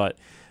interception. But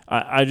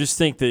I just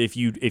think that if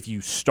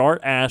you start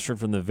Ashford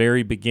from the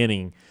very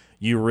beginning,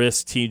 you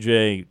risk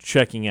TJ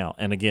checking out.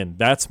 And again,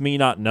 that's me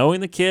not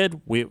knowing the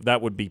kid.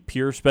 That would be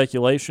pure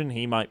speculation.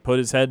 He might put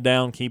his head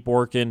down, keep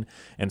working,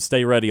 and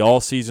stay ready all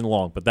season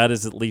long. But that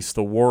is at least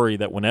the worry,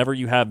 that whenever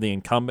you have the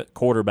incumbent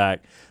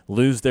quarterback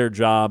lose their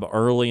job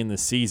early in the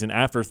season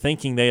after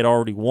thinking they had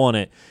already won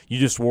it, you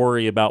just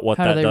worry about what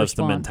that does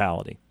to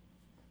mentality.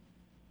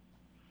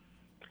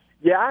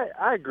 Yeah,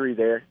 I agree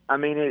there. I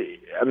mean,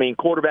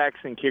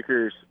 quarterbacks and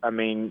kickers, I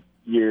mean,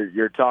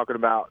 you're talking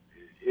about,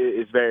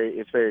 it's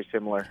very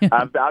similar.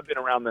 I've been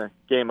around the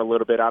game a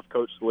little bit. I've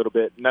coached a little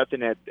bit.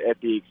 Nothing at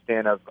the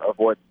extent of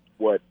what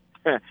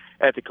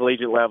at the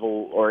collegiate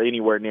level or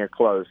anywhere near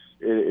close.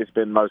 It's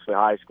been mostly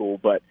high school,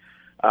 but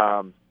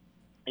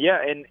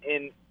yeah.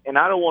 And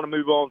I don't want to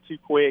move on too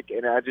quick.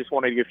 And I just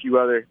want to get a few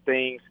other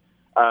things.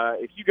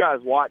 If you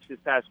guys watched this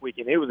past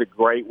weekend, it was a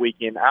great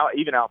weekend.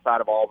 Even outside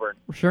of Auburn,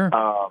 sure.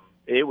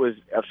 It was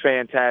a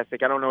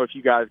fantastic. I don't know if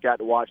you guys got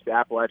to watch the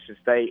Appalachian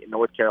State and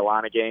North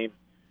Carolina game.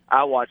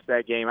 I watched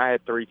that game. I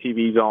had 3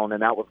 TVs on,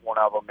 and that was one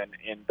of them.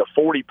 And the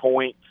 40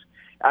 points.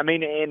 I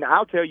mean, and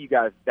I'll tell you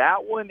guys,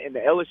 that one and the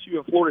LSU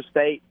and Florida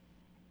State,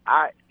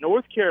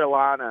 North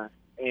Carolina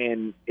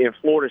and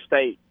Florida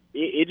State,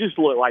 it just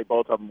looked like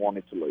both of them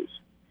wanted to lose.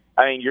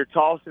 I mean, you're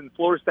tossing,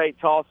 Florida State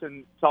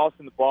tossing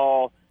the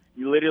ball.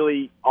 You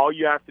literally, all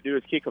you have to do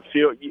is kick a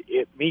field.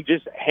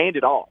 Just hand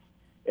it off.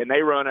 And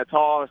they run a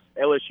toss.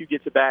 LSU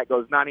gets it back,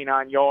 goes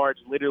 99 yards,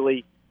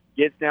 literally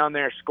gets down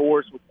there,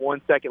 scores with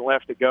 1 second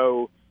left to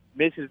go,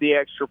 misses the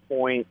extra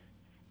point,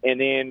 and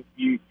then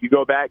you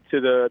go back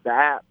to the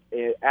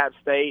App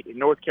State in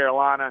North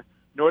Carolina.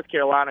 North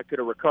Carolina could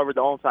have recovered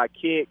the onside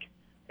kick,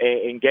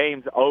 and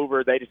game's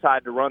over. They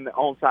decided to run the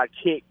onside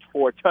kick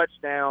for a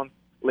touchdown,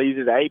 leaves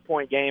it an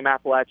 8-point game.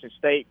 Appalachian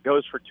State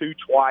goes for 2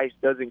 twice,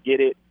 doesn't get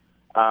it.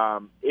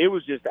 It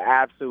was just an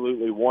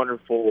absolutely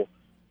wonderful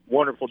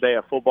day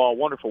of football,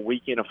 wonderful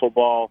weekend of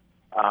football.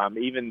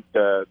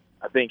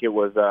 I think it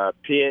was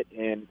Pitt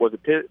in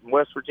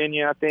West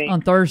Virginia, I think.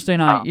 On Thursday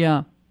night,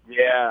 yeah.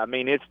 Yeah, I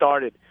mean, it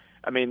started.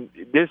 I mean,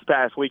 this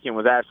past weekend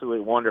was absolutely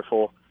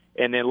wonderful.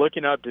 And then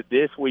looking up to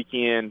this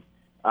weekend,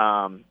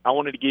 I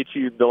wanted to get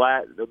you the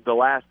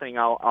last thing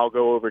I'll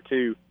go over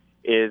to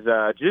is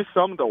just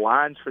some of the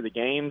lines for the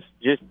games,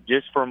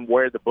 just from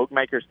where the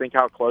bookmakers think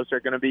how close they're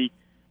going to be.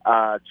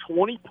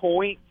 20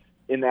 points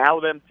in the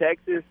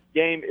Alabama-Texas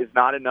game is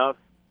not enough,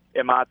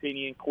 in my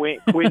opinion. Quinn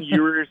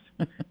Ewers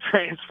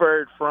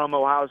transferred from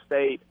Ohio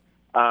State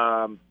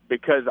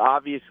because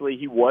obviously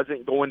he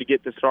wasn't going to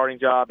get the starting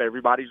job.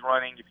 Everybody's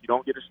running. If you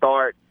don't get a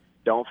start,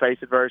 don't face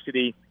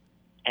adversity.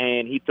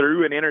 And he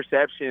threw an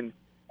interception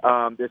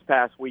this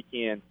past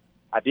weekend.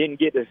 I didn't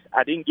get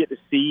to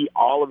see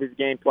all of his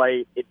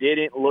gameplay. It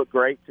didn't look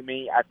great to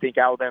me. I think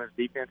Alabama's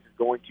defense is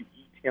going to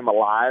eat him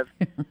alive.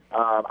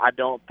 I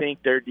don't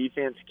think their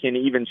defense can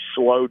even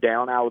slow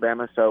down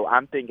Alabama. So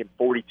I'm thinking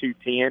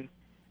 42-10.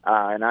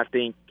 And I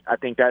think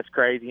that's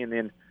crazy. And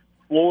then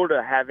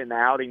Florida, having the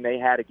outing they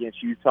had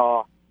against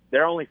Utah,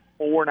 they're only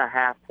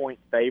 4.5-point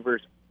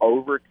favors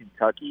over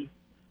Kentucky.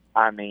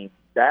 I mean,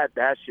 that's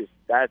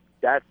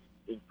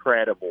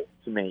incredible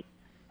to me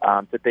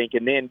to think.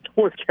 And then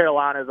North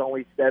Carolina is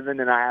only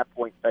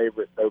 7.5-point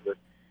favorites over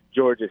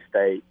Georgia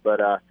State. But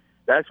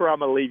that's where I'm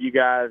going to leave you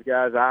guys.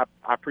 I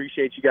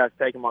appreciate you guys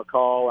taking my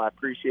call. I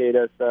appreciate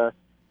us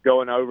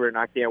going over, and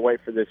I can't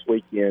wait for this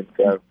weekend.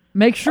 So.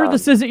 Make sure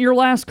this isn't your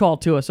last call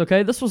to us,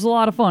 okay? This was a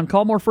lot of fun.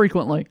 Call more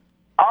frequently.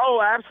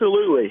 Oh,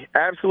 absolutely.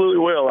 Absolutely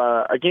will.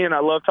 Again, I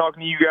love talking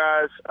to you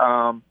guys.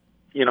 I'll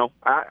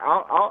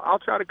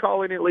try to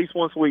call in at least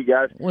once a week,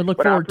 guys. We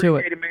look forward to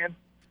it. Man.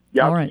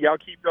 Y'all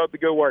keep up the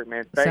good work,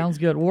 man. Thanks. Sounds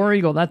good. War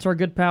Eagle, that's our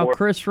good pal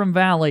Chris from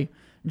Valley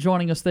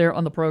joining us there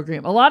on the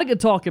program. A lot of good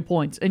talking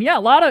points. And, yeah,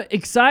 a lot of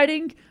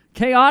exciting,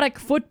 chaotic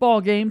football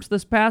games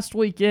this past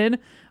weekend.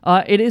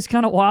 It is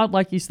kind of wild,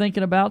 like he's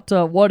thinking about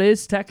what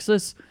is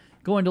Texas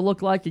going to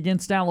look like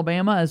against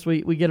Alabama as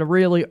we get a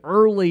really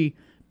early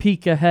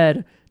peek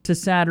ahead to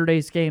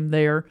Saturday's game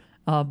there.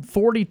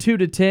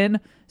 42-10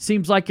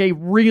 seems like a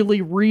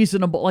really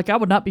reasonable, like I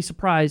would not be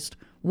surprised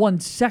 1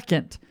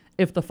 second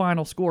if the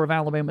final score of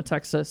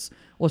Alabama-Texas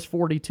was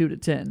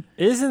 42-10.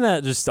 Isn't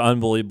that just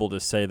unbelievable to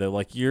say, though?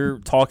 Like, you're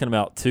talking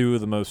about two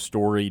of the most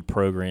storied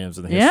programs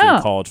in the history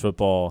of college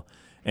football,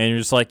 and you're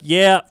just like,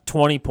 yeah,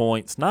 20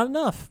 points, not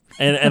enough.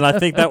 And I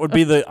think that would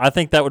be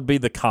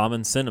the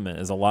common sentiment,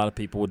 is a lot of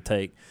people would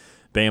take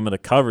Bama to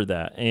cover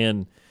that.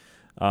 And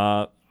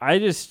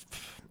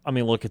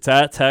look, it's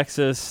at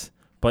Texas,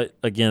 but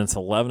again, it's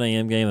an 11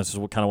 a.m. game. This is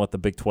what the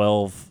Big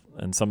 12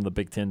 and some of the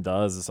Big 10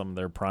 does, is some of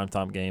their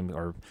primetime games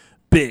are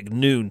big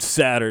noon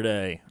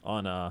Saturday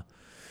on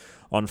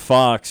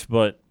Fox.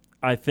 But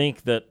I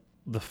think that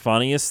the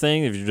funniest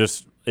thing,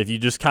 if you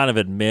just kind of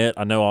admit,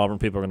 I know Auburn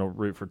people are going to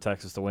root for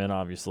Texas to win,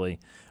 obviously.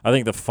 I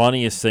think the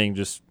funniest thing,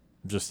 just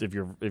if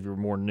you're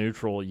more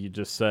neutral, you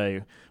just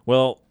say,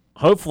 well,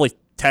 hopefully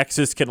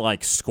Texas can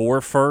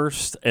score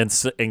first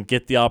and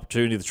get the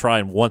opportunity to try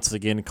and once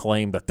again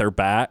claim that they're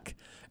back,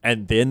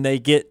 and then they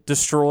get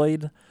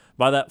destroyed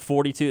by that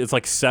 42. It's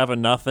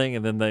 7-0,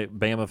 and then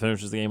Bama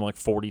finishes the game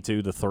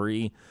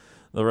 42-3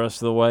 the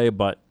rest of the way.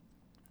 But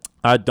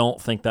I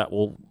don't think that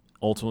will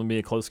ultimately be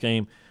a close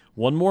game.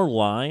 One more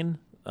line,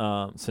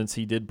 since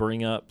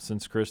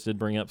Chris did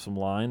bring up some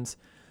lines.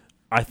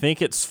 I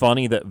think it's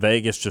funny that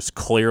Vegas just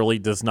clearly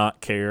does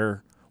not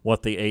care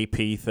what the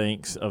AP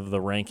thinks of the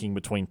ranking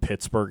between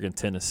Pittsburgh and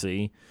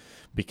Tennessee,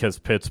 because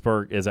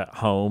Pittsburgh is at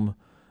home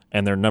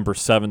and they're number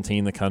 17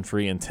 in the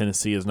country, and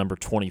Tennessee is number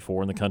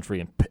 24 in the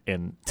country,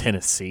 and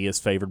Tennessee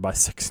is favored by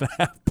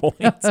 6.5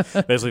 points,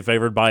 basically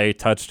favored by a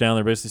touchdown.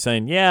 They're basically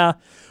saying, yeah,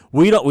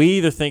 we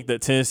either think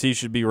that Tennessee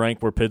should be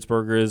ranked where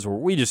Pittsburgh is,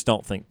 or we just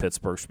don't think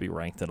Pittsburgh should be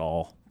ranked at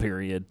all,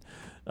 period.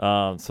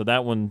 So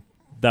that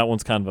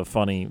one's kind of a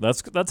funny.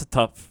 That's a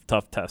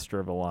tough tester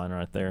of a line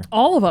right there.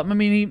 All of them. I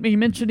mean, he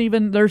mentioned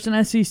even there's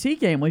an SEC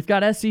game. We've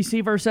got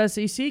SEC versus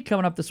SEC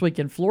coming up this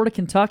weekend. Florida,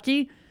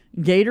 Kentucky,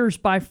 Gators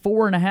by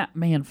 4.5.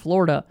 Man,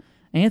 Florida.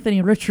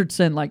 Anthony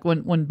Richardson,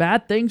 when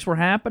bad things were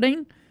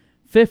happening,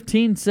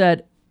 15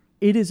 said,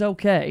 "It is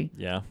okay.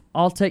 Yeah,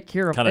 I'll take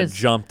care of it." Kind of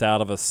jumped out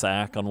of a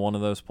sack on one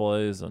of those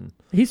plays, and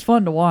he's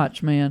fun to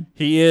watch, man.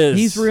 He is.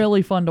 He's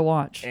really fun to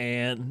watch.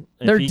 And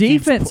their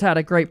defense had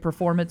a great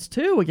performance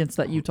too against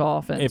that Utah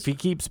offense. If he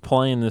keeps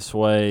playing this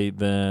way,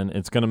 then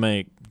it's going to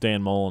make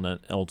Dan Mullen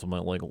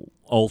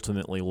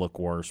ultimately look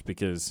worse,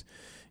 because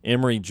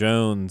Emory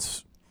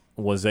Jones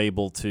was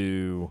able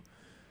to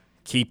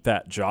keep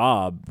that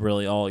job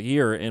really all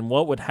year. And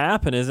what would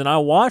happen is, and I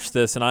watched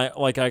this, and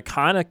I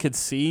kind of could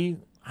see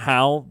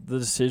how the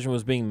decision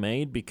was being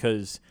made,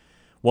 because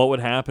what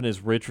would happen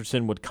is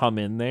Richardson would come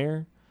in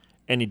there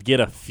and he'd get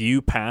a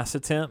few pass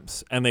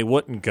attempts and they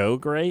wouldn't go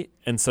great.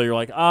 And so you're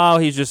like, oh,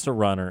 he's just a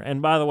runner.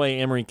 And by the way,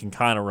 Emory can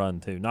kind of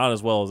run too. Not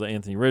as well as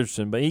Anthony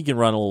Richardson, but he can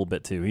run a little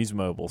bit too. He's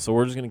mobile. So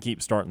we're just going to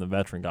keep starting the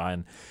veteran guy.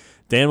 And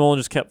Dan Mullen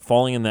just kept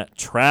falling in that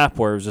trap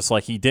where it was just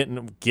he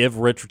didn't give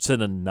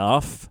Richardson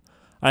enough,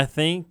 I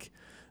think,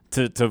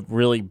 to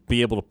really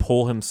be able to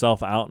pull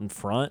himself out in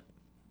front.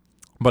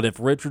 But if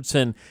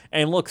Richardson –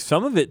 and look,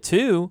 some of it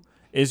too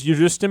is you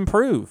just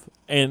improve.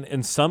 And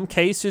in some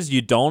cases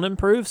you don't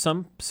improve.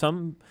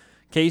 Some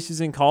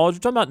cases in college, we're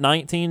talking about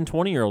 19,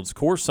 20-year-olds. Of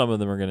course some of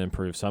them are going to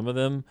improve. Some of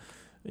them,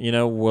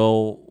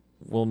 will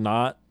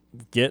not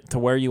get to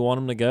where you want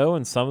them to go,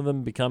 and some of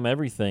them become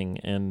everything.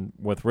 And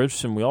with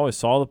Richardson, we always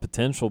saw the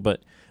potential,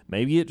 but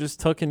maybe it just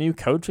took a new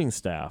coaching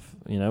staff.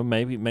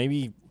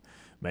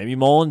 Maybe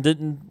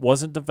Mullen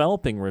wasn't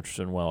developing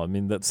Richardson well. I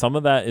mean, that some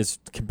of that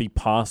can be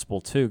possible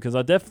too, because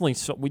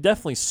we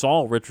definitely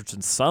saw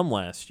Richardson some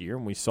last year,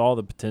 and we saw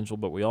the potential,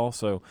 but we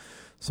also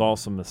saw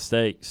some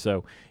mistakes.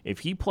 So if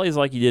he plays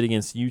like he did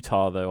against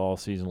Utah though all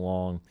season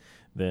long,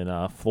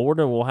 then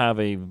Florida will have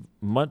a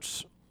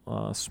much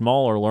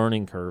smaller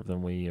learning curve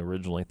than we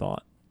originally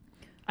thought.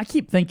 I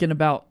keep thinking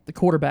about the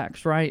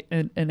quarterbacks, right?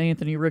 And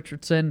Anthony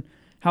Richardson,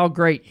 how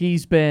great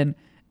he's been.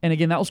 And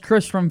again, that was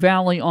Chris from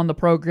Valley on the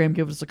program.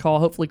 Give us a call.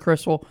 Hopefully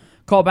Chris will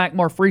call back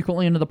more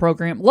frequently into the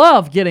program.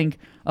 Love getting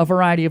a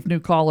variety of new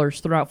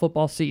callers throughout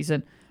football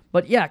season.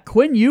 But yeah,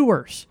 Quinn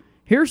Ewers,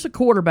 here's a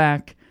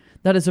quarterback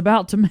that is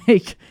about to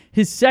make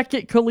his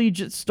second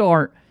collegiate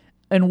start,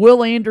 and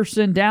Will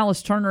Anderson,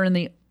 Dallas Turner, and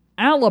the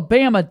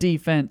Alabama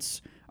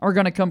defense are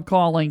going to come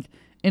calling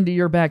into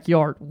your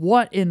backyard.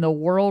 What in the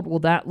world will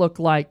that look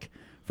like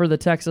for the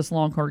Texas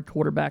Longhorn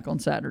quarterback on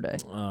Saturday?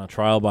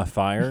 Trial by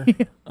fire.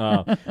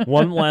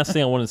 One last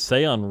thing I want to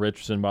say on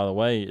Richardson, by the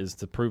way, is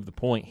to prove the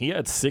point. He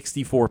had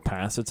 64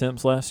 pass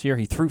attempts last year.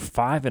 He threw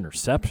 5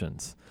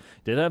 interceptions.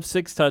 Did have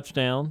 6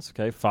 touchdowns,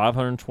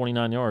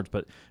 529 yards,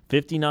 but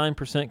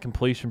 59%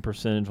 completion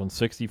percentage on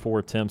 64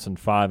 attempts and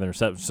 5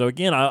 interceptions. So,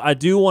 again, I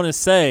do want to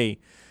say,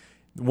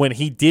 when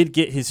he did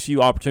get his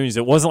few opportunities,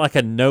 it wasn't like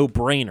a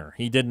no-brainer.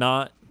 He did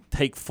not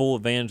take full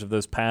advantage of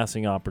those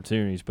passing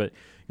opportunities. But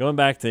going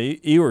back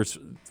to Ewers,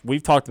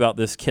 we've talked about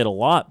this kid a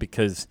lot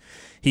because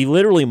he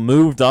literally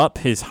moved up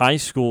his high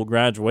school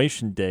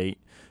graduation date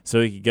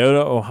so he could go to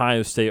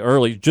Ohio State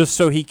early just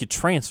so he could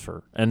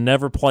transfer and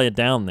never play it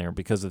down there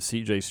because of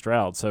C.J.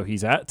 Stroud. So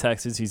he's at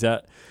Texas. He's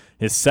at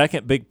his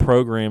second big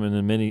program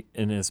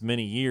in as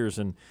many years.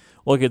 And,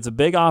 look, it's a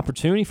big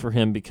opportunity for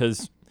him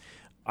because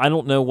I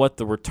don't know what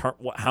the return,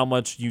 how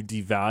much you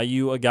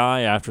devalue a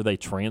guy after they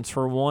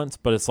transfer once,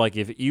 but it's like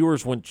if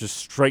Ewers went just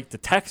straight to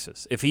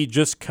Texas, if he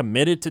just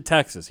committed to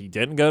Texas, he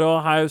didn't go to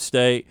Ohio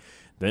State,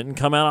 didn't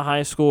come out of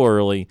high school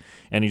early,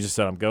 and he just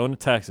said, I'm going to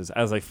Texas.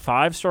 As a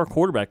 5-star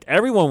quarterback,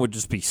 everyone would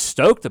just be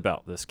stoked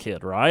about this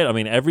kid, right? I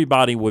mean,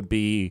 everybody would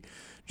be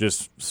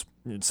just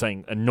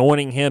saying,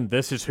 anointing him,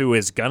 this is who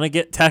is going to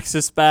get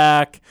Texas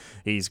back.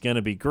 He's going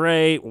to be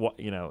great,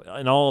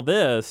 and all of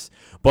this.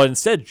 But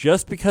instead,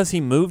 just because he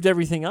moved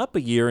everything up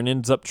a year and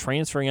ends up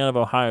transferring out of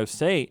Ohio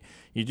State,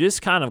 you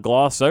just kind of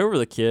gloss over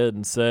the kid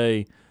and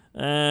say,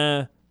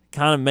 kind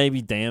of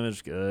maybe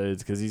damaged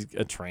goods because he's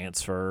a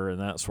transfer and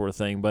that sort of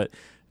thing. But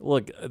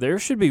look, there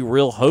should be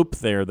real hope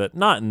there that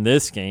not in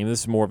this game. This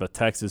is more of a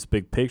Texas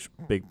big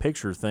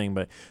picture thing,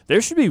 but there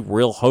should be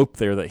real hope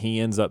there that he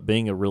ends up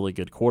being a really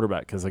good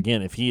quarterback. Because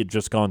again, if he had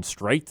just gone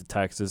straight to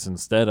Texas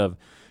instead of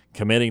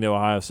committing to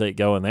Ohio State,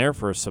 going there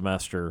for a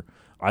semester,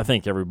 I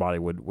think everybody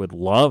would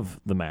love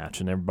the match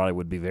and everybody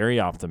would be very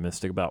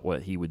optimistic about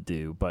what he would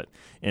do. But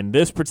in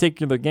this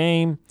particular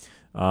game,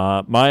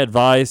 my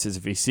advice is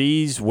if he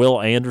sees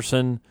Will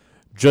Anderson,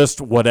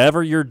 just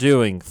whatever you're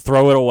doing,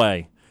 throw it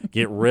away.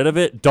 Get rid of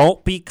it.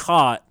 Don't be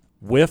caught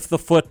with the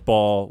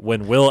football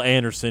when Will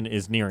Anderson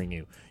is nearing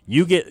you.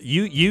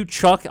 You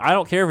chuck. I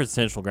don't care if it's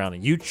intentional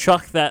grounding. You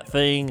chuck that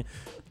thing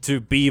to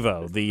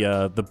Bevo,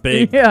 the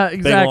big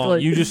exactly.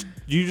 Big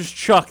you just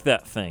chuck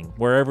that thing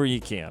wherever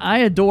you can. I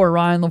adore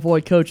Ryan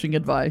Lavoie coaching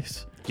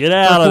advice. Get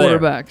out of there.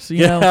 Quarterbacks.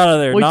 Get out of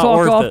there. We Not talk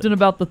worth often it.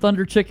 about the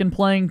Thunder Chicken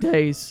playing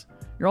days.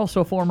 You're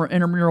also a former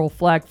intramural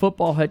flag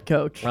football head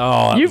coach.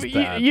 Oh, that was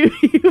bad.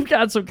 You've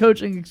got some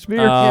coaching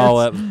experience. Oh,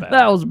 that was bad.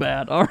 That was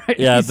bad. All right.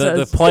 Yeah, for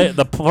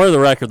the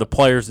record, the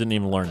players didn't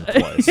even learn the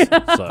plays. So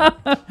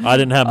I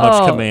didn't have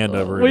much command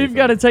over it. We've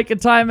got to take a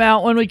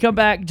timeout. When we come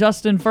back,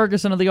 Justin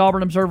Ferguson of the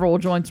Auburn Observer will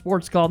join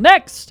Sports Call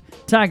next.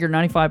 Tiger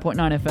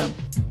 95.9 FM.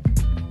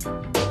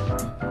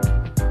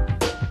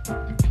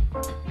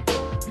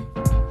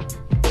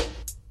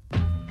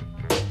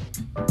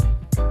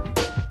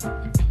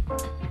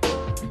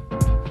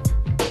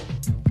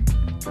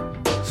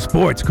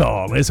 Sports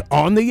Call is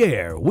on the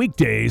air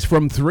weekdays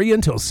from 3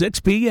 until 6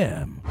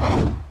 p.m.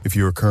 If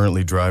you are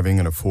currently driving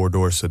in a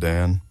 4-door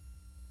sedan,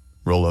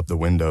 roll up the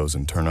windows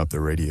and turn up the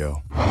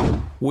radio.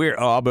 We're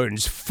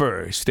Auburn's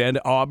first and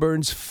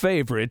Auburn's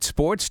favorite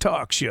sports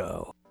talk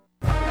show.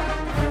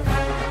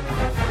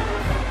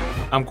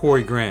 I'm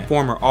Corey Grant,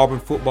 former Auburn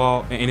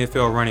football and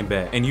NFL running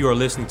back, and you are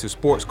listening to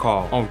Sports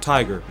Call on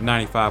Tiger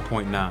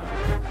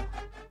 95.9.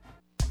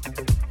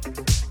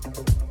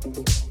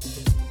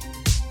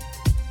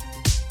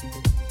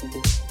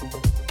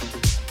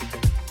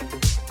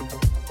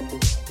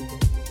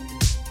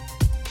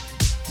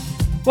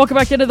 Welcome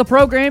back into the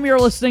program. You're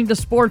listening to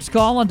Sports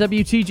Call on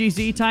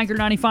WTGZ, Tiger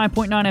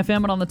 95.9 FM,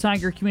 and on the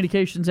Tiger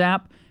Communications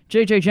app.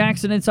 JJ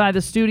Jackson inside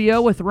the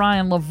studio with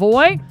Ryan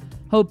Lavoie.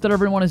 Hope that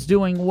everyone is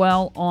doing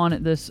well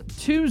on this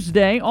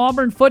Tuesday.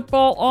 Auburn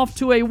football off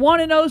to a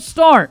 1-0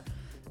 start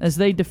as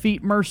they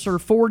defeat Mercer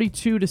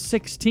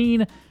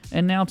 42-16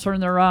 and now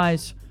turn their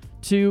eyes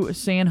to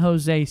San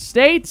Jose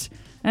State.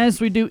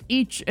 As we do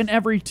each and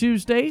every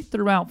Tuesday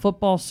throughout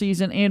football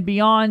season and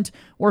beyond,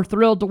 we're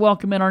thrilled to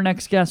welcome in our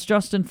next guest,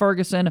 Justin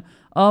Ferguson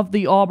of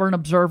the Auburn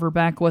Observer,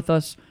 back with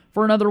us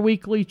for another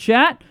weekly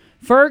chat.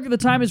 Ferg, the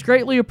time is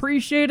greatly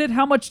appreciated.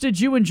 How much did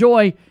you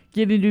enjoy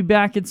getting to be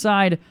back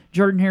inside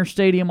Jordan-Hare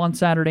Stadium on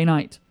Saturday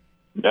night?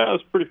 Yeah, it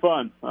was pretty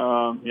fun.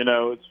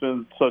 It's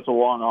been such a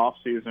long off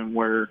season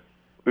where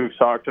we've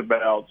talked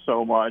about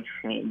so much,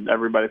 and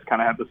everybody's kind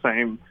of had the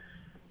same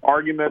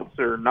arguments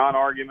or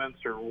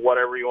non-arguments or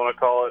whatever you want to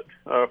call it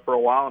for a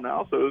while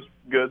now. So it was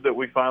good that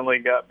we finally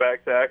got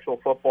back to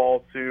actual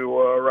football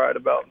to write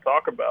about and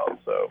talk about.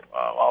 So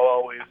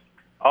I'll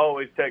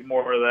always take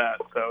more of that.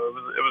 So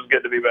it was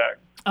good to be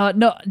back.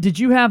 No, did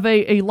you have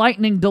a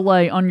lightning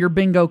delay on your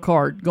bingo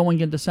card going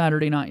into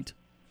Saturday night?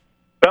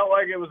 Felt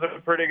like it was a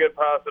pretty good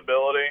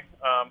possibility.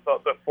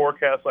 Thought the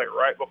forecast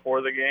right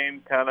before the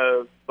game, kind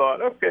of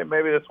thought, okay,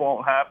 maybe this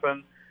won't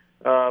happen.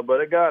 But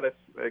it got us.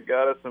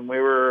 And we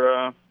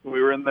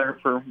were in there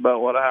for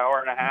about an hour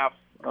and a half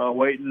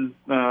waiting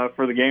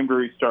for the game to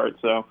restart.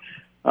 So,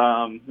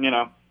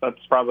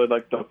 that's probably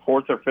the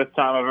fourth or fifth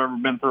time I've ever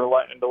been through a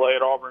lightning delay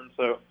at Auburn.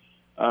 So,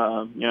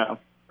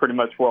 pretty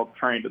much well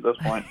trained at this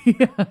point.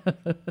 Yeah.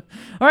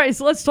 All right,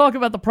 so let's talk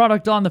about the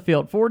product on the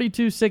field.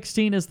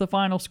 42-16 is the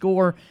final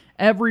score.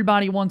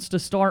 Everybody wants to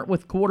start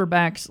with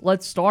quarterbacks.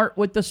 Let's start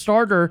with the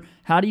starter.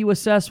 How do you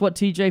assess what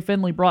TJ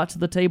Finley brought to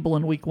the table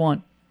in week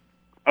one?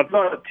 I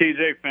thought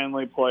TJ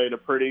Finley played a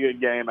pretty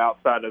good game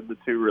outside of the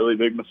two really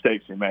big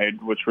mistakes he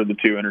made, which were the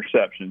two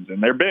interceptions.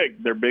 And they're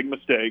big. They're big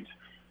mistakes.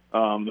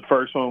 The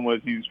first one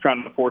was he was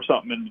trying to force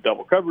something into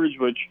double coverage,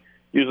 which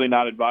usually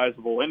not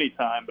advisable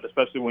anytime, but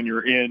especially when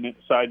you're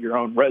inside your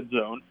own red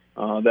zone.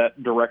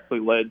 That directly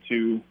led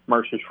to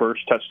Mercer's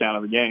first touchdown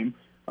of the game.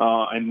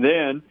 And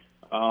then,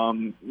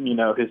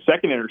 his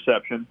second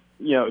interception,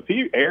 if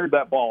he aired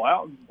that ball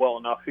out well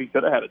enough, he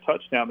could have had a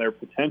touchdown there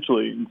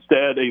potentially.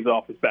 Instead, he's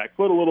off his back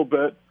foot a little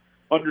bit,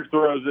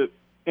 underthrows it,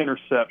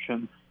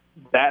 interception.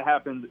 That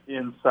happened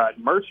inside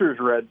Mercer's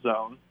red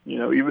zone.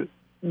 Even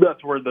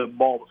that's where the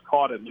ball was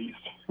caught at least,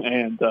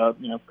 and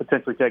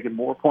potentially taking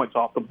more points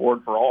off the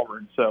board for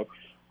Auburn. So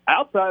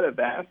outside of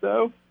that,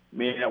 though,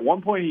 at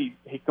one point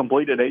he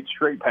completed 8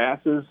 straight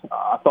passes.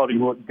 I thought he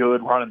looked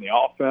good running the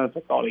offense.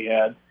 I thought he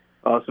had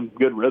some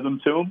good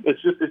rhythm to him.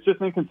 It's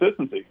just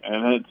inconsistency,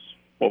 and it's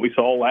what we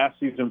saw last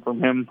season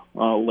from him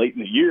late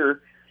in the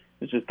year.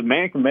 It's just the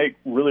man can make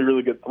really,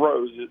 really good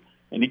throws,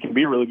 and he can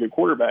be a really good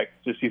quarterback.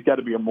 It's just he's got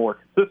to be a more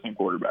consistent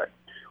quarterback.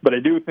 But I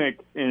do think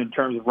in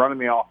terms of running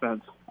the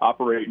offense,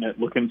 operating it,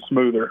 looking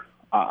smoother,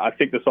 I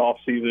think this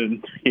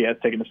offseason he has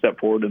taken a step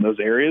forward in those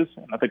areas,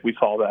 and I think we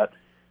saw that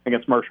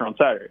against Mercer on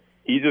Saturday.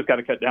 He's just got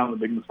to cut down the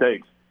big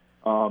mistakes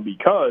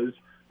because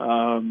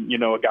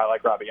a guy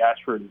like Robbie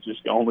Ashford is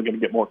just only going to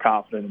get more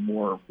confident and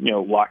more,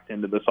 locked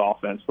into this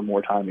offense the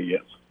more time he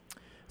gets.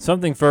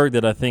 Something, Ferg,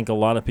 that I think a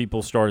lot of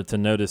people started to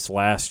notice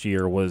last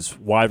year was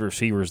wide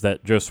receivers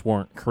that just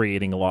weren't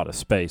creating a lot of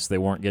space. They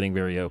weren't getting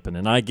very open.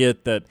 And I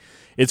get that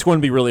it's going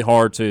to be really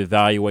hard to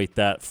evaluate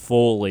that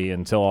fully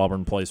until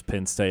Auburn plays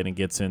Penn State and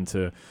gets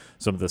into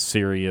some of the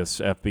serious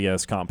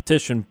FBS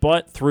competition.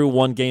 But through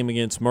one game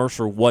against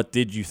Mercer, what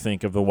did you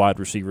think of the wide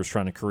receivers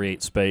trying to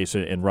create space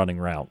and running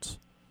routes?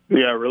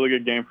 Yeah, really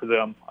good game for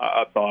them,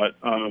 I thought.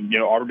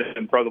 Auburn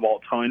didn't throw the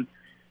ball a ton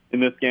in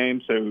this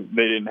game, so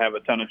they didn't have a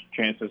ton of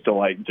chances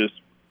to just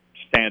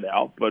stand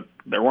out. But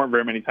there weren't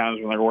very many times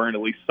when there weren't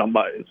at least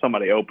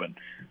somebody open,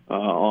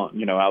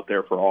 out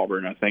there for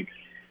Auburn. I think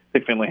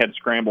Finley had to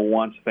scramble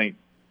once. I think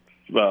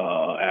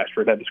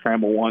Ashford had to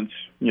scramble once.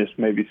 Just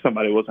maybe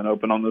somebody wasn't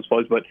open on those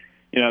plays, but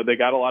they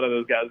got a lot of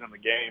those guys in the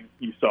game.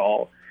 You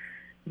saw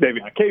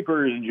Davion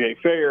Capers and Jay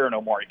Fair and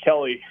Omari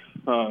Kelly,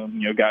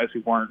 guys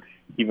who weren't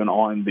even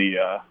on the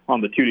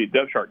 2D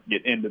depth chart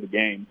get into the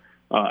game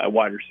at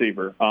wide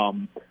receiver.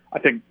 I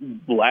think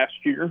last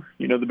year,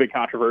 the big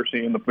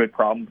controversy and the big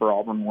problem for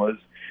Auburn was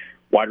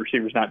wide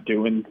receivers not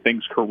doing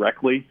things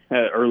correctly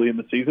early in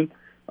the season,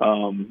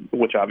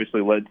 which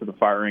obviously led to the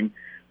firing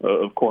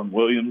of Corn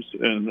Williams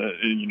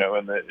earlier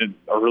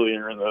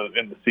in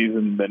the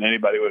season than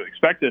anybody would have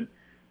expected.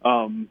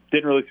 Didn't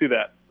really see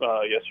that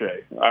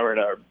yesterday.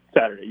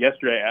 Saturday.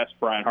 Yesterday, I asked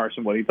Brian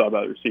Harsin what he thought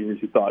about the receivers.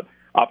 He thought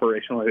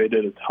operationally they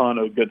did a ton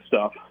of good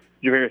stuff.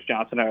 Javarius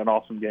Johnson had an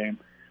awesome game.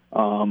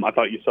 I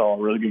thought you saw a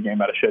really good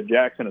game out of Shed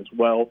Jackson as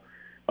well.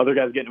 Other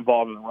guys getting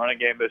involved in the running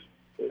game.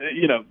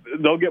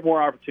 They'll get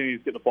more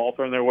opportunities to get the ball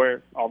thrown their way.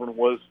 Auburn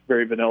was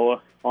very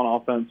vanilla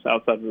on offense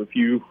outside of a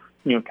few,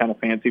 kind of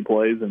fancy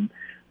plays and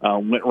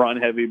went run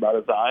heavy by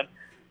design.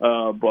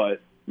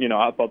 But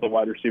I thought the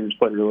wide receivers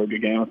played a really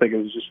good game. I think it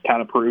was just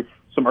kind of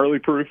some early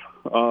proof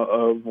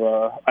of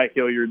Ike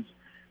Hilliard's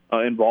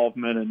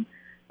involvement and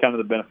kind of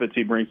the benefits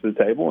he brings to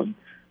the table. And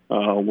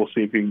we'll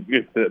see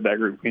if that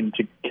group can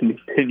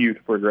continue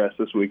to progress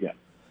this weekend.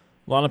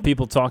 A lot of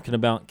people talking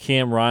about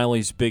Cam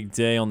Riley's big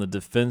day on the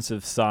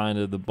defensive side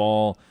of the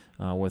ball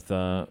with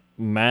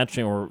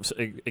matching or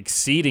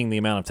exceeding the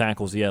amount of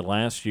tackles he had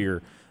last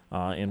year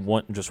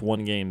in just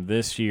one game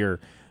this year.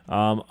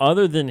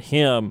 Other than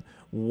him,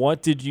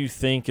 what did you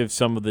think of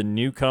some of the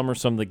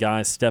newcomers, some of the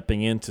guys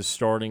stepping into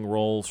starting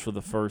roles for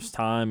the first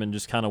time, and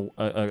just kind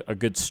of a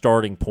good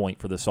starting point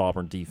for this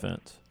Auburn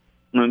defense?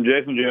 And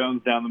Jason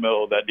Jones down the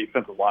middle of that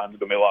defensive line is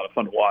going to be a lot of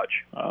fun to watch.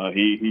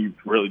 He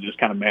really just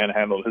kind of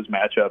manhandled his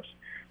matchups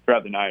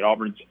throughout the night.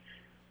 Auburn's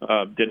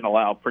didn't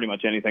allow pretty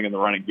much anything in the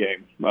running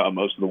game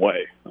most of the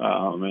way.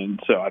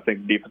 And so I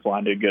think the defensive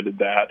line did good at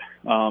that.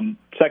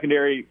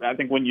 Secondary, I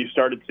think when you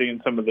started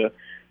seeing some of the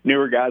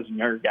newer guys and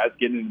younger guys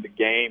getting into the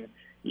game,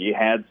 you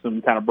had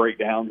some kind of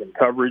breakdowns in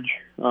coverage,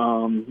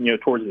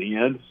 towards the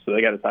end. So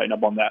they got to tighten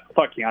up on that. I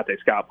thought Keontae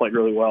Scott played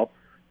really well.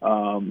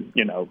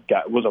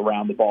 Was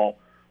around the ball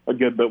a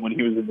good bit when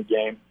he was in the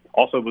game.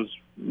 Also was,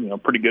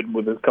 pretty good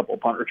with his couple of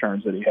punt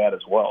returns that he had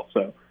as well.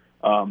 So,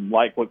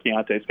 like what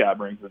Keontae Scott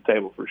brings to the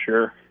table for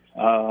sure.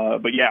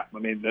 But yeah, I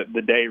mean,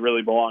 the day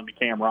really belonged to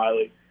Cam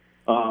Riley.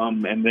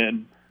 And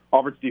then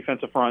Auburn's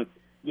defensive front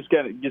just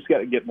got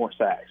to get more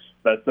sacks.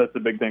 That's the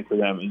big thing for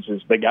them. Is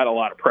just they got a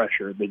lot of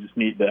pressure. They just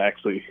need to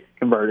actually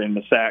convert it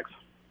into sacks.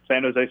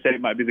 San Jose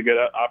State might be the good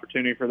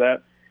opportunity for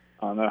that.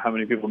 I don't know how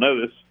many people know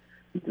this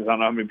because I don't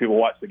know how many people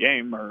watched the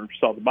game or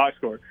saw the box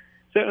score.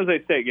 San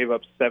Jose State gave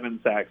up 7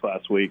 sacks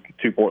last week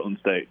to Portland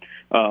State,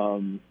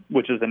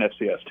 which is an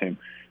FCS team.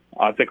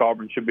 I think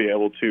Auburn should be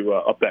able to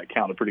up that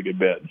count a pretty good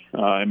bit,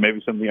 and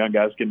maybe some of the young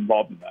guys get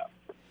involved in that.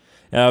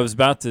 Yeah, I was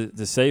about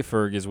to say,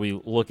 Ferg, as we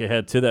look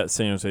ahead to that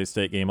San Jose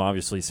State game,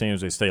 obviously San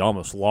Jose State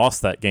almost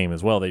lost that game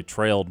as well. They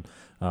trailed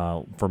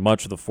for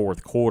much of the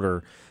fourth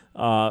quarter.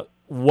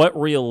 What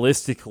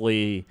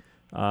realistically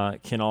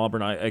can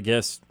Auburn, I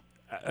guess,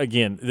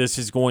 again, this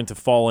is going to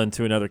fall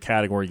into another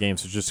category game,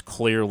 so just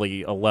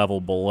clearly a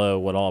level below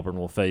what Auburn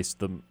will face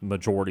the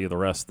majority of the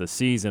rest of the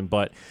season.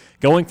 But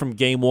going from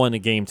game 1 to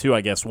game 2,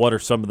 I guess, what are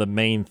some of the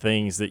main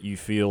things that you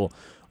feel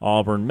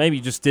Auburn maybe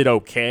just did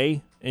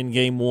okay in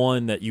game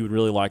 1 that you would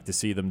really like to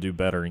see them do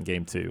better in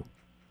game 2?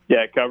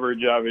 Yeah,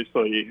 coverage,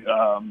 obviously,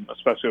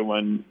 especially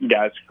when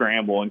guys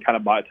scramble and kind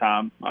of buy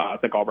time. I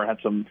think Auburn had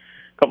a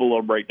couple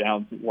little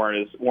breakdowns,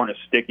 weren't as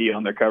sticky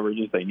on their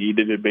coverage as they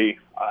needed to be.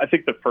 I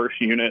think the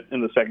first unit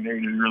in the secondary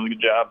did a really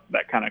good job.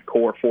 That kind of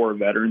core 4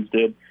 veterans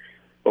did.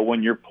 But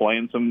when you're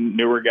playing some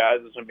newer guys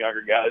and some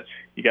younger guys,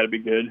 you got to be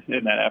good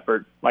in that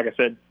effort. Like I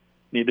said,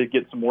 need to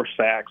get some more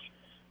sacks.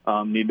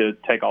 Need to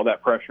take all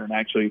that pressure and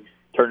actually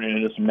turn it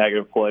into some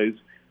negative plays.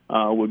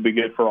 Would be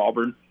good for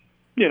Auburn.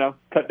 You know,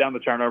 cut down the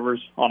turnovers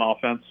on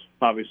offense.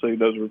 Obviously,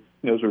 those were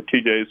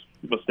TJ's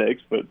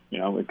mistakes, but you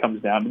know it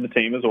comes down to the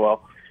team as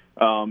well.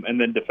 And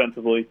then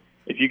defensively,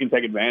 if you can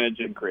take advantage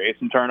and create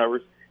some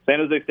turnovers. San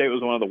Jose State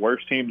was one of the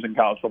worst teams in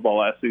college football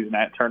last season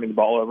at turning the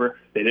ball over.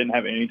 They didn't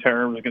have any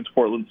turnovers against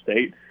Portland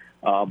State,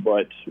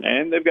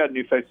 and they've got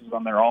new faces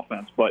on their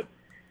offense. But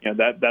you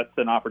know that's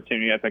an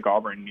opportunity I think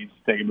Auburn needs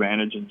to take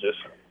advantage and just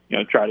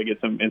try to get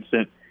some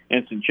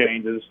instant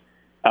changes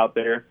out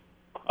there.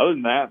 Other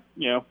than that,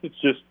 it's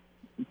just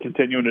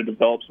continuing to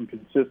develop some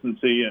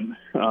consistency and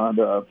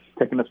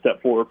taking a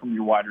step forward from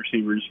your wide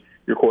receivers,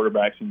 your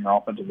quarterbacks, and your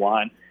offensive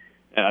line.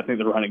 And I think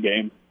the running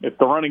game, if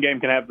the running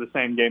game can have the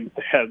same game that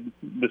they had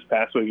this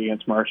past week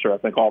against Mercer, I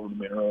think Auburn will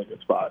be in a really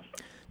good spot.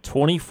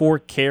 24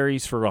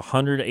 carries for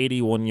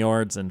 181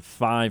 yards and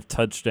 5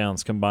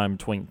 touchdowns combined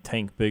between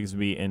Tank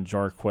Bigsby and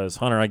Jarquez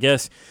Hunter. I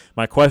guess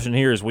my question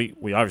here is we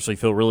obviously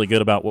feel really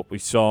good about what we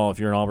saw, if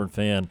you're an Auburn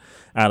fan,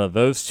 out of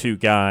those two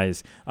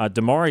guys.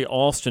 Damari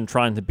Alston,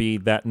 trying to be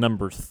that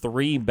number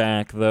 3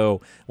 back,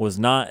 though, was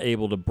not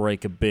able to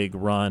break a big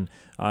run.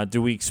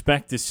 Do we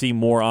expect to see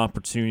more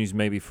opportunities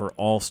maybe for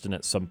Alston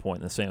at some point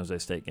in the San Jose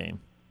State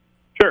game?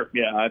 Sure,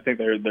 yeah, I think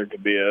there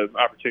could be an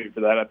opportunity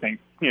for that. I think,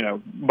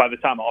 by the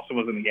time Austin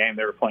was in the game,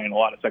 they were playing a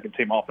lot of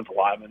second-team offensive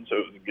linemen, so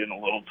it was getting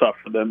a little tough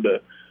for them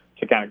to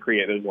kind of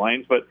create those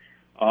lanes. But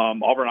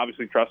Auburn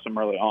obviously trusts him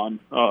early on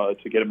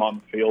to get him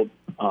on the field.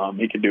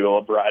 He can do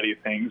a variety of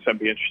things. I'd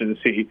be interested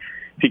to see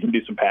if he can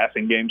do some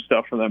passing game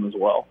stuff for them as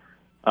well.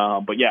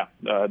 But, yeah,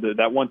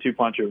 that 1-2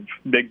 punch of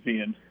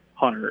Bigsby and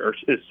Hunter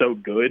is so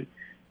good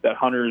that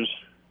Damari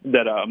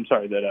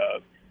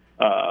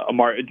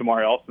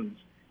Alston's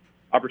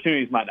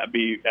opportunities might not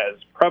be as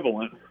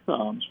prevalent,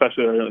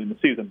 especially early in the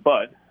season,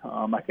 but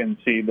I can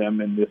see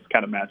them in this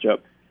kind of matchup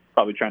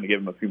probably trying to give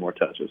him a few more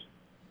touches.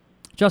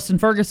 Justin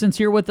Ferguson's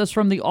here with us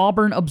from the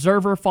Auburn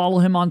Observer. Follow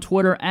him on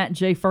Twitter at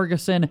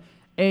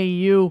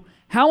JFergusonAU.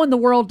 How in the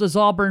world does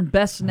Auburn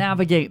best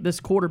navigate this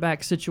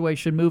quarterback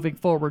situation moving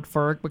forward,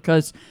 Ferg?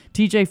 Because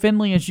TJ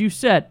Finley, as you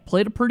said,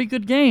 played a pretty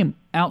good game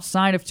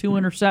outside of 2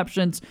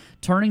 interceptions.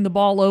 Turning the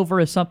ball over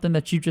is something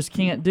that you just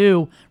can't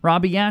do.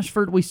 Robbie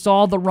Ashford, we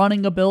saw the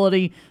running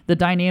ability, the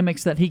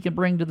dynamics that he can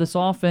bring to this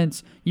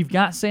offense. You've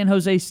got San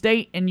Jose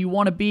State, and you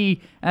want to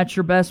be at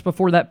your best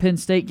before that Penn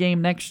State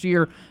game next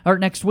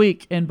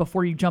week, and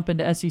before you jump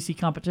into SEC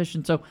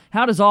competition. So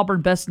how does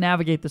Auburn best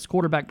navigate this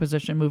quarterback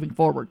position moving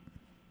forward?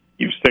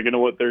 Keep sticking to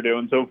what they're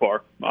doing so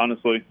far,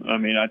 honestly. I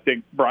mean, I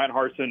think Brian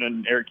Harsin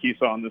and Eric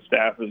Kiesau on the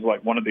staff is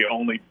like one of the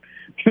only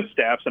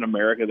staffs in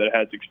America that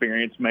has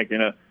experience making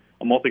a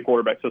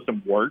multi-quarterback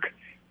system work.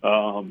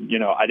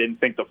 I didn't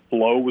think the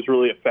flow was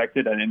really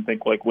affected. I didn't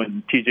think like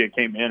when TJ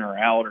came in or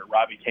out or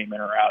Robbie came in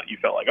or out, you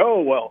felt like,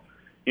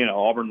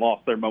 Auburn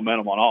lost their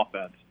momentum on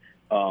offense.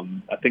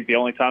 I think the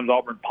only times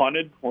Auburn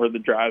punted were the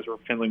drives where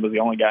Finley was the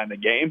only guy in the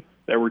game.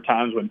 There were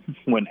times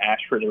when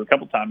Ashford, there were a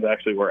couple times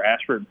actually where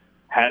Ashford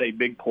had a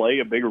big play,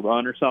 a big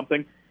run or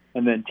something,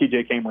 and then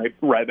TJ came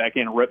right back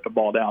in and ripped the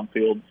ball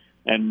downfield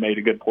and made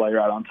a good play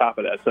right on top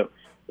of that. So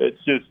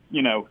it's just,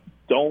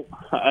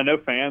 I know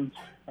fans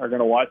are going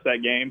to watch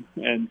that game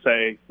and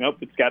say, nope,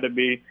 it's got to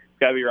be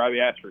Robbie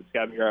Ashford. It's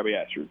got to be Robbie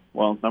Ashford.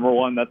 Well, number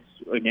one, that's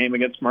a game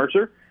against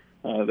Mercer.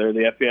 They're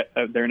an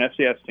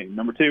FCS team.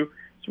 Number 2,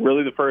 it's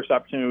really the first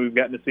opportunity we've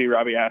gotten to see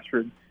Robbie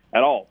Ashford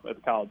at all at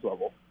the college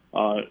level.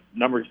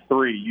 Number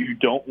 3, you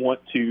don't want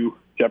to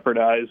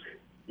jeopardize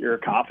your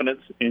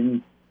confidence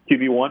in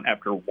QB1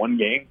 after one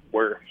game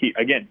where he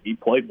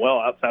played well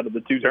outside of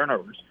the 2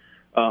 turnovers.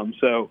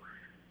 So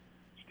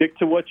stick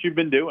to what you've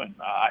been doing.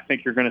 I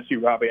think you're going to see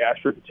Robbie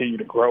Ashford continue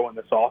to grow in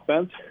this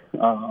offense.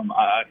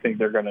 I think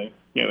they're going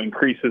to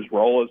increase his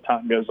role as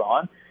time goes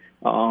on.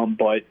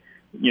 But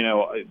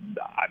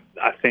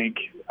I think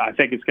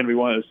it's going to be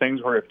one of those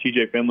things where if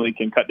TJ Finley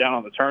can cut down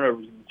on the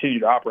turnovers and continue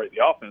to operate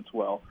the offense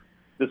well,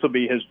 this will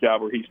be his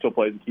job where he still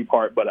plays a key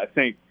part. But I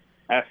think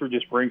Ashford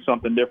just brings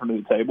something different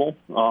to the table.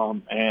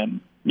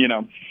 And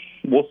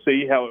we'll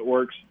see how it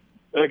works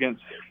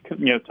against,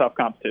 tough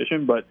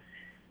competition. But,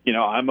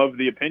 I'm of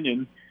the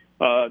opinion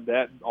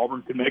that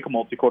Auburn could make a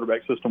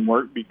multi-quarterback system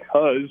work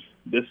because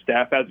this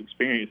staff has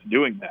experience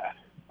doing that.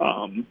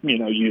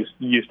 You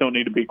just don't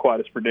need to be quite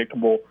as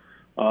predictable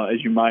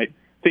as you might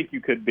think you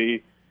could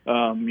be,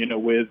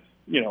 with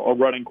a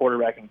running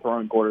quarterback and a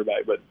throwing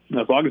quarterback. But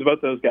as long as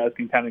both those guys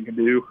can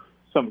do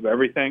some of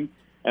everything,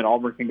 and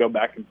Auburn can go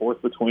back and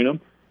forth between them,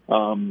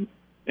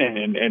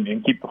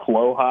 and keep the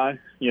flow high,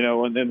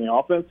 and then the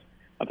offense,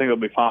 I think they'll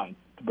be fine.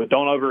 But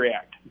don't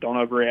overreact. Don't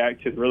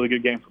overreact to the really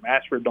good game from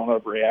Ashford. Don't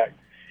overreact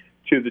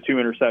to the 2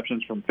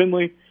 interceptions from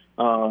Finley.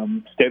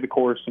 Stay the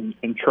course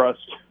and trust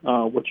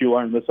what you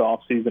learned this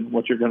offseason,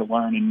 what you're going to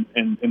learn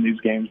in these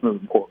games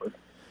moving forward.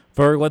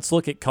 Ferg, let's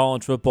look at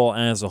college football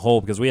as a whole,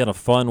 because we had a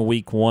fun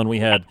week 1. We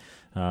had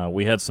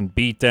some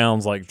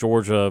beatdowns like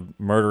Georgia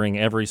murdering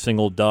every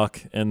single duck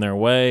in their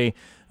way.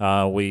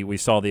 We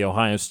saw the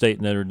Ohio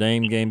State-Notre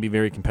Dame game be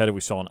very competitive.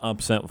 We saw an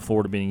upset with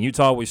Florida beating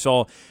Utah. We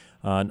saw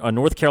a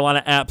North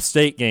Carolina-App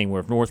State game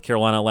where North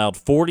Carolina allowed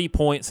 40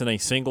 points in a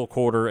single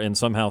quarter and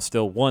somehow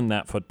still won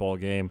that football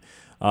game.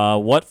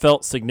 What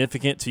felt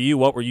significant to you?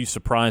 What were you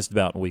surprised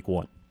about in week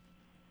 1?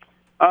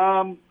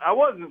 I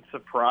wasn't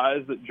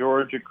surprised that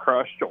Georgia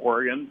crushed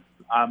Oregon.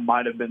 I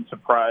might have been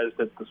surprised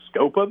at the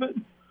scope of it.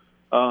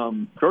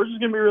 Georgia's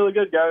going to be really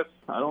good, guys.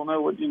 I don't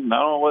know what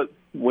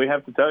we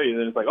have to tell you.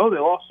 It's like, they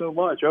lost so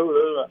much.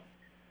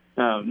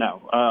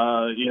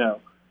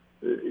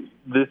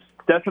 This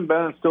Stetson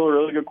Bennett's still a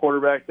really good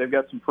quarterback. They've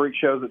got some freak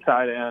shows at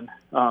tight end.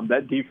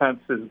 That defense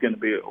is going to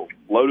be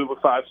loaded with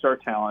 5-star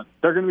talent.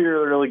 They're going to be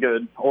really, really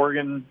good.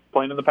 Oregon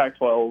playing in the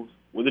Pac-12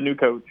 with a new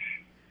coach,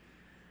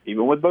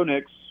 even with Bo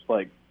Nix,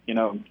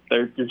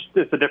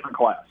 it's a different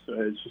class.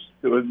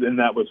 And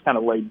that was kind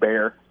of laid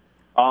bare.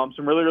 Some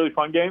really, really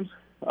fun games.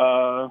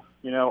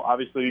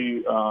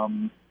 Obviously,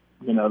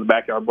 the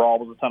Backyard Brawl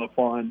was a ton of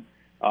fun.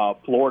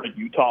 Florida,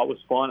 Utah was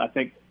fun. I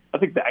think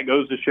that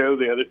goes to show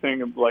the other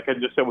thing, like I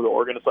just said with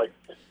Oregon, it's like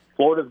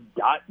Florida's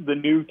got the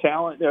new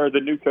talent or the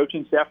new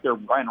coaching staff. They're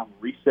trying to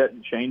reset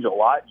and change a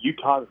lot.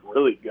 Utah's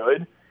really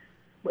good,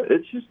 but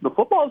it's just the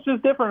football is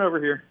just different over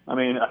here. I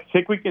mean, I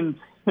think we can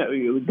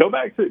go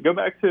back to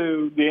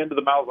the end of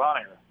the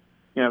Malzahn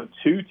era.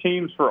 2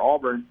 teams for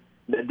Auburn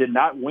that did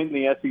not win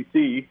the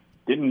SEC,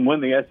 didn't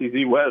win the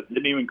SEC West,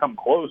 didn't even come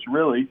close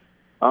really,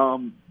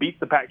 beat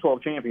the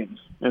Pac-12 champions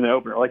in the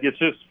opener. Like, it's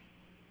just,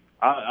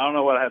 I don't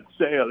know what I have to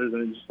say other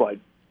than just like,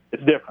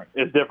 it's different.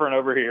 It's different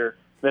over here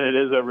than it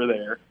is over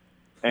there.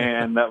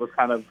 And that was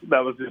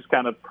just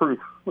kind of proof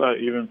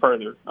even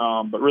further.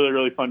 But really,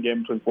 really fun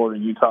game between Florida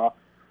and Utah.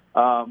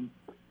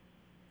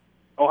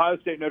 Ohio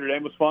State Notre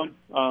Dame was fun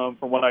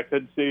from what I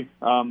could see.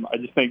 I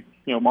just think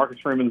Marcus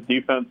Freeman's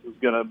defense is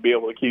going to be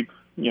able to keep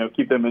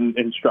them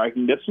in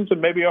striking distance,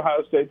 and maybe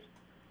Ohio State's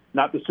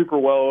not the super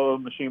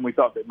well-oiled machine we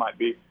thought they might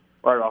be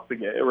right out of the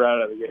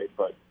gate.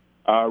 But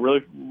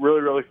really,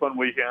 really, really fun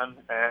weekend,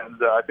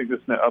 and I think this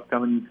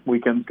upcoming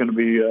weekend is going to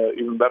be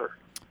even better.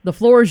 The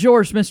floor is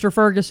yours, Mr.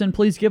 Ferguson.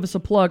 Please give us a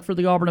plug for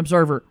the Auburn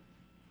Observer.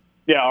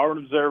 Yeah,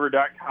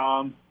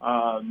 auburnobserver.com.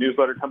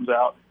 Newsletter comes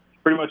out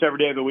pretty much every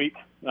day of the week,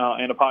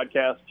 and a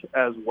podcast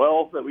as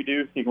well that we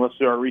do. You can listen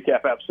to our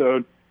recap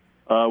episode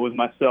with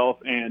myself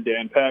and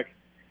Dan Peck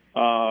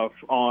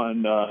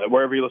on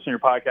wherever you listen to your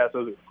podcast.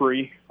 Those are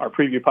free. Our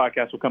preview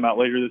podcast will come out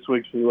later this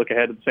week, so we look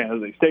ahead to the San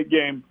Jose State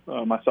game,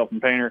 myself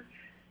and Painter.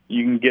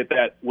 You can get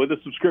that with a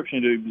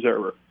subscription to the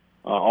Observer.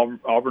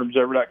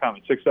 AuburnObserver.com.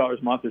 It's $6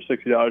 a month or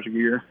 $60 a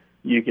year.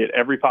 You get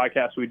every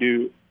podcast we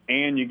do,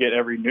 and you get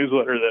every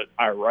newsletter that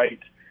I write.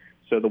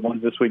 So the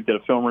ones this week did a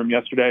film room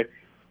yesterday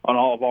on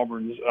all of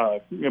Auburn's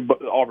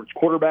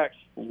quarterbacks.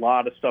 A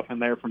lot of stuff in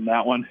there from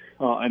that one.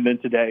 And then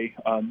today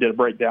did a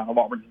breakdown of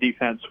Auburn's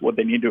defense, what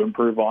they need to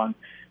improve on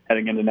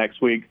heading into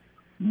next week.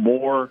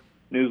 More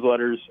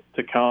newsletters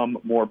to come,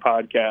 more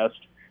podcasts.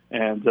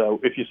 And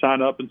if you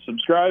sign up and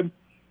subscribe,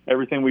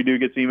 everything we do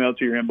gets emailed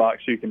to your inbox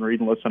so you can read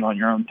and listen on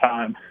your own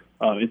time.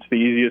 It's the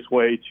easiest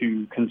way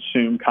to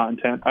consume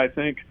content, I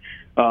think.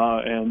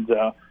 And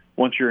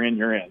once you're in,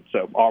 you're in.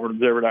 So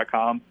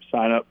auburnobserver.com,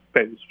 sign up,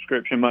 pay the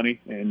subscription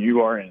money, and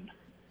you are in.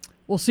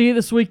 We'll see you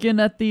this weekend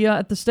at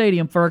the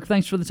stadium, Ferg.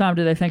 Thanks for the time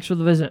today. Thanks for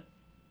the visit.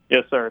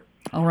 Yes, sir.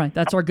 All right,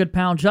 that's our good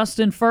pal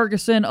Justin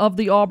Ferguson of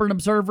the Auburn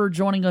Observer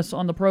joining us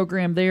on the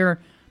program there.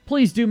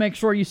 Please do make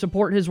sure you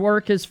support his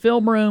work. His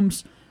film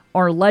rooms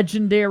are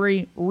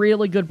legendary,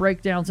 really good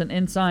breakdowns and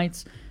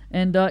insights.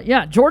 And,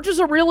 Georgia's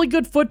a really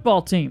good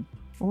football team.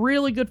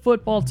 Really good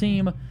football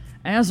team,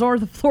 as are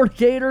the Florida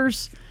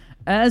Gators,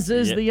 as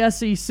is the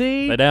SEC.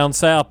 They're down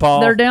south,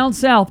 Paul. They're down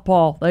south,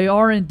 Paul. They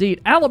are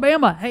indeed.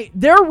 Alabama, hey,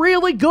 they're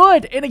really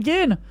good. And,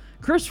 again,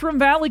 Chris from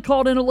Valley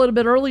called in a little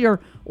bit earlier.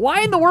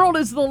 Why in the world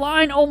is the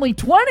line only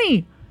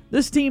 20?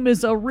 This team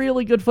is a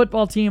really good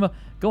football team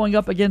going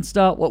up against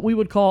what we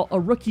would call a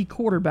rookie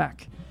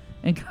quarterback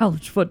in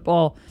college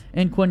football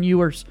in Quinn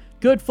Ewers.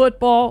 Good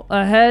football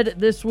ahead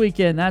this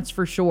weekend, that's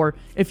for sure.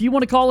 If you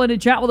want to call in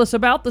and chat with us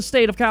about the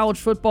state of college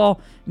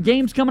football,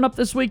 games coming up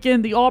this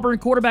weekend, the Auburn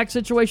quarterback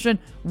situation,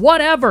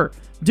 whatever,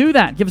 do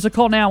that. Give us a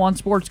call now on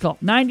Sports Call.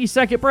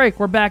 90-second break.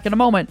 We're back in a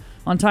moment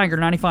on Tiger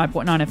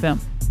 95.9 FM.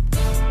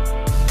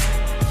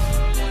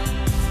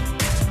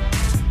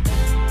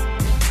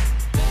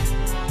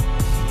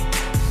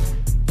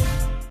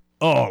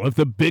 All of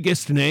the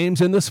biggest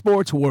names in the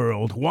sports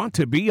world want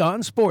to be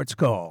on Sports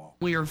Call.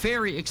 We are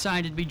very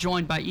excited to be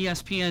joined by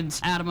ESPN's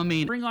Adam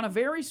Amin. Bring on a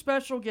very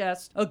special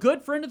guest, a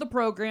good friend of the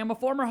program, a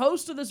former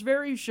host of this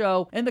very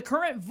show, and the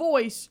current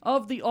voice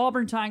of the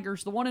Auburn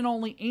Tigers, the one and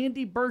only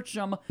Andy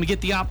Burcham. We get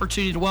the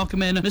opportunity to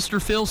welcome in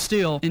Mr. Phil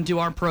Steele into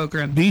our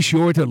program. Be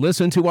sure to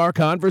listen to our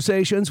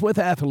conversations with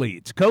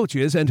athletes,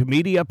 coaches, and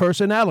media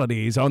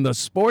personalities on the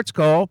Sports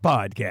Call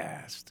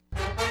podcast.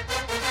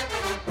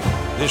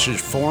 This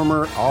is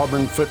former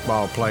Auburn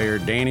football player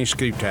Danny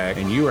Skutak,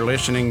 and you are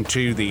listening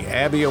to the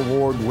Abby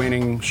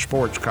Award-winning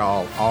Sports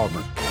Call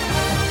Auburn.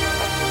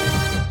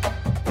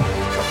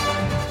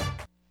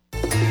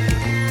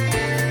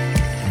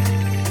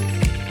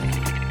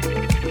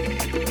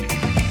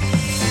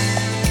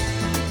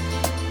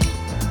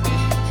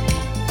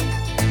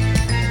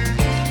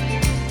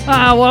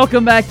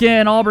 Welcome back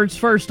in Auburn's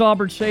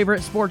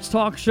favorite sports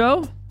talk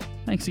show.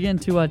 Thanks again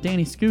to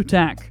Danny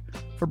Skutak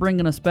for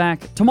bringing us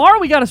back. Tomorrow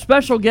we got a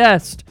special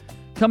guest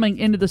coming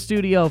into the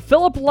studio.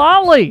 Philip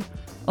Lolley,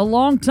 a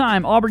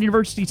longtime Auburn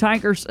University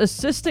Tigers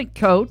assistant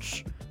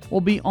coach, will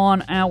be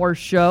on our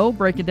show,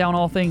 breaking down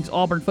all things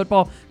Auburn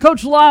football.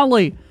 Coach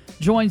Lolley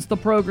joins the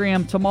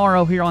program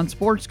tomorrow here on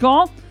Sports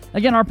Call.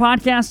 Again, our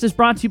podcast is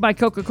brought to you by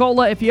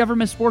Coca-Cola. If you ever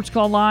miss Sports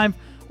Call Live,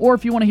 or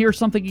if you want to hear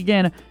something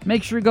again,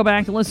 make sure you go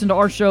back and listen to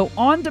our show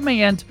on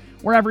demand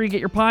wherever you get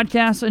your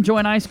podcasts. Enjoy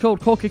an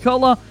ice-cold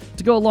Coca-Cola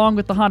to go along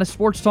with the hottest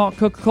sports talk.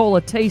 Coca-Cola,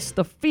 taste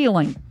the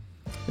feeling.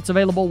 It's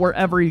available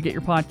wherever you get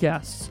your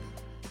podcasts.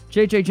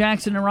 JJ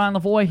Jackson and Ryan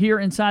Lavoie here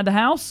inside the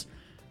house,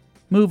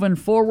 moving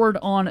forward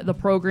on the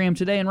program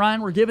today. And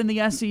Ryan, we're giving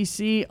the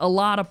SEC a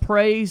lot of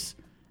praise,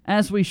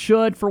 as we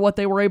should, for what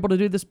they were able to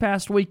do this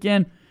past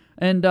weekend.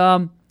 And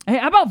hey,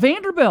 how about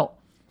Vanderbilt?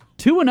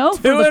 2-0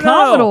 for the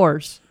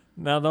Commodores.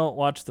 Now don't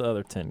watch the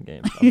other 10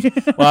 games.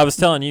 Well, I was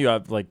telling you,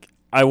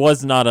 I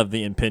was not of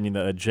the opinion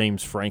that a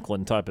James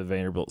Franklin type of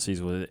Vanderbilt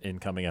season was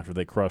incoming after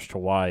they crushed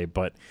Hawaii,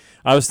 but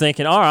I was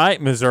thinking, all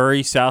right,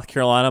 Missouri, South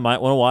Carolina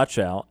might want to watch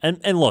out.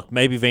 And look,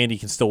 maybe Vandy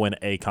can still win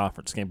a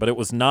conference game, but it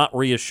was not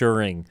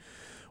reassuring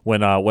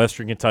when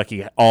Western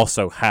Kentucky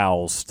also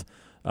housed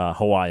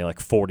Hawaii like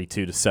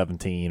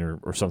 42-17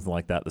 or something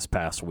like that this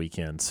past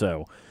weekend.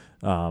 So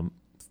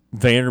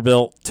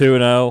Vanderbilt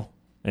 2-0,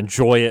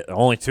 enjoy it.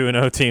 Only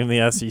 2-0 team in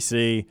the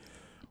SEC.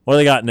 What do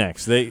they got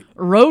next?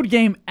 Road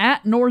game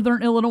at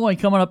Northern Illinois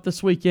coming up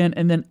this weekend,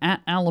 and then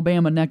at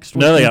Alabama next week.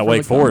 No, they got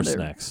Wake Forest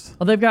next.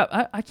 Oh, they've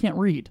got. I can't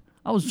read.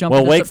 I was jumping.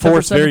 Well, Wake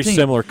Forest, very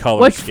similar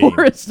color scheme. Wake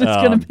Forest is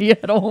going to be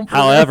at home.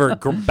 However,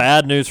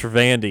 bad news for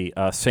Vandy.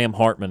 Sam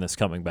Hartman is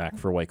coming back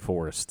for Wake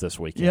Forest this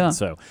weekend. Yeah.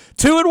 So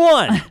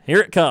 2-1. Here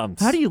it comes.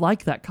 How do you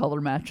like that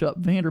color matchup,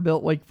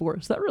 Vanderbilt, Wake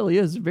Forest? That really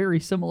is very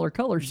similar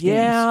color schemes.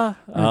 Yeah.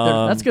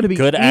 That's going to be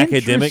good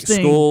academic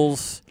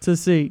schools to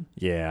see.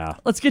 Yeah.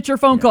 Let's get your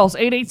phone calls.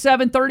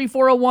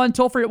 887-3401.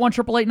 Toll free at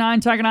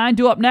 1-888-9-TIGER-9.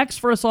 Due up next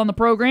for us on the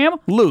program,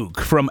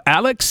 Luke from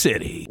Alex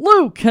City.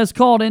 Luke has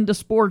called into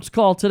Sports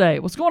Call today.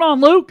 What's going on,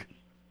 Luke?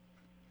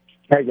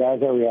 Hey, guys.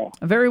 How are y'all?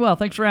 Very well.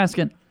 Thanks for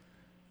asking.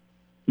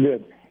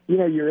 Good. You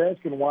know, you're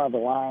asking why the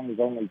line is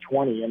only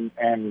 20,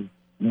 and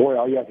boy,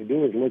 all you have to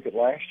do is look at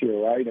last year,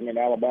 right? I mean,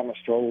 Alabama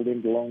strolled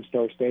into Lone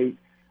Star State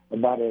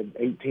about an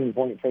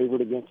 18-point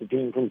favorite against a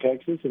team from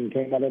Texas and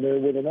came out of there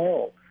with an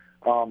L.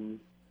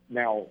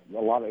 Now, a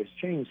lot has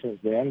changed since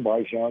then.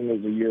 Bryce Young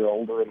is a year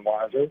older and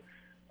wiser.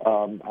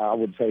 I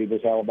would say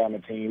this Alabama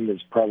team is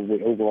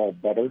probably overall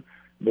better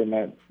than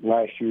that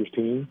last year's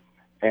team.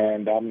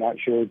 And I'm not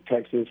sure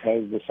Texas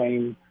has the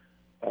same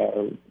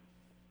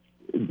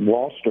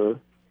roster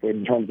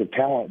in terms of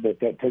talent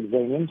that Texas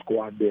A&M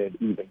squad did,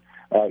 even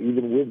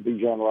with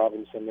Bijan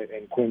Robinson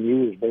and Quinn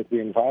Ewers both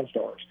being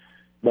 5-stars.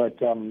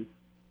 But, you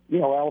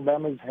know,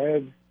 Alabama's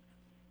had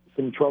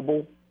some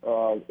trouble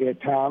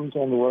at times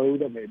on the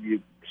road. I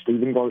mean,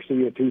 Stephen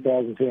Garcia,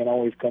 2010,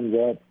 always comes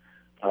up.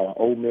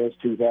 Ole Miss,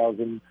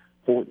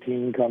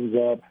 2014 comes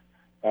up.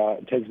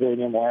 Texas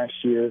A&M last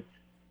year.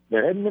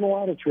 There hadn't been a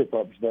lot of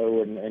trip-ups,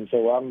 though, and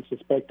so I'm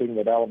suspecting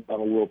that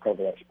Alabama will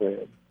cover that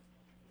spread.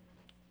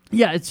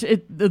 Yeah,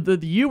 the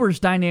Ewers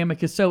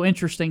dynamic is so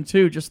interesting,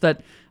 too, just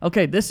that,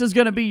 okay, this is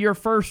going to be your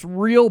first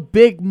real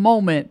big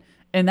moment,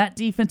 and that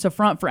defensive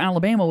front for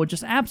Alabama would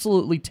just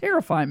absolutely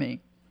terrify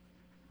me.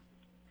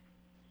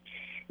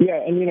 Yeah,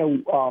 and, you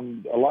know,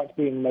 a lot's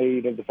being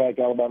made of the fact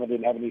Alabama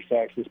didn't have any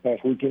sacks this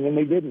past weekend, and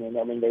they didn't. And,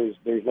 I mean, there's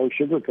no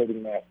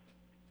sugarcoating that.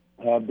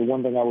 The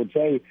one thing I would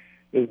say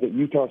is that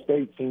Utah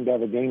State seemed to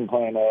have a game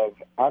plan of,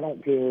 I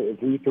don't care if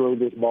we throw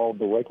this ball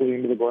directly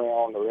into the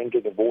ground or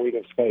into the void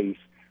of space,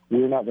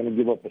 we're not going to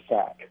give up a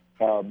sack.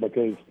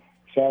 Because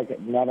sack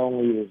not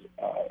only is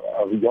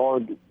a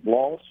yardage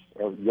loss,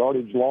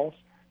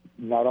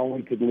 not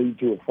only could lead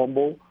to a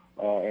fumble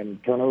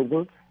and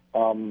turnover,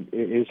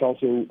 it's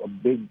also a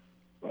big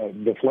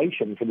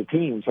deflation for the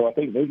team. So I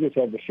think they just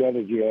have the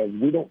strategy of,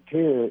 we don't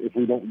care if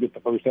we don't get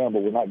the first down,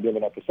 but we're not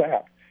giving up a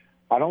sack.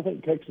 I don't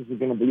think Texas is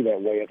going to be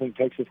that way. I think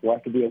Texas will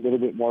have to be a little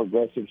bit more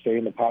aggressive, stay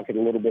in the pocket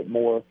a little bit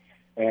more,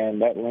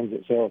 and that lends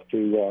itself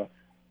to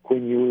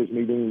Quinn Ewers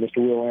meeting Mr.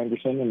 Will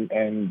Anderson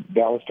and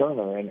Dallas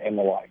Turner and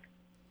the like.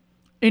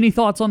 Any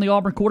thoughts on the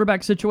Auburn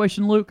quarterback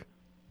situation, Luke?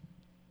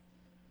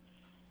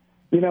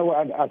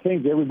 I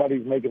think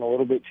everybody's making a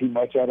little bit too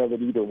much out of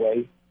it either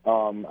way.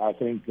 I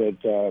think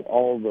that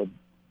all the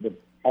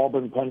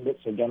Auburn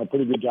pundits have done a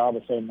pretty good job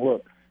of saying,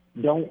 look,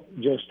 don't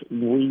just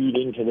read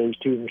into those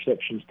 2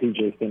 interceptions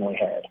T.J. Finley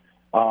had.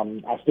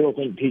 I still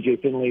think T.J.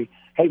 Finley,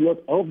 hey,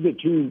 look, of the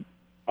 2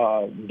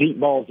 deep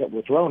balls that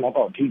were thrown, I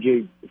thought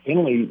T.J.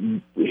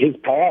 Finley, his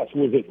pass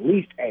was at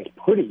least as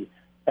pretty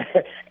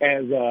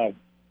as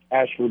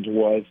Ashford's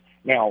was.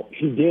 Now,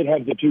 he did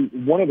have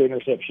one of the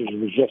interceptions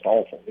was just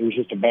awful. It was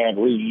just a bad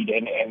read,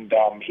 and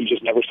he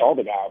just never saw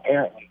the guy,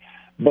 apparently.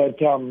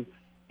 But, and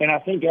I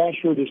think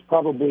Ashford is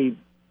probably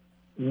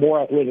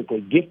more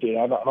athletically gifted.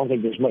 I don't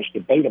think there's much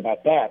debate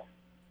about that.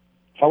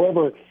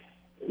 However,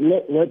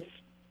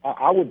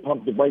 I would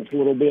pump the brakes a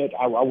little bit.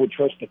 I would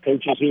trust the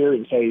coaches here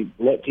and say,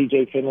 let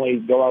T.J. Finley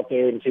go out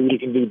there and see what he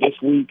can do this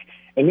week,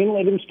 and then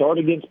let him start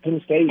against Penn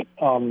State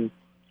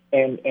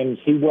and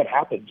see what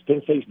happens.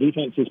 Penn State's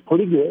defense is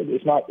pretty good.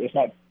 It's not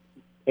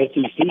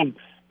SEC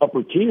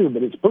upper tier,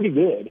 but it's pretty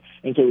good.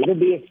 And so it'll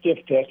be a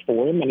stiff test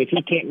for him. And if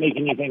he can't make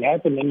anything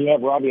happen, then you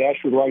have Robbie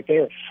Ashford right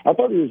there. I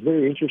thought it was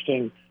very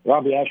interesting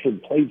Robbie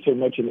Ashford played so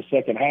much in the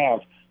second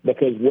half,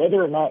 because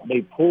whether or not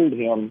they pulled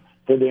him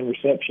for the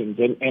interceptions,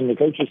 and the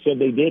coaches said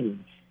they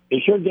didn't, they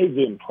sure gave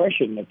the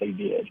impression that they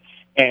did.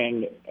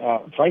 And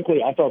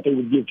frankly, I thought they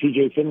would give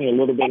T.J. Finley a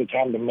little bit of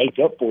time to make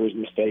up for his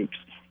mistakes.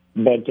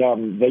 But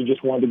they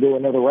just wanted to go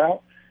another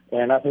route.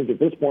 And I think at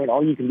this point,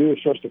 all you can do is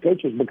trust the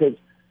coaches, because,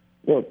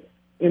 look,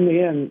 in the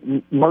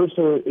end,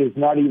 Mercer is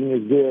not even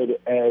as good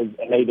as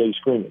an 8A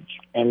scrimmage.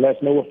 And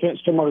that's no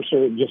offense to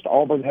Mercer. Just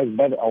Auburn has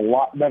a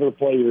lot better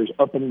players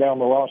up and down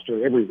the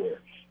roster everywhere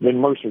than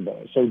Mercer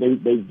does. So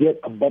they get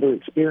a better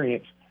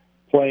experience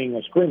playing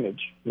a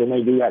scrimmage than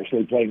they do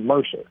actually playing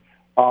Mercer.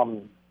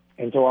 And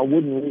so I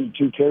wouldn't read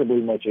too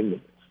terribly much into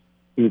this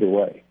either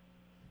way.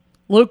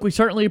 Luke, we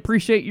certainly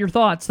appreciate your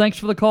thoughts. Thanks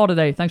for the call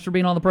today. Thanks for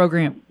being on the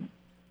program.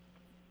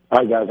 All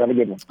right, guys. Have a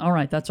good one. All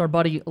right, that's our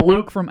buddy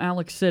Luke from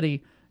Alex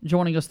City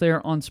joining us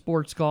there on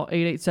Sports Call,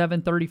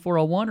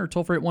 887-3401 or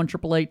toll free at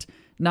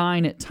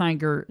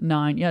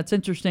 1-888-9-TIGER-9. Yeah, it's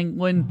interesting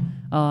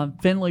when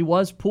Finley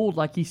was pulled,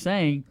 like he's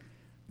saying,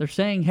 they're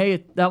saying,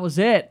 hey, that was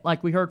it.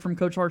 Like we heard from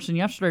Coach Harsin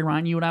yesterday,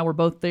 Ryan, you and I were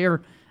both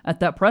there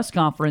at that press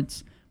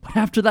conference. But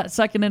after that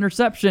second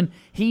interception,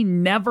 he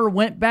never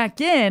went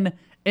back in.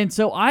 And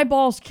so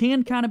eyeballs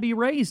can kind of be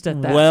raised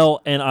at that.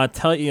 Well, and I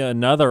tell you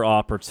another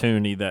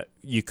opportunity that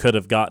you could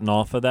have gotten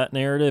off of that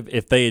narrative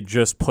if they had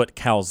just put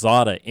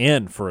Calzada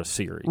in for a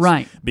series.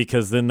 Right.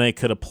 Because then they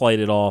could have played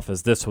it off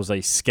as this was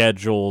a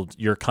scheduled,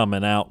 you're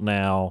coming out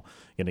now,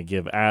 going to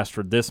give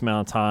Ashford this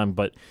amount of time.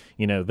 But,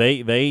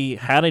 they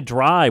had a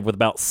drive with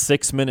about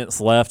 6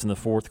 minutes left in the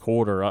fourth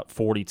quarter, up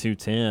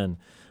 42-10.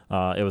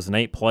 It was an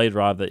 8-play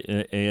drive that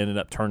ended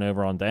up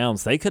turnover on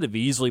downs. They could have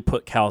easily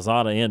put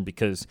Calzada in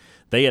because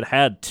they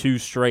had 2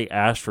 straight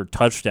Ashford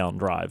touchdown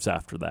drives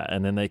after that,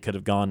 and then they could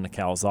have gone to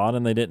Calzada,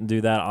 and they didn't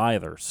do that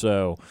either.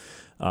 So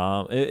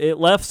it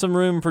left some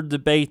room for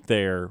debate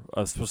there.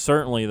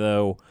 Certainly,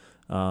 though,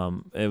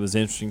 it was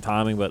interesting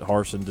timing, but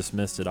Harsin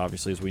dismissed it,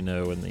 obviously, as we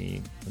know in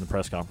the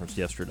press conference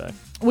yesterday.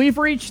 We've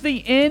reached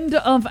the end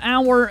of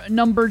hour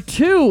number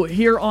 2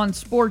 here on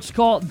Sports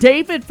Call.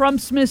 David from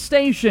Smith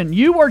Station,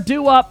 you are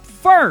due up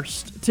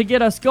first to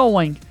get us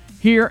going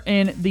here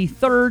in the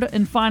third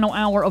and final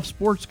hour of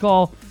Sports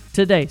Call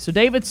today. So,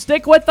 David,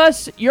 stick with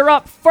us. You're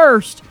up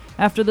first.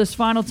 After this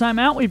final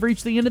timeout, we've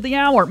reached the end of the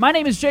hour. My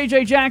name is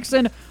J.J.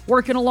 Jackson,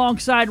 working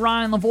alongside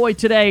Ryan Lavoie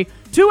today.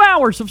 2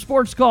 hours of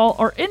Sports Call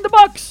are in the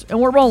books, and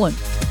we're rolling.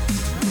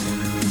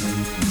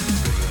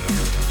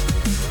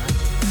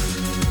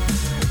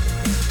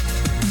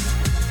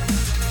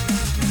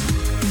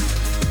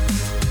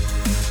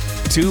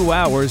 Two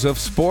hours of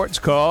Sports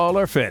Call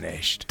are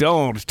finished.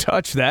 Don't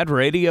touch that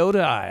radio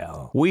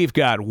dial. We've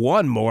got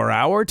one more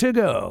hour to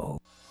go.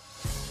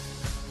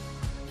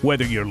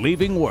 Whether you're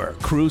leaving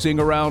work, cruising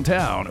around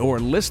town,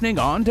 or listening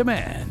on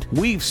demand,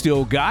 we've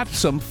still got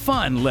some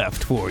fun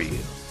left for you.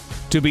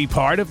 To be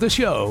part of the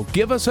show,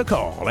 give us a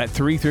call at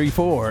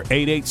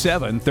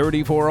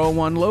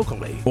 334-887-3401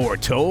 locally or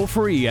toll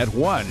free at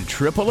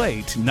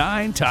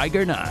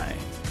 1-888-9-TIGER-9.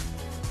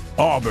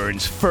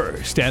 Auburn's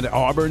first and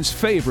Auburn's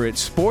favorite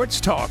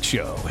sports talk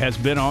show has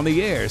been on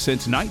the air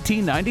since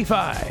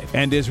 1995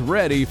 and is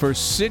ready for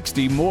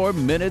 60 more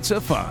minutes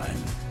of fun.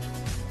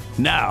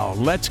 Now,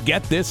 let's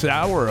get this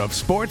hour of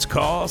Sports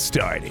Call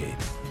started.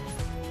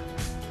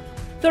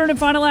 Third and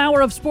final hour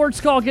of Sports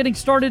Call getting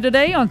started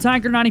today on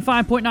Tiger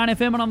 95.9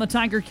 FM and on the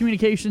Tiger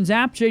Communications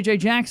app. J.J.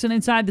 Jackson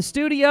inside the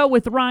studio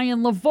with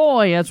Ryan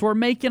Lavoie as we're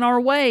making our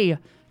way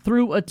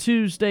through a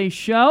Tuesday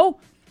show.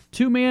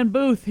 2-man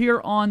booth here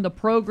on the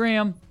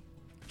program.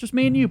 Just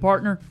me and you,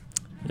 partner.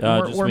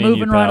 We're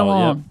moving right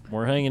along. Yep.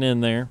 We're hanging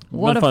in there.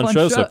 What been a fun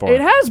show so far. It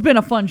has been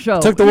a fun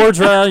show. Took the words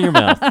right out of your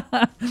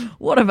mouth.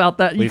 What about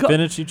that? We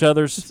finished each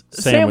other's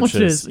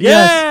sandwiches.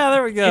 Yes. Yeah,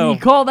 there we go. And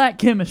you call that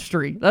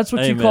chemistry. That's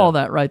what you call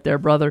that right there,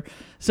 brother.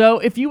 So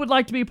if you would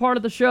like to be part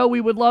of the show, we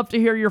would love to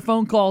hear your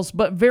phone calls.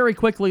 But very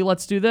quickly,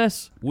 let's do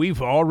this.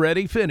 We've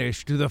already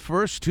finished the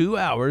first 2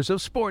 hours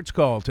of Sports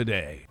Call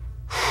today.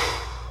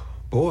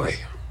 Boy,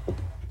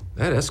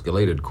 that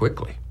escalated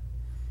quickly.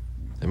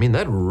 I mean,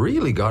 that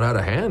really got out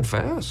of hand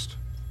fast.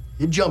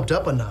 It jumped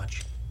up a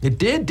notch. It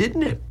did,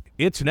 didn't it?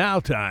 It's now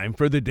time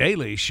for the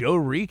Daily Show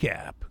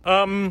recap.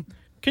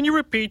 Can you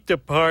repeat the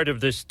part of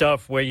the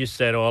stuff where you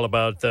said all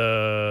about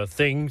the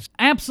things?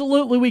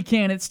 Absolutely, we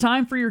can. It's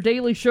time for your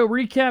Daily Show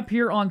recap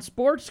here on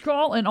Sports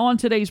Call. And on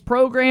today's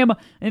program,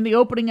 in the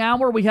opening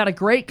hour, we had a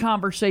great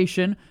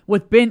conversation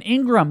with Ben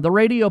Ingram, the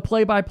radio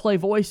play-by-play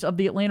voice of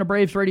the Atlanta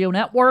Braves radio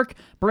network.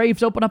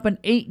 Braves open up an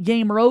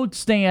 8-game road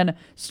stand,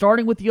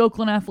 starting with the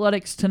Oakland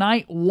Athletics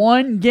tonight,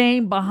 1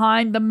 game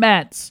behind the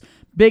Mets.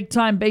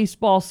 Big-time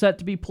baseball set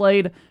to be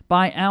played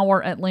by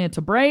our Atlanta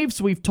Braves.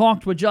 We've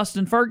talked with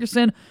Justin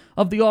Ferguson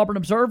of the Auburn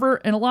Observer,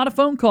 and a lot of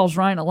phone calls,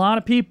 Ryan. A lot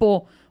of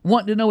people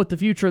wanting to know what the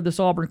future of this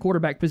Auburn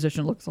quarterback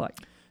position looks like.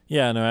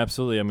 Yeah, no,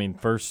 absolutely. I mean,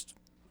 first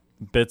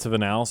bits of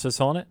analysis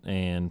on it,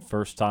 and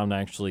first time to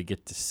actually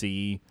get to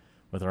see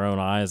with our own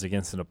eyes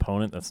against an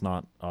opponent that's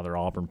not other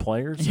Auburn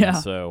players. Yeah. And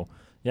so,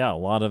 yeah, a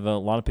lot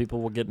of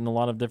people will get in a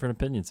lot of different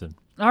opinions in.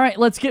 All right,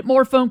 let's get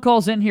more phone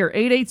calls in here.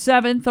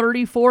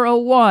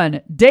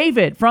 887-3401.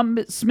 David from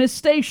Smith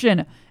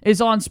Station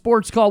is on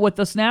Sports Call with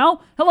us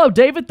now. Hello,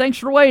 David. Thanks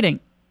for waiting.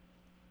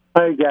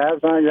 Hey, guys.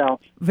 How y'all?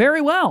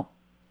 Very well.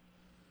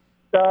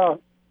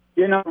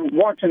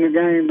 Watching the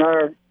game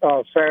there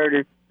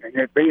Saturday, and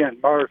it being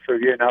Mercer,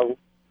 you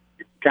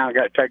kind of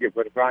got to take it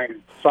with a grain of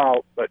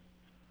salt. But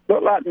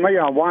looked like to me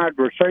our wide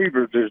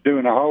receivers is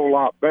doing a whole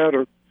lot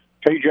better.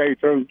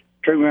 TJ threw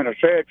 2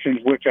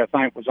 interceptions, which I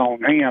think was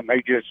on him.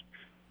 He just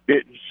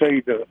didn't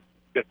see the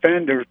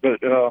defenders.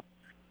 But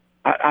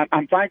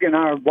I'm thinking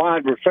our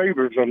wide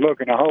receivers are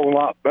looking a whole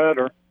lot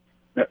better.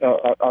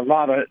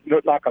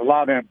 Looked like a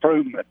lot of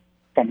improvement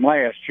from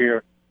last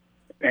year,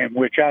 and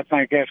which I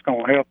think that's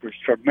going to help us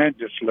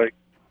tremendously.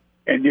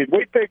 And did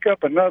we pick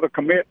up another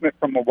commitment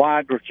from a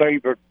wide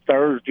receiver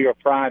Thursday or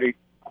Friday?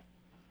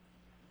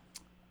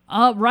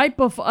 Right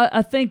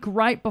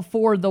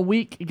before the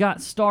week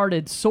got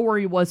started,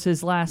 Sorey was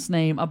his last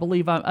name. I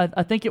believe.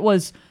 I think it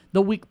was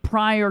the week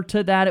prior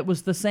to that. It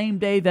was the same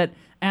day that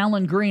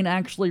Alan Green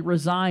actually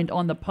resigned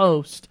on the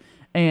post,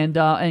 and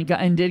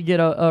did get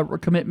a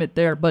commitment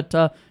there. But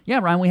yeah,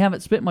 Ryan, we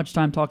haven't spent much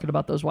time talking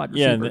about those wide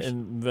receivers. Yeah,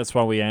 and that's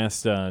why we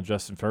asked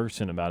Justin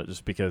Ferguson about it,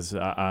 just because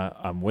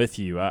I'm with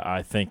you.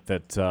 I think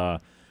that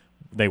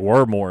they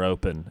were more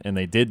open and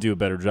they did do a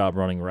better job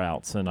running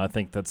routes, and I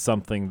think that's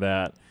something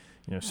that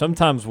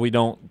sometimes we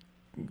don't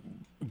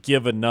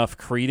give enough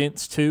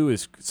credence to.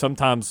 Is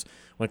sometimes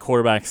when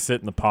quarterbacks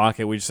sit in the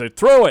pocket, we just say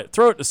throw it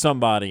to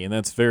somebody, and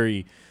that's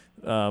very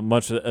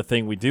much a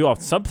thing we do.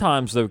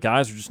 Sometimes, though,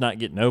 guys are just not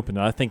getting open,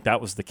 and I think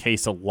that was the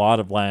case a lot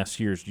of last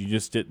year's. You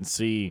just didn't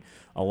see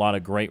a lot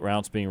of great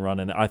routes being run,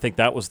 and I think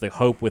that was the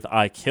hope with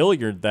Ike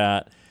Hilliard,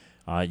 that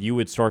you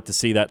would start to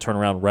see that turn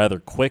around rather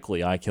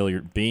quickly. Ike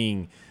Hilliard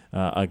being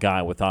a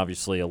guy with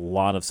obviously a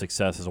lot of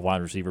success as a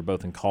wide receiver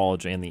both in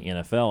college and the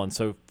NFL. And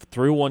so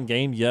through one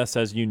game, yes,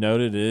 as you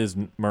noted, it is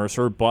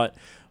Mercer, but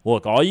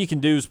look, all you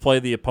can do is play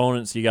the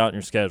opponents you got in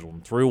your schedule.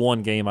 And through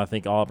one game, I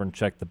think Auburn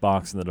checked the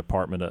box in the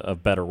department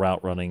of better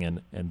route running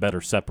and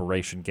better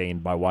separation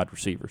gained by wide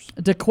receivers.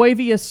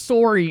 DeQuavius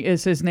Sorey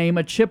is his name,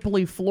 a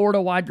Chipley, Florida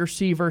wide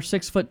receiver,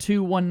 6'2",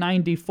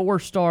 190,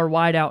 4-star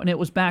wideout, and it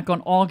was back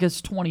on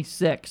August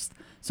 26th.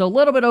 So a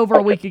little bit over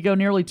a week ago,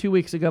 nearly 2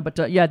 weeks ago.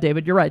 But, yeah,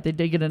 David, you're right. They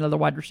did get another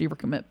wide receiver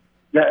commit.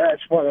 Yeah,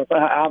 that's what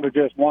I was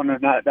just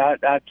wondering.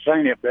 I'd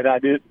seen it, but I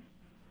didn't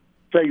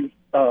see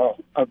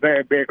a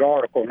very big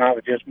article, and I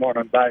was just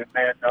wondering about it,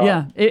 man.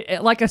 Yeah,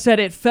 like I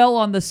said, it fell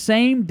on the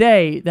same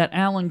day that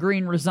Alan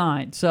Green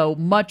resigned. So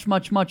much,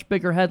 much, much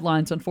bigger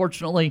headlines,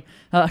 unfortunately,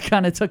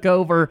 kind of took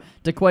over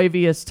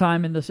DeQuavius'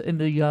 time in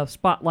the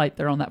spotlight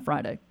there on that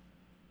Friday.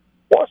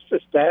 What's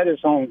the status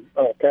on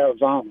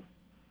Calzada?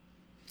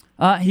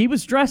 He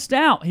was dressed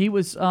out. He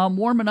was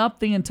warming up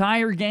the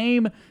entire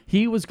game.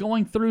 He was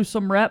going through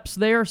some reps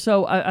there,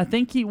 so I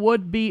think he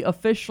would be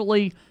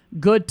officially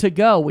good to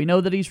go. We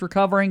know that he's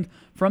recovering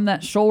from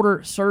that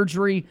shoulder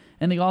surgery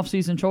and the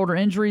offseason shoulder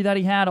injury that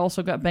he had.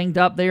 Also got banged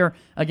up there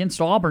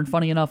against Auburn,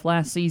 funny enough,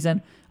 last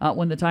season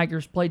when the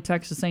Tigers played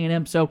Texas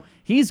A&M. So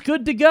he's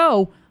good to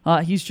go.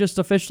 He's just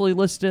officially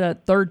listed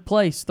at third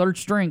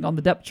string on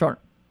the depth chart.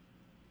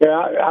 Yeah,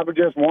 I was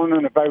just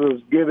wondering if they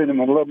was giving him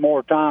a little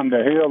more time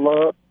to heal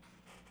up.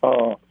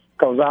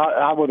 Because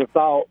I would have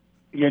thought,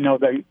 he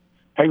was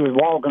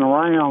walking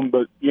around,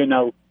 but,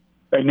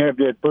 they never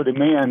did put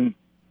him in.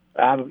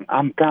 I'm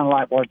kind of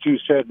like what you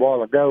said a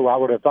while ago. I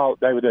would have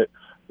thought they would at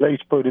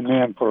least put him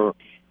in for,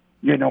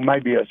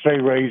 maybe a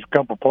series, a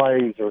couple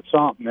plays or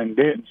something, and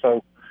didn't.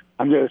 So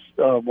I'm just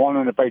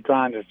wondering if they're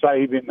trying to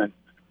save him and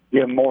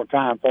give him more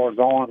time for his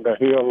arm to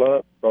heal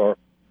up or,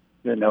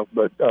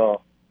 but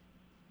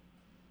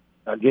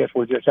I guess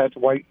we'll just have to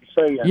wait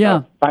and see.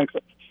 Yeah. Thanks.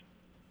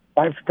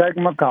 Thanks for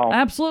taking my call.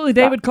 Absolutely,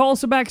 David. Call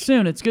us back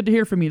soon. It's good to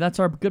hear from you. That's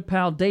our good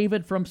pal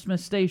David from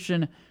Smith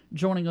Station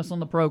joining us on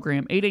the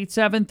program.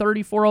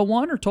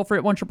 887-3401 or toll free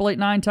at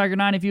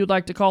 1-888-9-TIGER-9 if you would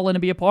like to call in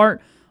and be a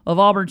part of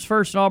Auburn's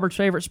first and Auburn's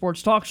favorite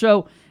sports talk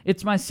show.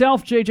 It's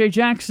myself, J.J.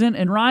 Jackson,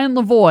 and Ryan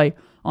Lavoie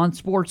on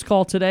Sports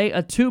Call today.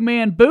 A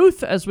two-man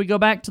booth as we go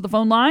back to the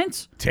phone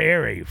lines.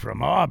 Terry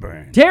from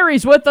Auburn.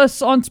 Terry's with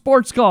us on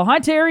Sports Call. Hi,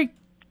 Terry.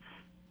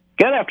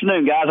 Good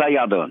afternoon, guys. How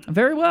y'all doing?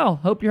 Very well.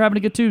 Hope you're having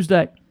a good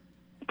Tuesday.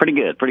 Pretty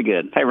good, pretty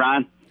good. Hey,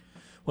 Ryan.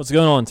 What's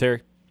going on,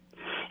 Terry?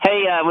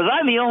 Hey, was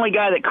I the only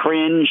guy that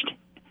cringed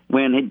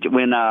when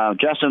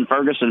Justin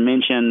Ferguson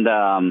mentioned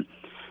a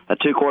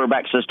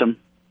two-quarterback system?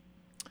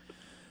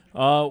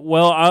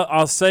 Well,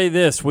 I'll say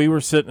this. We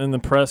were sitting in the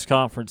press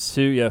conference,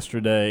 too,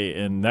 yesterday,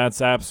 and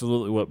that's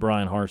absolutely what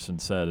Brian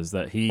Harsin said, is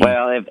that he...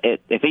 Well,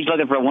 if he's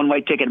looking for a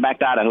one-way ticket back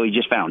to Idaho, he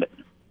just found it.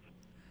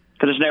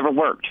 Because it's never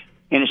worked,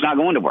 and it's not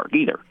going to work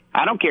either.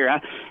 I don't care.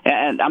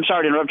 And I'm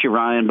sorry to interrupt you,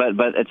 Ryan, but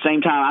at the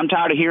same time, I'm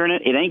tired of hearing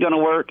it. It ain't going to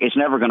work. It's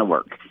never going to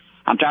work.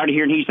 I'm tired of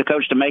hearing he's the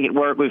coach to make it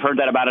work. We've heard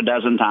that about a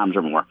dozen times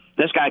or more.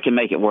 This guy can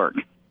make it work.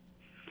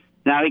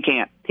 No, he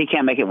can't. He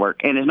can't make it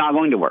work, and it's not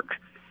going to work.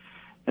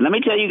 And let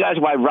me tell you guys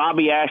why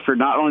Robbie Ashford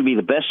not only be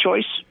the best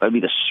choice, but be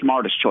the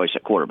smartest choice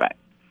at quarterback.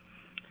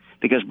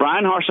 Because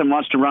Brian Harsin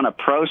wants to run a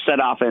pro-set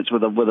offense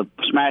with a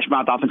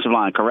smash-mouth offensive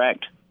line,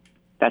 correct?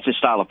 That's his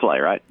style of play,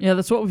 right? Yeah,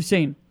 that's what we've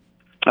seen.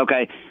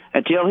 Okay.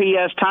 Until he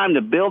has time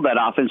to build that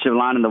offensive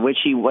line in the way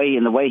he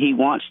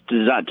wants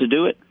to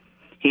do it,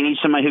 he needs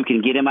somebody who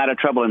can get him out of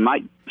trouble and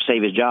might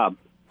save his job.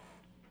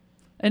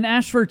 And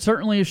Ashford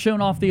certainly has shown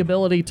off the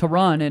ability to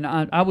run, and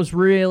I was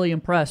really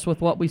impressed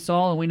with what we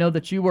saw, and we know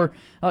that you were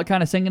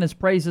kind of singing his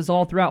praises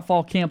all throughout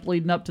fall camp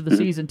leading up to the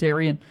season,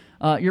 Terry, and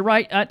you're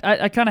right.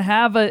 I kind of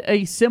have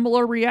a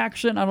similar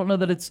reaction. I don't know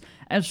that it's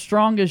as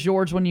strong as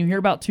yours when you hear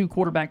about two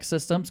quarterback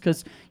systems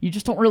because you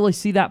just don't really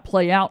see that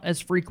play out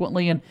as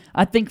frequently, and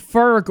I think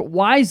Ferg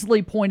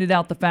wisely pointed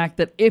out the fact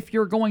that if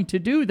you're going to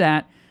do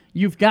that,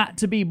 you've got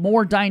to be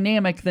more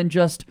dynamic than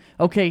just,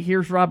 okay,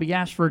 here's Robbie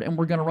Ashford, and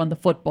we're going to run the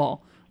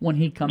football when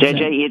he comes in.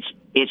 JJ,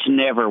 it's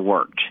never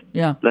worked.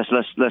 Yeah. Let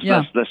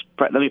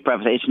me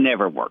preface it. It's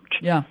never worked.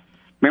 Yeah.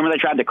 Remember they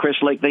tried the Chris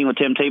Leak thing with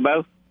Tim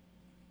Tebow?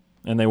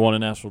 And they won a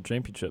national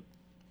championship.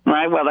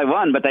 Right. Well, they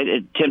won, but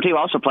Tim Tebow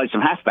also played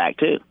some halfback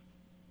too.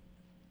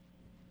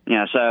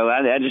 Yeah. So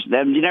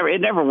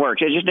it never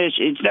works.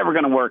 It's never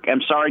going to work.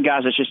 I'm sorry,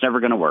 guys. It's just never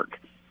going to work.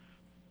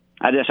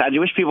 I just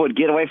wish people would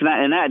get away from that,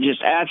 and that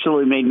just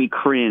absolutely made me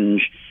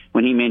cringe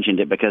when he mentioned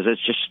it because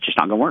it's just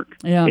not going to work.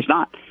 Yeah. It's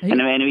not. And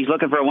if he's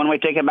looking for a one-way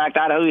ticket back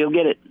to Idaho, he'll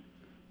get it.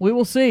 We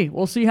will see.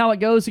 We'll see how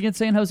it goes against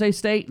San Jose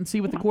State and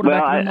see what the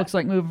quarterback room looks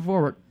like moving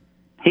forward.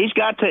 He's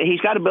got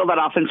to build that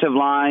offensive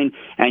line,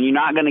 and you're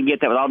not going to get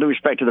that, with all due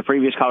respect to the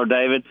previous caller,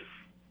 David,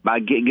 by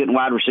getting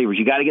wide receivers.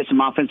 You got to get some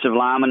offensive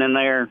linemen in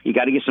there. You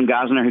got to get some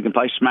guys in there who can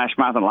play smash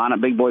mouth and line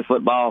up big boy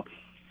football.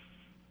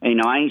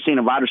 And, I ain't seen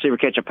a wide receiver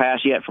catch a pass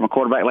yet from a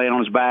quarterback laying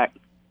on his back.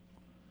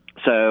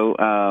 So,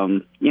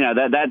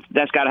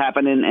 that's got to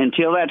happen. And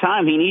until that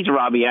time, he needs a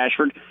Robbie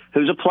Ashford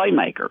who's a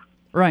playmaker.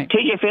 Right.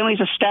 TJ Finley's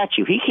a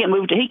statue. He can't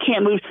move.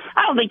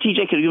 I don't think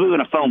TJ can move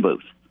in a phone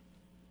booth.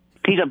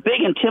 He's a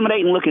big,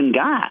 intimidating-looking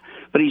guy,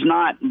 but he's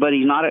not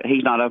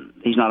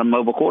a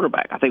mobile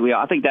quarterback. I think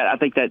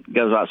that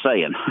goes without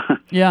saying.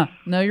 Yeah,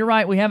 no, you're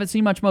right. We haven't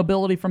seen much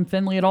mobility from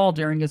Finley at all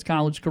during his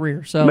college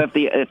career. So, but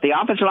if the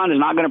offensive line is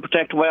not going to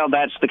protect well,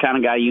 that's the kind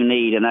of guy you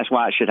need, and that's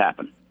why it should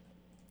happen.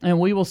 And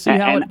we will see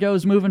how it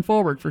goes moving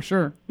forward for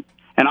sure.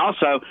 And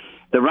also,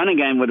 the running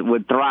game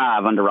would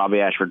thrive under Robbie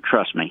Ashford.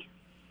 Trust me.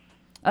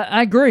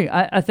 I agree.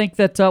 I think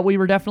that we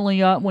were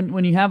definitely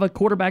when you have a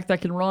quarterback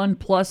that can run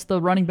plus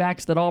the running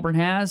backs that Auburn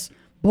has,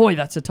 boy,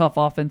 that's a tough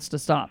offense to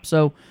stop.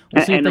 So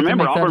we'll see if they remember, can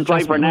make that Auburn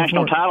played for a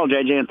national title,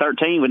 JJ, in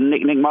 2013 with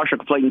Nick Marshall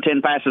completing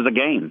 10 passes a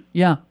game.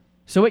 Yeah,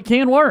 so it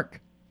can work.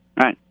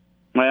 Right.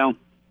 Well,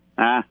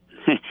 yeah,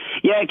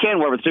 it can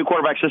work, but the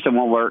two-quarterback system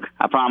won't work.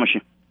 I promise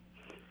you.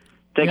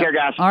 Take care,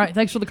 guys. All right,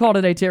 thanks for the call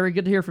today, Terry.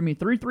 Good to hear from you.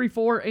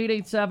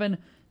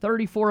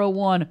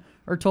 334-887-3401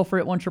 or toll free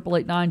at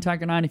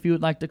 1-888-9-TIGER-9 if you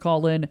would like to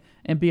call in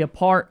and be a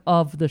part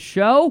of the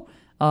show.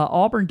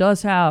 Auburn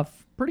does have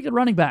pretty good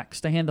running backs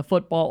to hand the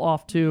football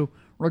off to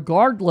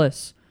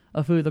regardless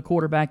of who the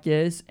quarterback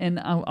is. And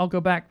I'll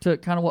go back to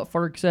kind of what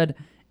Ferg said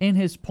in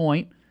his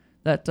point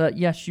that,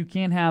 yes, you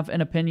can have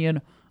an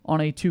opinion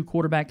on a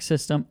two-quarterback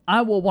system.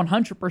 I will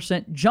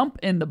 100% jump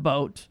in the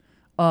boat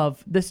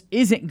of this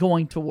isn't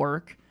going to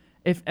work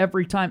if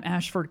every time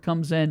Ashford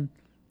comes in,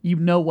 you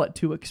know what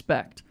to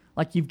expect.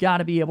 Like, you've got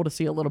to be able to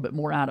see a little bit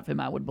more out of him,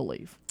 I would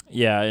believe.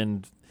 Yeah,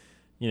 and,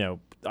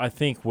 I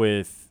think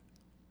with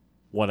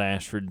what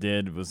Ashford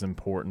did, it was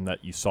important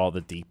that you saw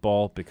the deep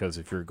ball, because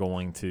if you're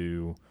going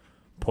to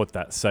put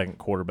that second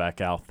quarterback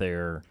out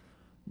there,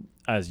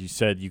 as you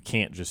said, you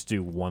can't just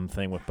do one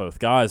thing with both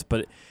guys.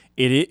 But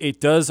it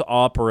does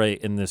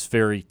operate in this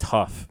very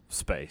tough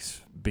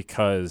space,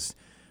 because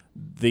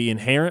the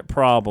inherent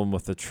problem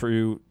with the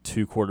true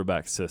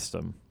two-quarterback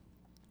system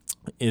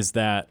is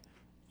that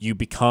you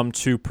become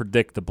too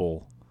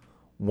predictable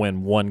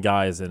when one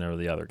guy is in or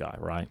the other guy,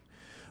 right?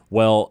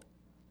 Well,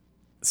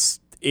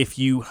 if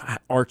you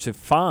are to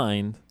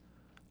find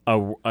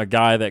a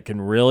guy that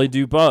can really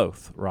do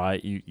both, right?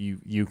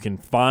 You can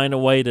find a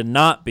way to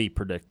not be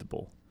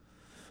predictable.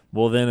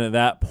 Well, then at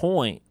that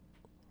point,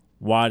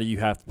 why do you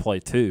have to play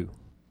two?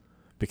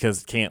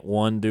 Because can't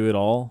one do it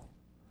all?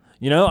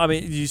 You know, I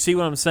mean, do you see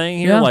what I'm saying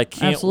here? Yeah,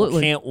 like,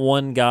 absolutely. Can't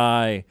one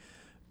guy,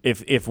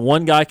 if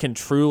one guy can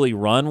truly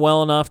run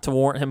well enough to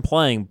warrant him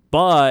playing,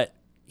 but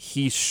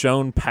he's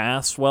shown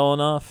pass well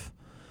enough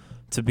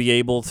to be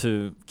able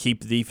to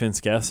keep the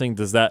defense guessing,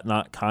 does that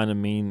not kind of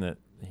mean that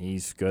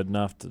he's good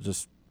enough to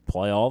just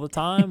play all the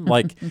time?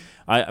 Like,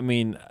 I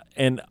mean,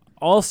 and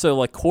also,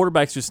 like,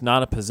 quarterback's just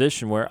not a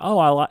position where,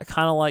 I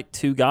kind of like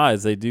two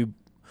guys. They do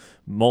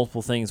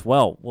multiple things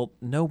well. Well,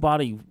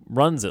 nobody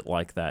runs it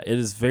like that. It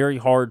is very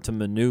hard to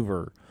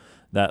maneuver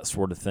that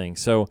sort of thing.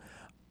 So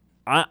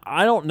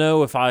I don't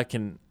know if I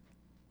can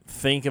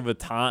think of a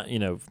time,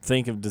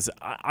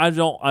 I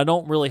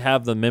don't really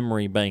have the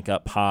memory bank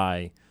up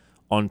high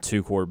on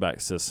two quarterback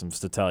systems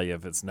to tell you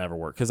if it's never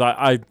worked. Because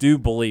I do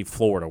believe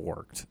Florida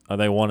worked.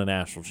 They won a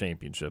national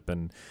championship.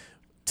 And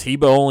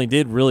Tebow only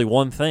did really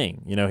one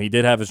thing. You know, he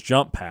did have his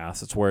jump pass.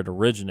 That's where it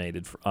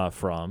originated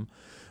from.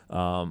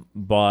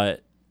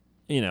 But,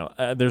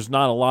 there's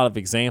not a lot of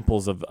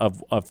examples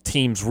of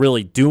teams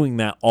really doing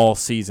that all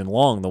season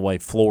long the way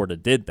Florida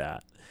did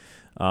that.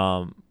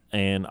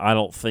 And I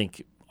don't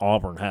think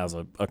Auburn has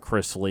a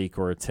Chris Leak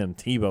or a Tim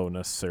Tebow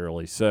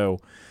necessarily. So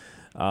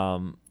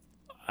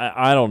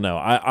I don't know.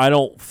 I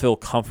don't feel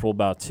comfortable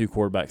about a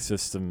two-quarterback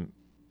system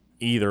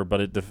either,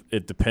 but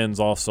it depends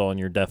also on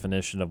your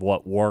definition of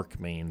what work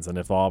means and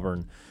if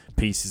Auburn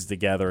pieces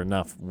together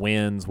enough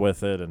wins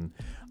with it. And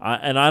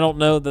I don't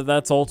know that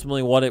that's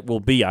ultimately what it will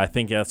be. I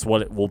think that's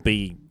what it will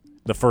be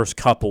the first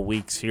couple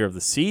weeks here of the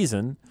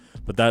season,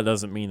 but that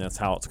doesn't mean that's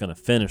how it's going to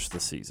finish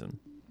the season.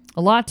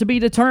 A lot to be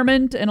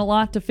determined and a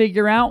lot to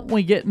figure out.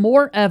 We get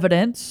more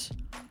evidence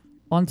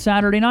on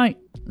Saturday night,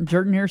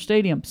 Jordan-Hare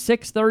Stadium,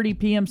 6:30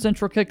 p.m.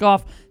 Central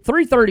kickoff,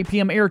 3:30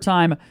 p.m.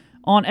 airtime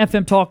on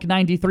FM Talk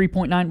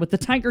 93.9 with the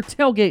Tiger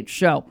Tailgate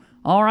Show.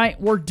 All right,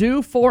 we're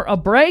due for a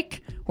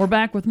break. We're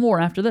back with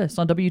more after this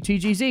on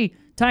WTGZ,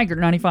 Tiger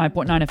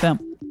 95.9 FM.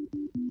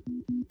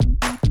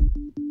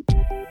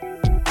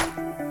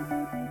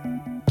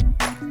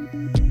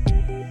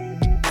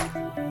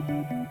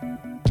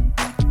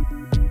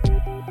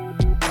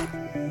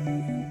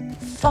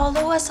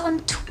 Follow us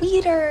on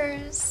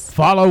Tweeters.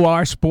 Follow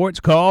our Sports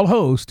Call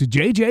host,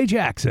 JJ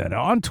Jackson,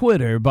 on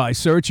Twitter by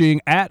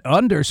searching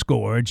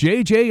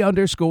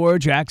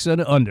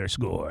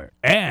 @JJ_Jackson_.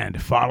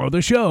 And follow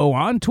the show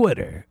on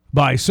Twitter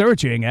by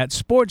searching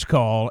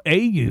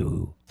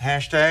 @SportsCallAU.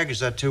 Hashtag, is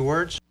that 2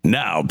 words?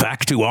 Now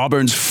back to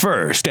Auburn's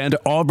first and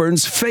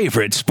Auburn's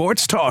favorite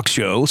sports talk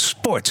show,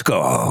 Sports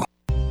Call.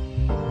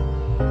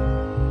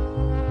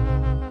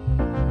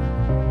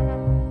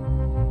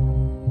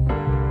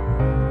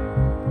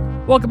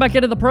 Welcome back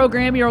into the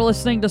program. You're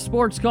listening to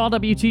Sports Call,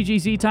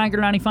 WTGZ Tiger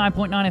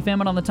 95.9 FM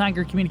and on the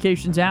Tiger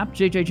Communications app.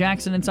 JJ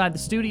Jackson inside the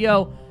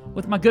studio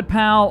with my good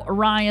pal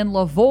Ryan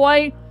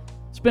Lavoie.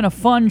 It's been a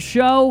fun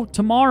show.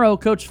 Tomorrow,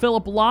 Coach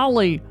Philip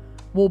Lawley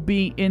will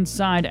be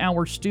inside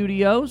our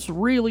studios.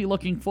 Really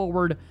looking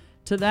forward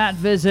to that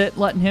visit,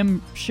 letting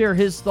him share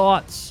his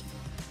thoughts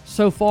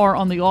so far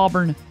on the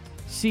Auburn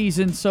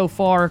season so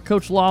far.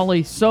 Coach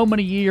Lawley, so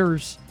many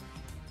years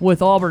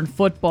with Auburn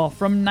football.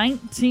 From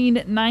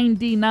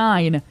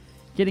 1999,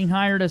 getting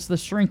hired as the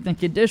strength and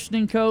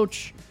conditioning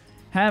coach,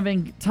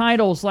 having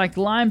titles like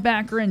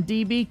linebacker and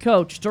DB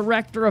coach,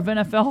 director of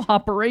NFL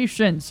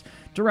operations,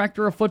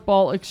 director of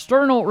football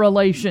external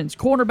relations,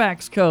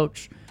 cornerbacks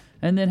coach,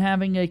 and then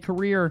having a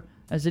career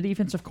as a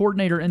defensive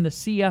coordinator in the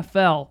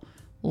CFL.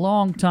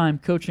 Long-time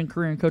coaching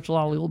career, and Coach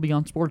Lawley will be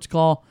on Sports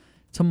Call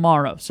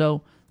tomorrow.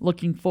 So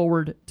looking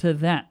forward to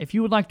that. If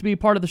you would like to be a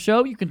part of the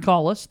show, you can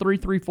call us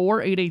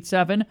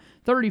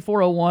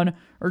 334-887-3401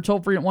 or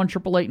toll free at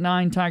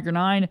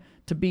 1-888-9-TIGER-9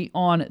 to be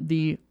on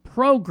the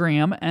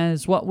program.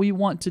 As what we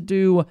want to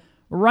do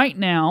right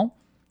now,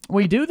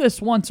 we do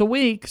this once a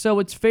week, so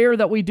it's fair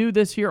that we do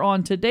this here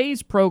on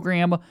today's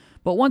program.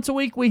 But once a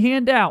week, we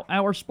hand out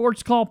our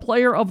Sports Call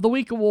Player of the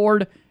Week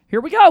award.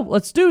 Here we go.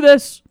 Let's do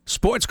this.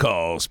 Sports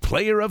Call's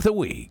Player of the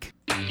Week.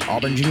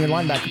 Auburn junior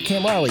linebacker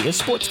Cam Riley is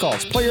Sports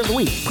Call's Player of the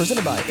Week,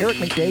 presented by Eric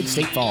McDade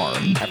State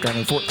Farm. After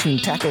having 14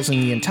 tackles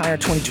in the entire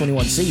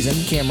 2021 season,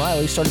 Cam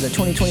Riley started the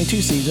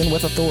 2022 season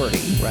with authority.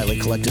 Riley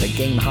collected a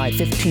game-high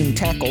 15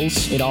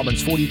 tackles in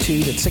Auburn's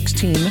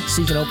 42-16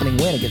 season-opening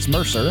win against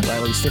Mercer.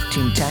 Riley's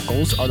 15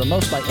 tackles are the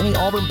most by any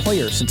Auburn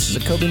player since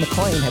Zacoby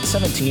McClain had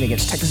 17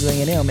 against Texas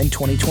A&M in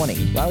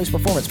 2020. Riley's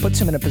performance puts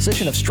him in a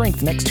position of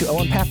strength next to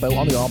Owen Papo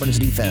on the Auburn's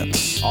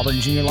defense. Auburn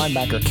junior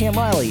linebacker Cam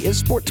Riley is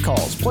Sports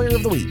Call's Player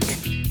of the Week.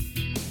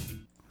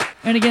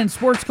 And again,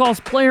 Sports Call's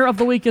Player of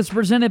the Week is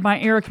presented by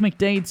Eric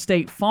McDade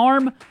State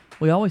Farm.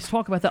 We always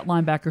talk about that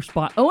linebacker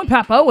spot. Owen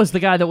Papo was the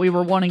guy that we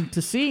were wanting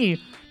to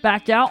see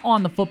back out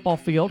on the football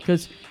field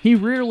because he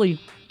really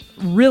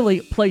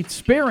played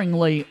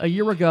sparingly a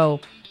year ago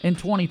in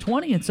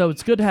 2020, and so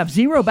it's good to have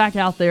 0 back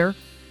out there.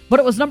 But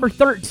it was number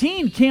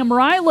 13, Cam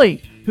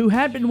Riley, who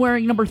had been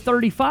wearing number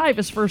 35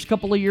 his first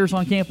couple of years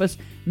on campus.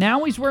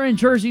 Now he's wearing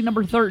jersey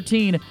number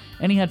 13,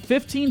 and he had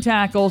 15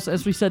 tackles.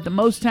 As we said, the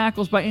most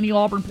tackles by any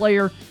Auburn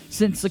player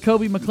since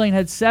Zakoby McClain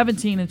had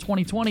 17 in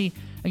 2020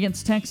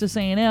 against Texas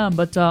A&M.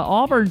 But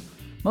Auburn,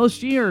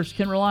 most years,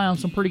 can rely on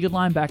some pretty good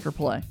linebacker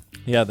play.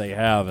 Yeah, they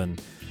have.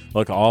 And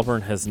look,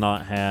 Auburn has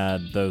not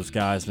had those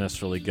guys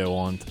necessarily go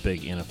on to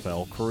big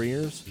NFL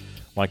careers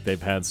like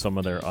they've had some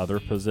of their other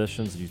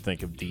positions. You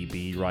think of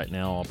DB right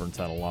now, Auburn's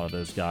had a lot of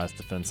those guys,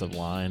 defensive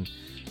line.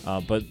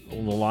 But the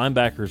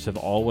linebackers have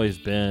always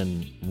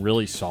been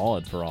really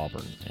solid for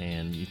Auburn.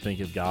 And you think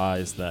of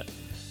guys that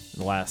in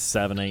the last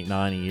 7, 8,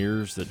 9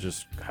 years that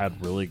just had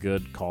really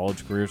good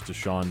college careers,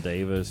 Deshaun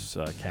Davis,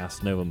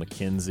 Casanova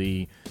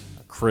McKenzie,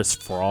 Chris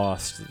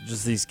Frost,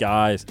 just these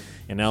guys.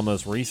 And now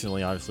most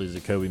recently, obviously,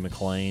 Zakoby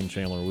McClain,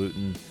 Chandler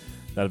Wooten,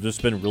 that have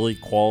just been really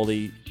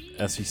quality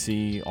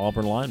SEC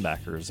Auburn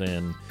linebackers.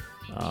 And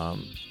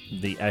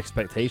the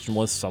expectation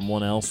was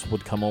someone else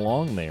would come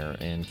along there.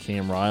 And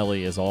Cam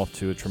Riley is off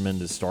to a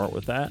tremendous start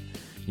with that.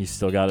 You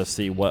still got to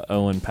see what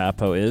Owen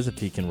Pappoe is, if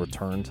he can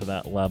return to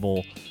that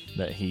level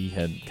that he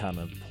had kind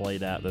of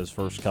played at those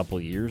first couple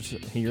of years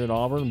here at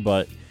Auburn.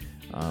 But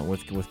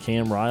with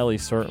Cam Riley,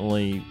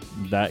 certainly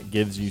that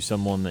gives you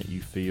someone that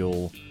you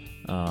feel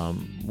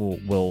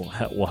will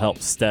help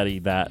steady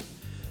that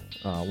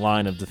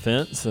line of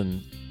defense.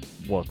 And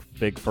look,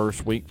 big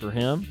first week for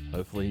him.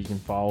 Hopefully he can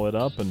follow it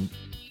up and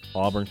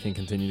Auburn can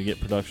continue to get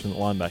production at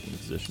the linebacking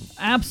position.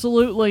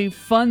 Absolutely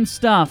fun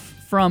stuff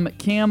from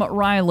Cam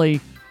Riley,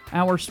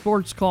 our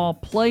Sports Call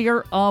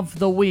Player of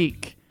the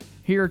Week,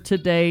 here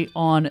today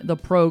on the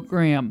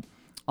program.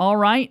 All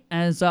right,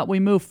 as we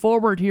move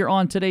forward here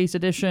on today's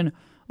edition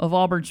of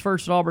Auburn's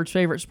First and Auburn's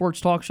Favorite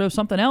Sports Talk Show,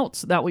 something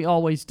else that we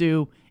always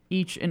do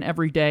each and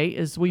every day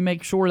is we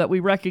make sure that we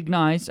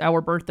recognize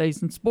our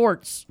birthdays in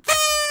sports.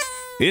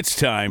 It's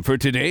time for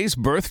today's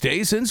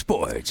Birthdays in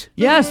Sports.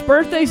 Yes,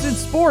 Birthdays in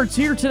Sports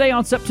here today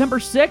on September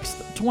 6th,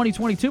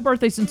 2022.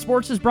 Birthdays in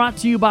Sports is brought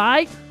to you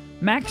by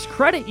Max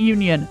Credit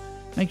Union.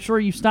 Make sure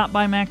you stop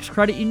by Max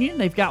Credit Union.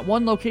 They've got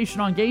one location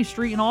on Gay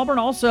Street in Auburn,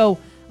 also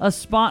a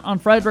spot on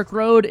Frederick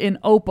Road in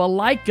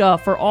Opelika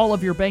for all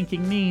of your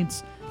banking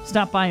needs.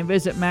 Stop by and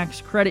visit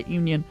Max Credit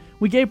Union.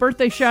 We gave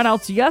birthday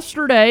shout-outs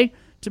yesterday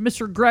to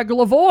Mr. Greg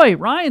Lavoie.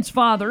 Ryan's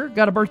father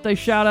got a birthday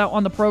shout-out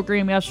on the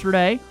program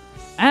yesterday,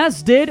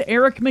 as did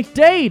Eric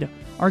McDade,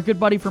 our good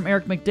buddy from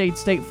Eric McDade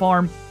State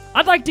Farm.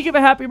 I'd like to give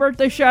a happy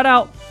birthday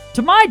shout-out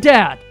to my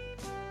dad.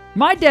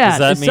 My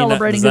dad is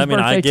celebrating his birthday today. Does that mean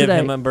I give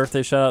him a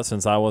birthday shout-out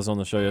since I was on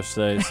the show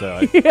yesterday?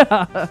 So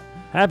yeah.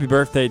 Happy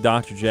birthday,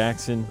 Dr.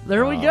 Jackson.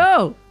 There we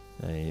go.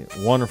 A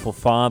wonderful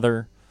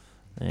father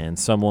and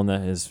someone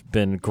that has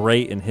been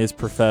great in his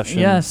profession.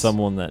 Yes.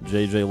 Someone that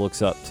JJ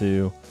looks up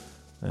to.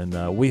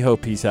 And we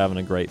hope he's having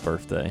a great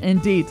birthday.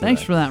 Indeed. Today.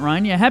 Thanks for that,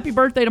 Ryan. Yeah, happy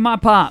birthday to my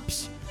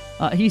pops.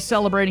 He's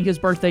celebrating his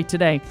birthday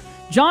today.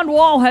 John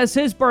Wall has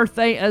his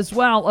birthday as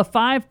well, a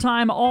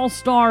 5-time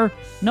All-Star,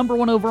 number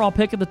 1 overall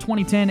pick of the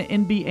 2010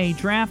 NBA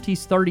Draft.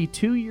 He's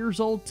 32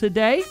 years old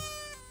today.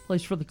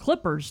 Plays for the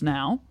Clippers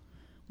now.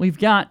 We've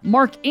got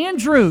Mark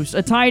Andrews,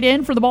 a tight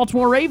end for the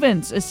Baltimore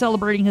Ravens, is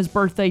celebrating his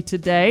birthday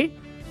today.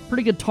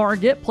 Pretty good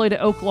target, played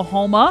at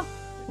Oklahoma.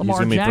 Lamar Jackson. He's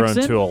going to be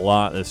Jackson. thrown to a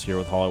lot this year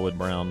with Hollywood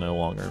Brown no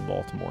longer in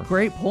Baltimore.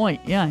 Great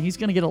point. Yeah, he's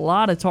going to get a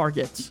lot of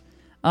targets.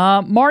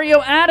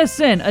 Mario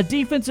Addison, a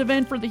defensive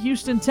end for the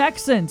Houston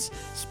Texans,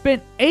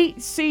 spent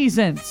 8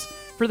 seasons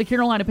for the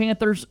Carolina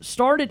Panthers,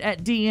 started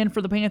at DN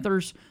for the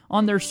Panthers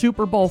on their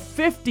Super Bowl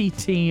 50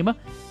 team.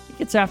 He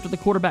gets after the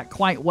quarterback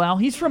quite well.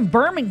 He's from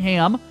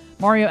Birmingham.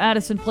 Mario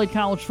Addison played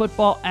college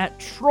football at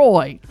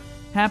Troy.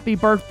 Happy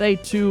birthday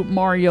to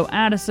Mario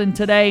Addison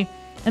today.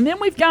 And then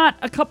we've got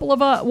a couple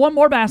of, one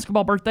more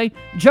basketball birthday.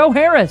 Joe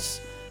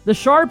Harris, the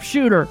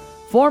sharpshooter,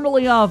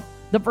 formerly of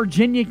the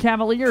Virginia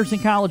Cavaliers in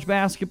college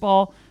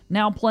basketball,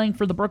 now playing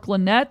for the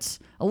Brooklyn Nets.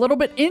 A little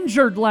bit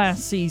injured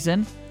last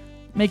season,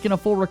 making a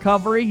full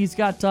recovery. He's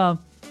got, some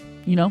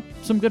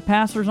good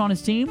passers on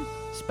his team.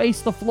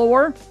 Space the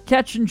floor,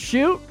 catch and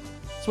shoot.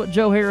 That's what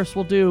Joe Harris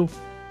will do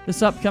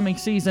this upcoming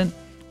season.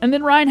 And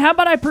then, Ryan, how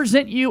about I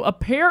present you a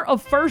pair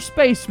of first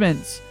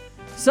basemen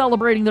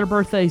celebrating their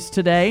birthdays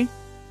today.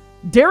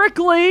 Derek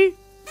Lee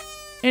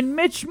and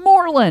Mitch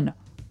Moreland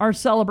are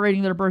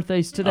celebrating their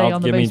birthdays today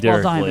on the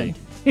baseball diamond.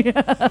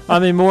 I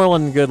mean,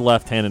 Moreland, good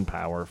left-handed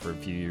power for a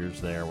few years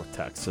there with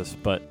Texas,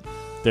 but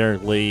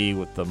Derek Lee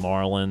with the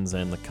Marlins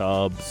and the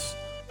Cubs,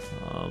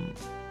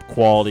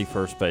 quality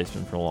first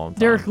baseman for a long time.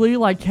 Derek Lee,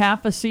 like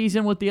half a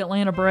season with the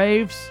Atlanta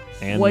Braves,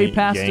 and way the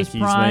past Yankees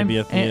his prime. Maybe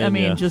at the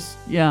end,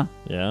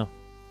 Yeah.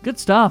 Good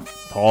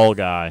stuff. Tall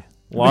guy.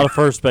 A lot of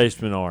first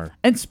basemen are.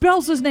 And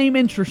spells his name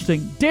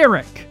interesting.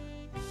 Derek.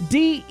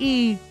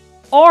 Derrrek.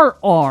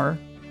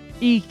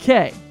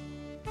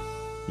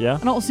 Yeah.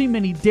 I don't see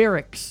many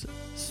Derricks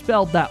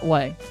spelled that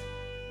way.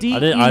 I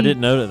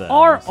didn't know that.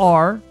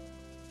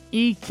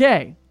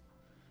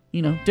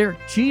 Derrek. Derek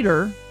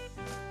Jeter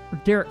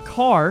or Derek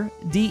Carr,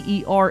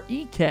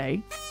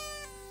 Derek.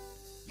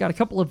 Got a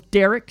couple of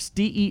Derricks,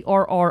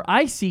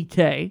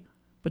 D-E-R-R-I-C-K,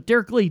 but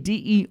Derek Lee,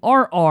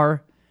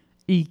 D-E-R-R-E-K.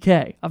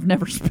 I've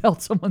never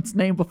spelled someone's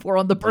name before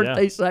on the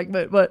birthday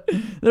segment, but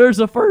there's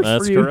a first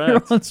for you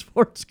here on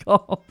Sports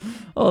Call.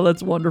 Oh,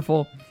 that's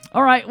wonderful.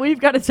 All right,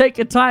 we've got to take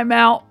a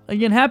timeout.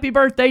 Again, happy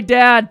birthday,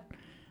 Dad.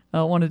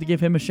 I wanted to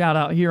give him a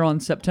shout-out here on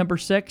September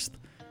 6th,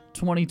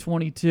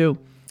 2022.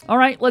 All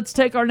right, let's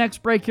take our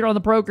next break here on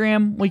the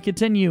program. We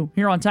continue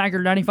here on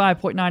Tiger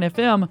 95.9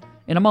 FM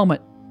in a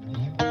moment.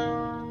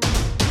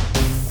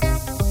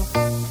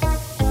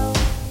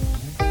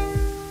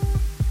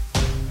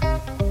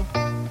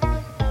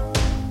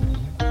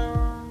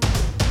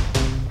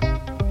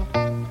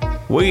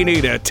 We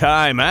need a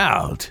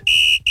timeout.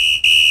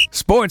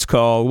 Sports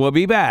Call will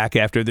be back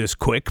after this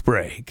quick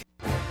break.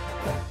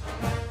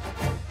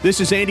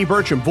 This is Andy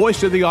Burcham,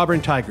 voice of the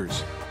Auburn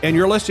Tigers, and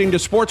you're listening to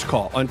Sports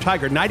Call on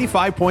Tiger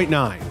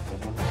 95.9.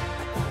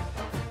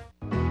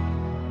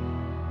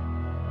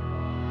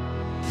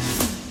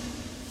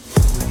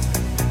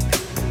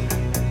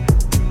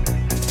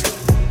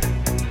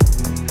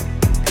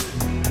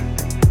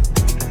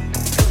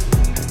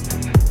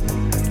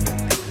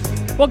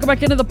 Welcome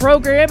back into the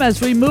program as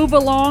we move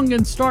along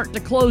and start to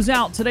close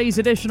out today's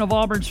edition of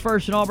Auburn's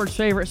first and Auburn's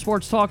favorite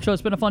sports talk show.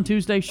 It's been a fun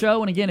Tuesday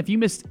show. And again, if you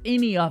missed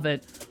any of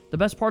it, the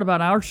best part about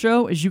our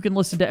show is you can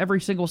listen to every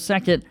single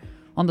second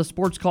on the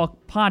Sports Call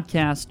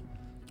podcast,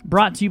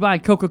 brought to you by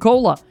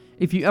Coca-Cola.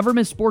 If you ever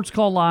miss Sports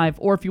Call Live,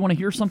 or if you want to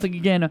hear something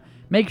again,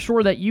 make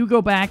sure that you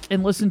go back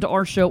and listen to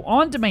our show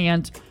on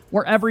demand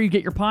wherever you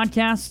get your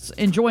podcasts.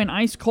 Enjoy an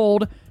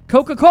ice-cold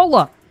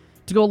Coca-Cola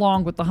to go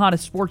along with the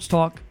hottest sports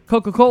talk.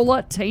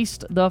 Coca-Cola,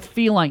 taste the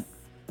feeling.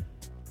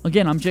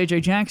 Again, I'm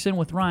JJ Jackson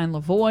with Ryan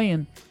Lavoie,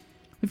 and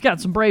we've got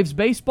some Braves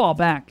baseball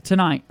back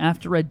tonight.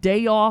 After a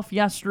day off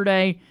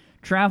yesterday,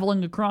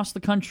 traveling across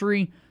the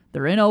country,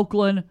 they're in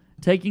Oakland,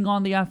 taking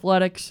on the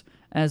Athletics.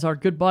 As our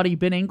good buddy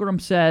Ben Ingram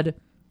said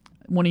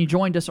when he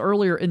joined us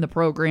earlier in the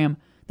program,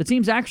 the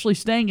team's actually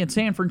staying in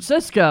San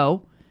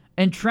Francisco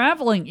and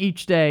traveling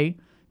each day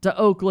to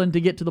Oakland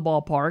to get to the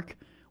ballpark,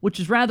 which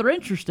is rather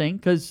interesting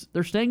because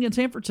they're staying in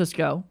San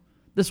Francisco.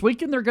 This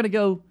weekend they're going to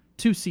go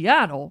to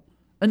Seattle,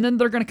 and then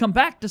they're going to come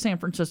back to San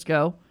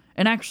Francisco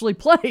and actually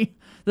play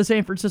the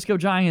San Francisco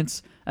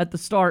Giants at the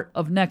start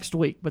of next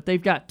week. But they've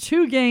got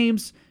 2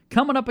 games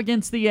coming up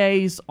against the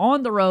A's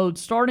on the road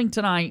starting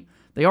tonight.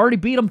 They already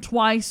beat them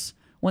twice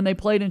when they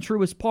played in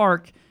Truist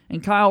Park,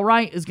 and Kyle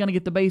Wright is going to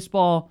get the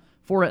baseball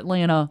for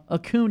Atlanta.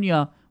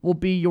 Acuna will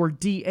be your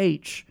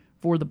DH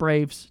for the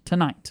Braves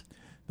tonight.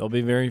 They'll be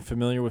very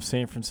familiar with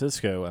San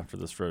Francisco after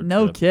this road trip.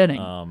 No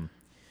kidding.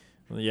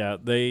 Yeah,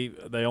 they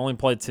only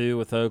played 2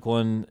 with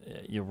Oakland.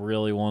 You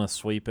really want to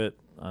sweep it.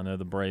 I know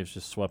the Braves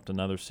just swept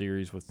another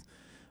series with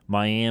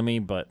Miami,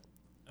 but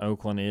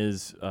Oakland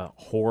is a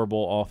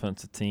horrible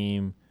offensive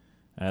team.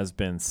 As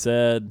been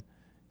said,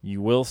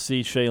 you will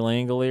see Shea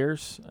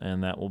Langoliers,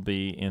 and that will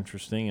be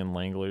interesting. And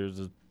Langoliers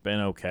has been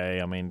okay.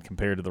 I mean,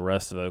 compared to the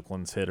rest of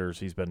Oakland's hitters,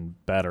 he's been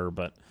better,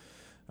 but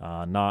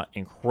not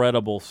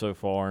incredible so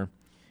far.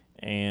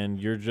 And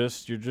you're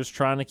just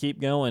trying to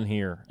keep going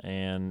here,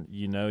 and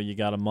you know you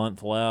got a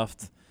month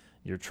left.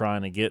 You're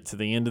trying to get to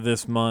the end of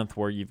this month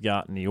where you've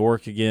got New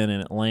York again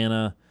and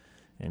Atlanta,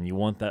 and you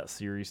want that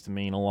series to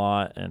mean a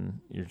lot, and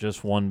you're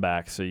just one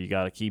back, so you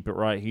got to keep it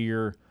right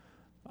here.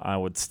 I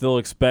would still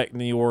expect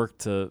New York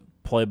to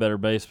play better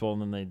baseball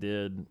than they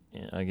did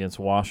against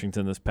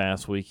Washington this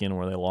past weekend,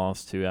 where they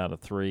lost 2 out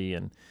of 3,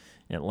 and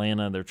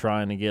Atlanta, they're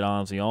trying to get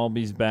Ozzie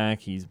Albies back.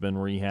 He's been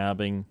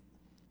rehabbing.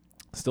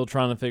 Still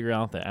trying to figure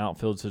out the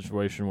outfield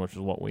situation, which is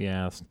what we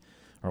asked,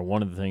 or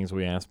one of the things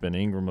we asked Ben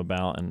Ingram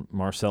about. And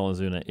Marcell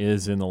Ozuna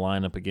is in the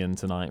lineup again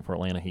tonight for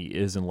Atlanta. He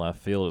is in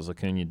left field as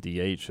Acuna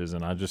DHs,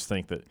 and I just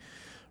think that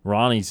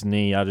Ronnie's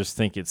knee, I just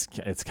think it's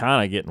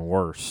kind of getting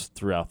worse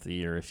throughout the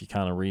year if you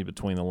kind of read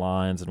between the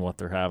lines and what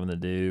they're having to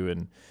do.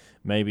 And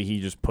maybe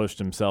he just pushed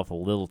himself a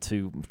little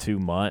too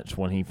much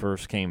when he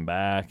first came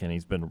back, and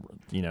he's been,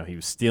 he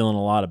was stealing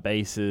a lot of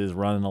bases,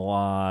 running a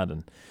lot,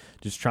 and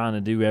just trying to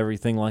do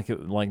everything like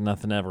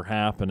nothing ever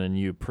happened, and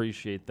you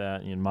appreciate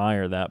that, you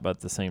admire that, but at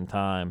the same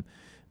time,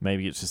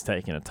 maybe it's just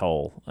taking a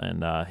toll,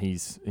 and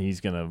he's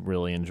going to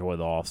really enjoy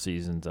the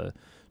offseason to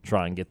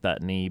try and get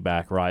that knee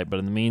back right. But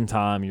in the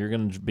meantime, you're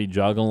going to be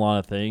juggling a lot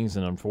of things,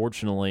 and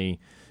unfortunately,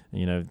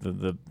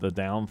 the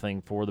down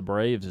thing for the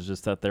Braves is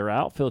just that their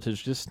outfield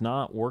has just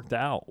not worked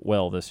out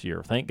well this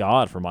year. Thank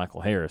God for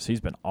Michael Harris.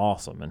 He's been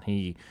awesome, and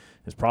he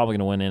is probably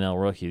going to win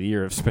NL Rookie of the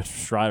Year if Spencer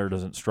Strider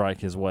doesn't strike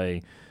his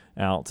way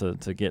out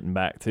to getting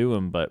back to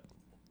him. But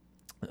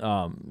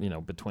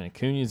between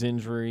Acuna's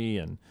injury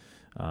and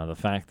the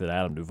fact that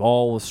Adam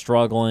Duvall was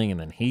struggling and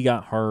then he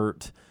got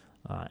hurt,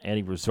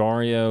 Eddie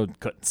Rosario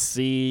couldn't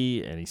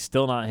see, and he's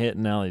still not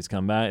hitting now that he's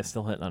come back. He's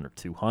still hitting under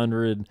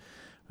 200.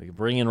 We could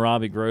bring in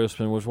Robbie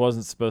Grossman, which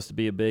wasn't supposed to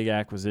be a big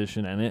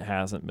acquisition, and it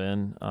hasn't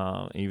been,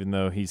 even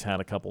though he's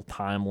had a couple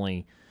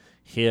timely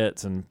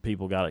hits and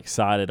people got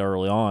excited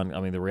early on. I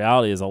mean, the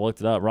reality is, I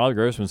looked it up, Robbie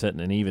Grossman's hitting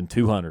an even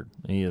 200.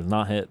 He has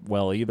not hit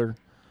well either.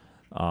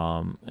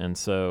 And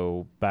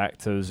so back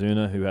to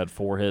Ozuna, who had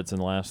 4 hits in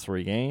the last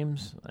 3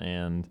 games,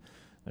 and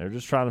they're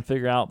just trying to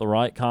figure out the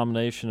right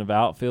combination of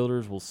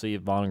outfielders. We'll see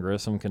if Vaughn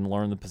Grissom can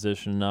learn the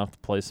position enough to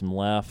play some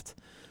left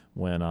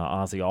when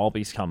Ozzie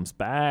Albies comes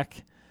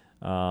back.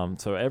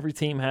 So every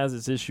team has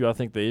its issue. I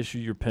think the issue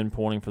you're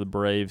pinpointing for the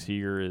Braves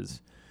here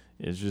is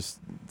just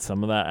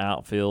some of that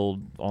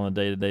outfield on a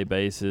day-to-day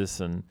basis,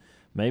 and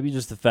maybe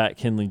just the fact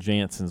Kenley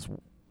Jansen's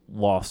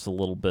lost a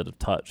little bit of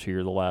touch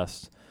here the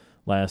last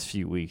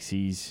few weeks.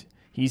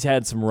 He's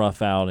had some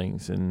rough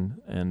outings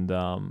and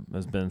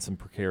has been in some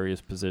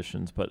precarious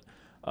positions. But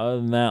other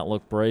than that,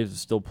 look, Braves have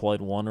still played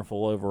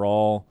wonderful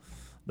overall.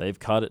 They've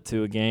cut it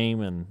to a game,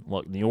 and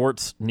look, New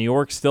York's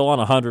still on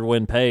a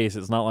 100-win pace.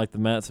 It's not like the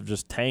Mets have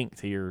just tanked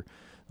here.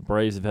 The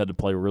Braves have had to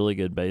play really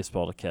good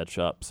baseball to catch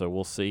up, so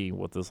we'll see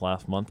what this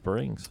last month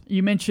brings.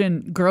 You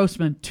mentioned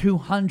Grossman,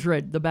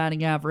 200, the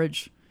batting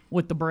average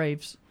with the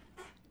Braves.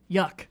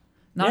 Yuck.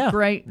 Not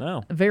great.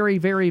 No. Very,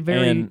 very,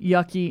 very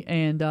yucky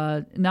and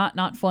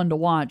not fun to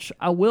watch.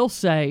 I will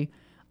say,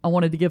 I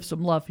wanted to give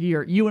some love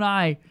here. You and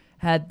I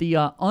had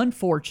the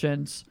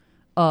unfortunes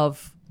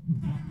of,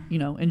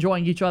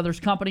 enjoying each other's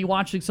company,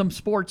 watching some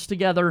sports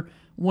together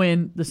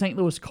when the St.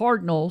 Louis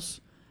Cardinals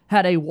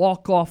had a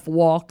walk-off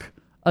walk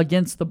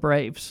against the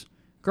Braves.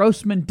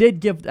 Grossman did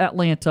give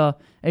Atlanta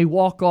a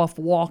walk-off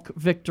walk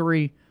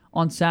victory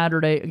on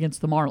Saturday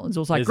against the Marlins. It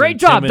was like, great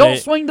job, don't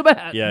swing the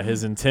bat. Yeah,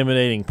 his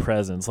intimidating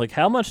presence. Like,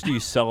 how much do you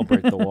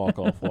celebrate the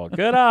walk-off walk?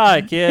 Good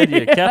eye, kid.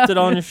 You kept it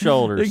on your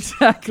shoulders.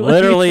 Exactly.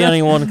 Literally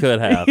anyone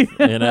could have,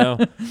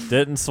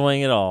 Didn't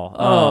swing at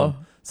all.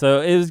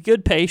 So it was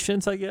good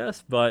patience, I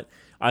guess, but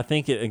I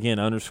think it, again,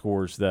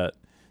 underscores that,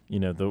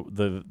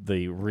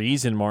 the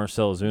reason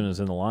Marcell Ozuna's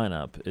in the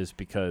lineup is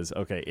because,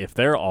 okay, if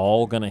they're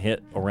all going to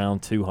hit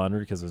around 200,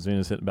 because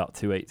Ozuna's hit about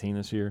 218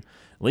 this year,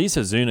 at least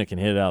Ozuna can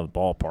hit it out of the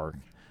ballpark.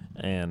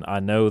 And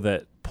I know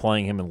that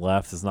playing him in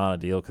left is not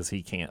ideal because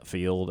he can't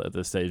field at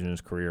this stage in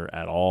his career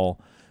at all.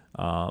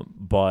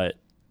 But,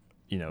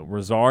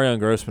 Rosario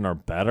and Grossman are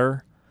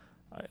better.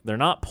 They're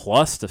not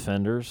plus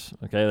defenders,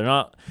 okay? They're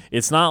not.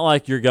 It's not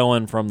like you're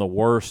going from the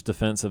worst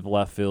defensive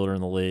left fielder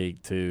in the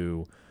league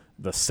to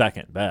the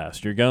second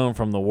best. You're going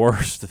from the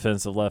worst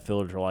defensive left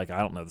fielder to, like, I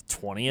don't know, the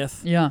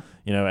 20th. Yeah.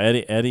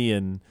 Eddie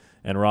and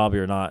Robbie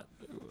are not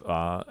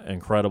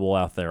incredible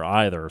out there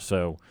either.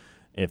 So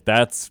if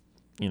that's,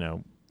 I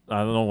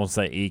don't want to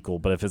say equal,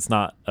 but if it's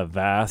not a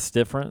vast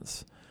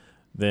difference,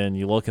 then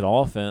you look at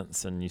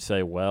offense and you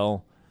say,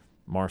 well,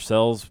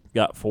 Marcel's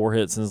got 4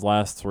 hits in his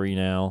last 3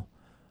 now.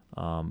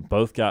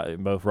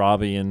 Both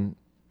Robbie and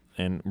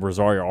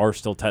Rosario are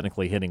still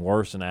technically hitting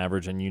worse than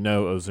average, and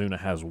Ozuna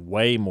has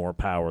way more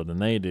power than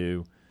they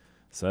do.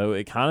 So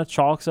it kind of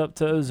chalks up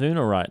to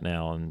Ozuna right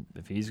now, and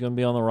if he's going to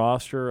be on the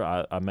roster,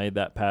 I made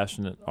that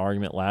passionate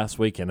argument last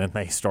week, and then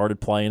they started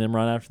playing him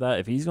right after that.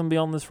 If he's going to be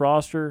on this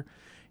roster,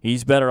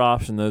 he's better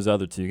option than those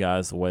other 2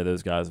 guys the way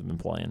those guys have been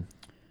playing.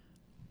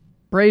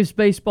 Braves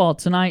baseball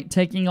tonight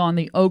taking on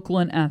the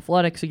Oakland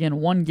Athletics. Again,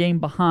 1 game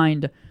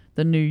behind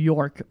the New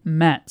York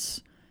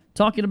Mets.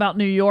 Talking about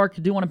New York,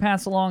 I do want to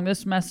pass along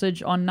this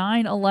message. On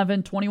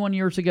 9/11, 21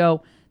 years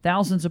ago,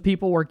 thousands of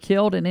people were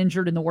killed and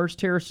injured in the worst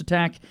terrorist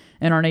attack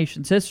in our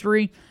nation's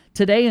history.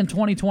 Today in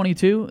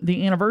 2022,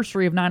 the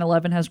anniversary of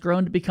 9/11 has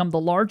grown to become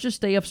the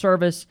largest day of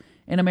service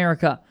in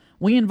America.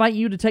 We invite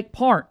you to take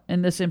part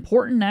in this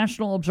important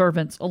national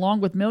observance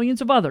along with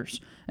millions of others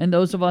and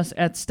those of us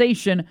at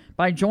Station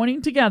by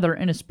joining together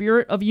in a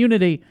spirit of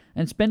unity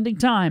and spending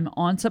time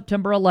on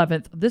September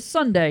 11th, this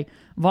Sunday,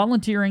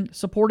 volunteering,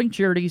 supporting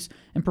charities,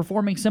 and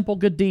performing simple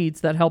good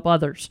deeds that help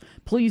others.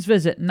 Please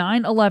visit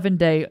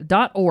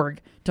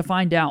 911day.org to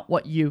find out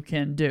what you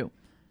can do.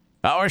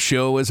 Our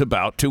show is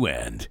about to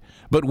end,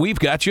 but we've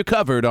got you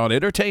covered on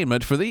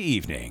entertainment for the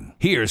evening.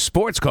 Here's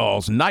Sports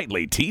Call's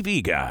Nightly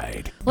TV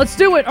Guide. Let's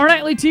do it. Our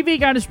Nightly TV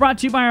Guide is brought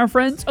to you by our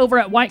friends over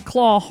at White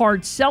Claw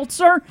Hard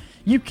Seltzer.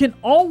 You can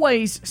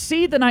always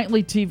see the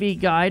Nightly TV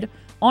Guide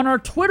on our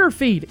Twitter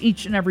feed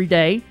each and every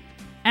day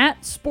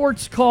at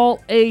Sports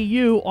Call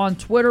AU on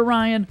Twitter,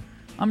 Ryan.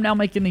 I'm now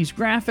making these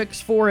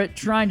graphics for it,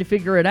 trying to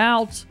figure it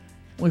out.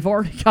 We've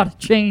already got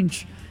to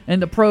change in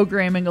the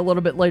programming a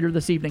little bit later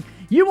this evening.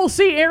 You will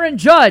see Aaron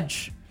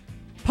Judge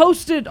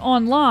posted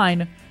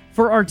online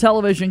for our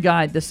television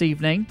guide this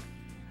evening.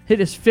 Hit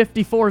his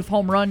 54th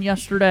home run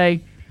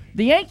yesterday.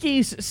 The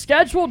Yankees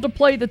scheduled to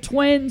play the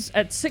Twins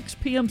at 6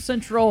 p.m.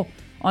 Central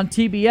on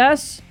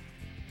TBS,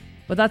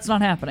 but that's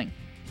not happening.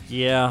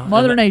 Yeah.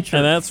 Mother Nature.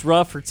 And that's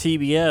rough for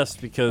TBS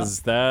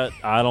because that,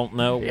 I don't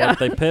know what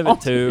they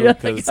pivot to.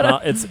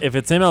 Because if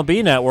it's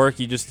MLB Network,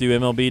 you just do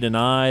MLB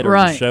Tonight or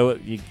you show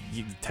it, you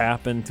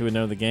tap into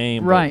another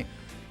game. Right.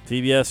 But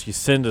TBS, you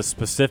send a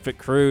specific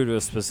crew to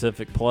a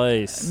specific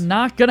place.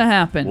 Not going to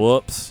happen.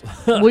 Whoops.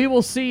 We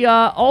will see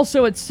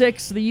also at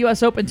 6, the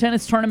U.S. Open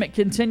Tennis Tournament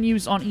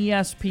continues on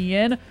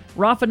ESPN.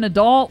 Rafa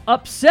Nadal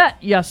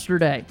upset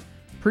yesterday.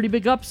 Pretty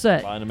big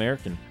upset. By an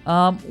American.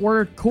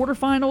 We're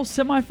quarterfinals,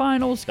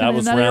 semifinals. That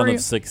was round area.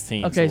 of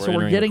 16. Okay, so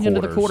we're getting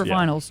into the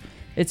quarterfinals.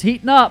 It's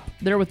heating up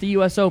there with the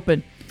U.S.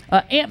 Open.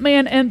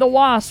 Ant-Man and the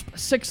Wasp,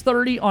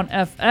 6:30 on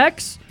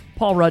FX.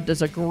 Paul Rudd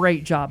does a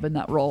great job in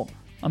that role.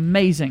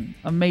 Amazing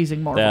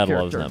Marvel Dad character.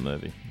 loves that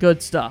movie.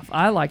 Good stuff.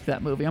 I like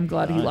that movie. I'm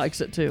glad he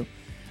likes it too.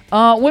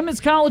 Women's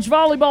college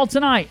volleyball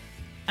tonight.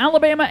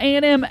 Alabama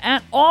A&M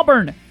at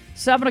Auburn.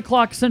 7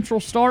 o'clock Central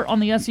start on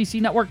the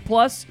SEC Network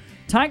Plus.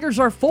 Tigers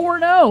are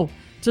 4-0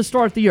 to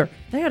start the year.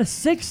 They had a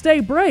 6-day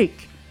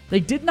break. They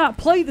did not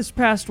play this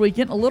past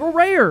weekend. A little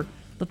rare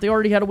that they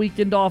already had a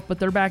weekend off, but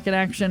they're back in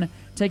action,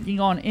 taking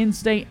on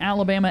in-state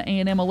Alabama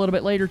A&M a little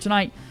bit later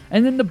tonight.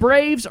 And then the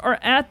Braves are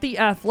at the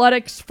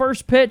Athletics.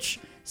 First pitch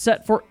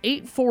set for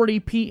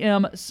 8:40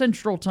 p.m.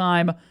 Central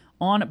Time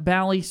on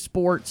Bally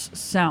Sports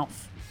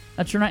South.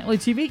 That's your nightly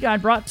TV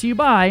guide brought to you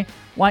by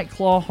White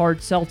Claw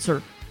Hard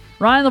Seltzer.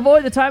 Ryan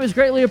Lavoie, the time is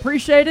greatly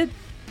appreciated.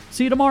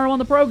 See you tomorrow on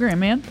the program,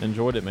 man.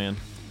 Enjoyed it, man.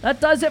 That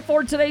does it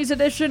for today's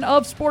edition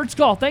of Sports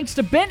Call. Thanks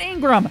to Ben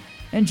Ingram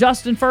and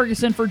Justin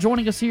Ferguson for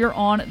joining us here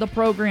on the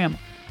program.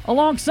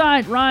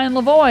 Alongside Ryan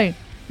Lavoie,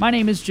 my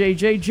name is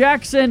JJ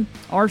Jackson.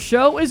 Our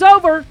show is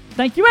over.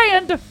 Thank you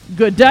and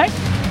good day.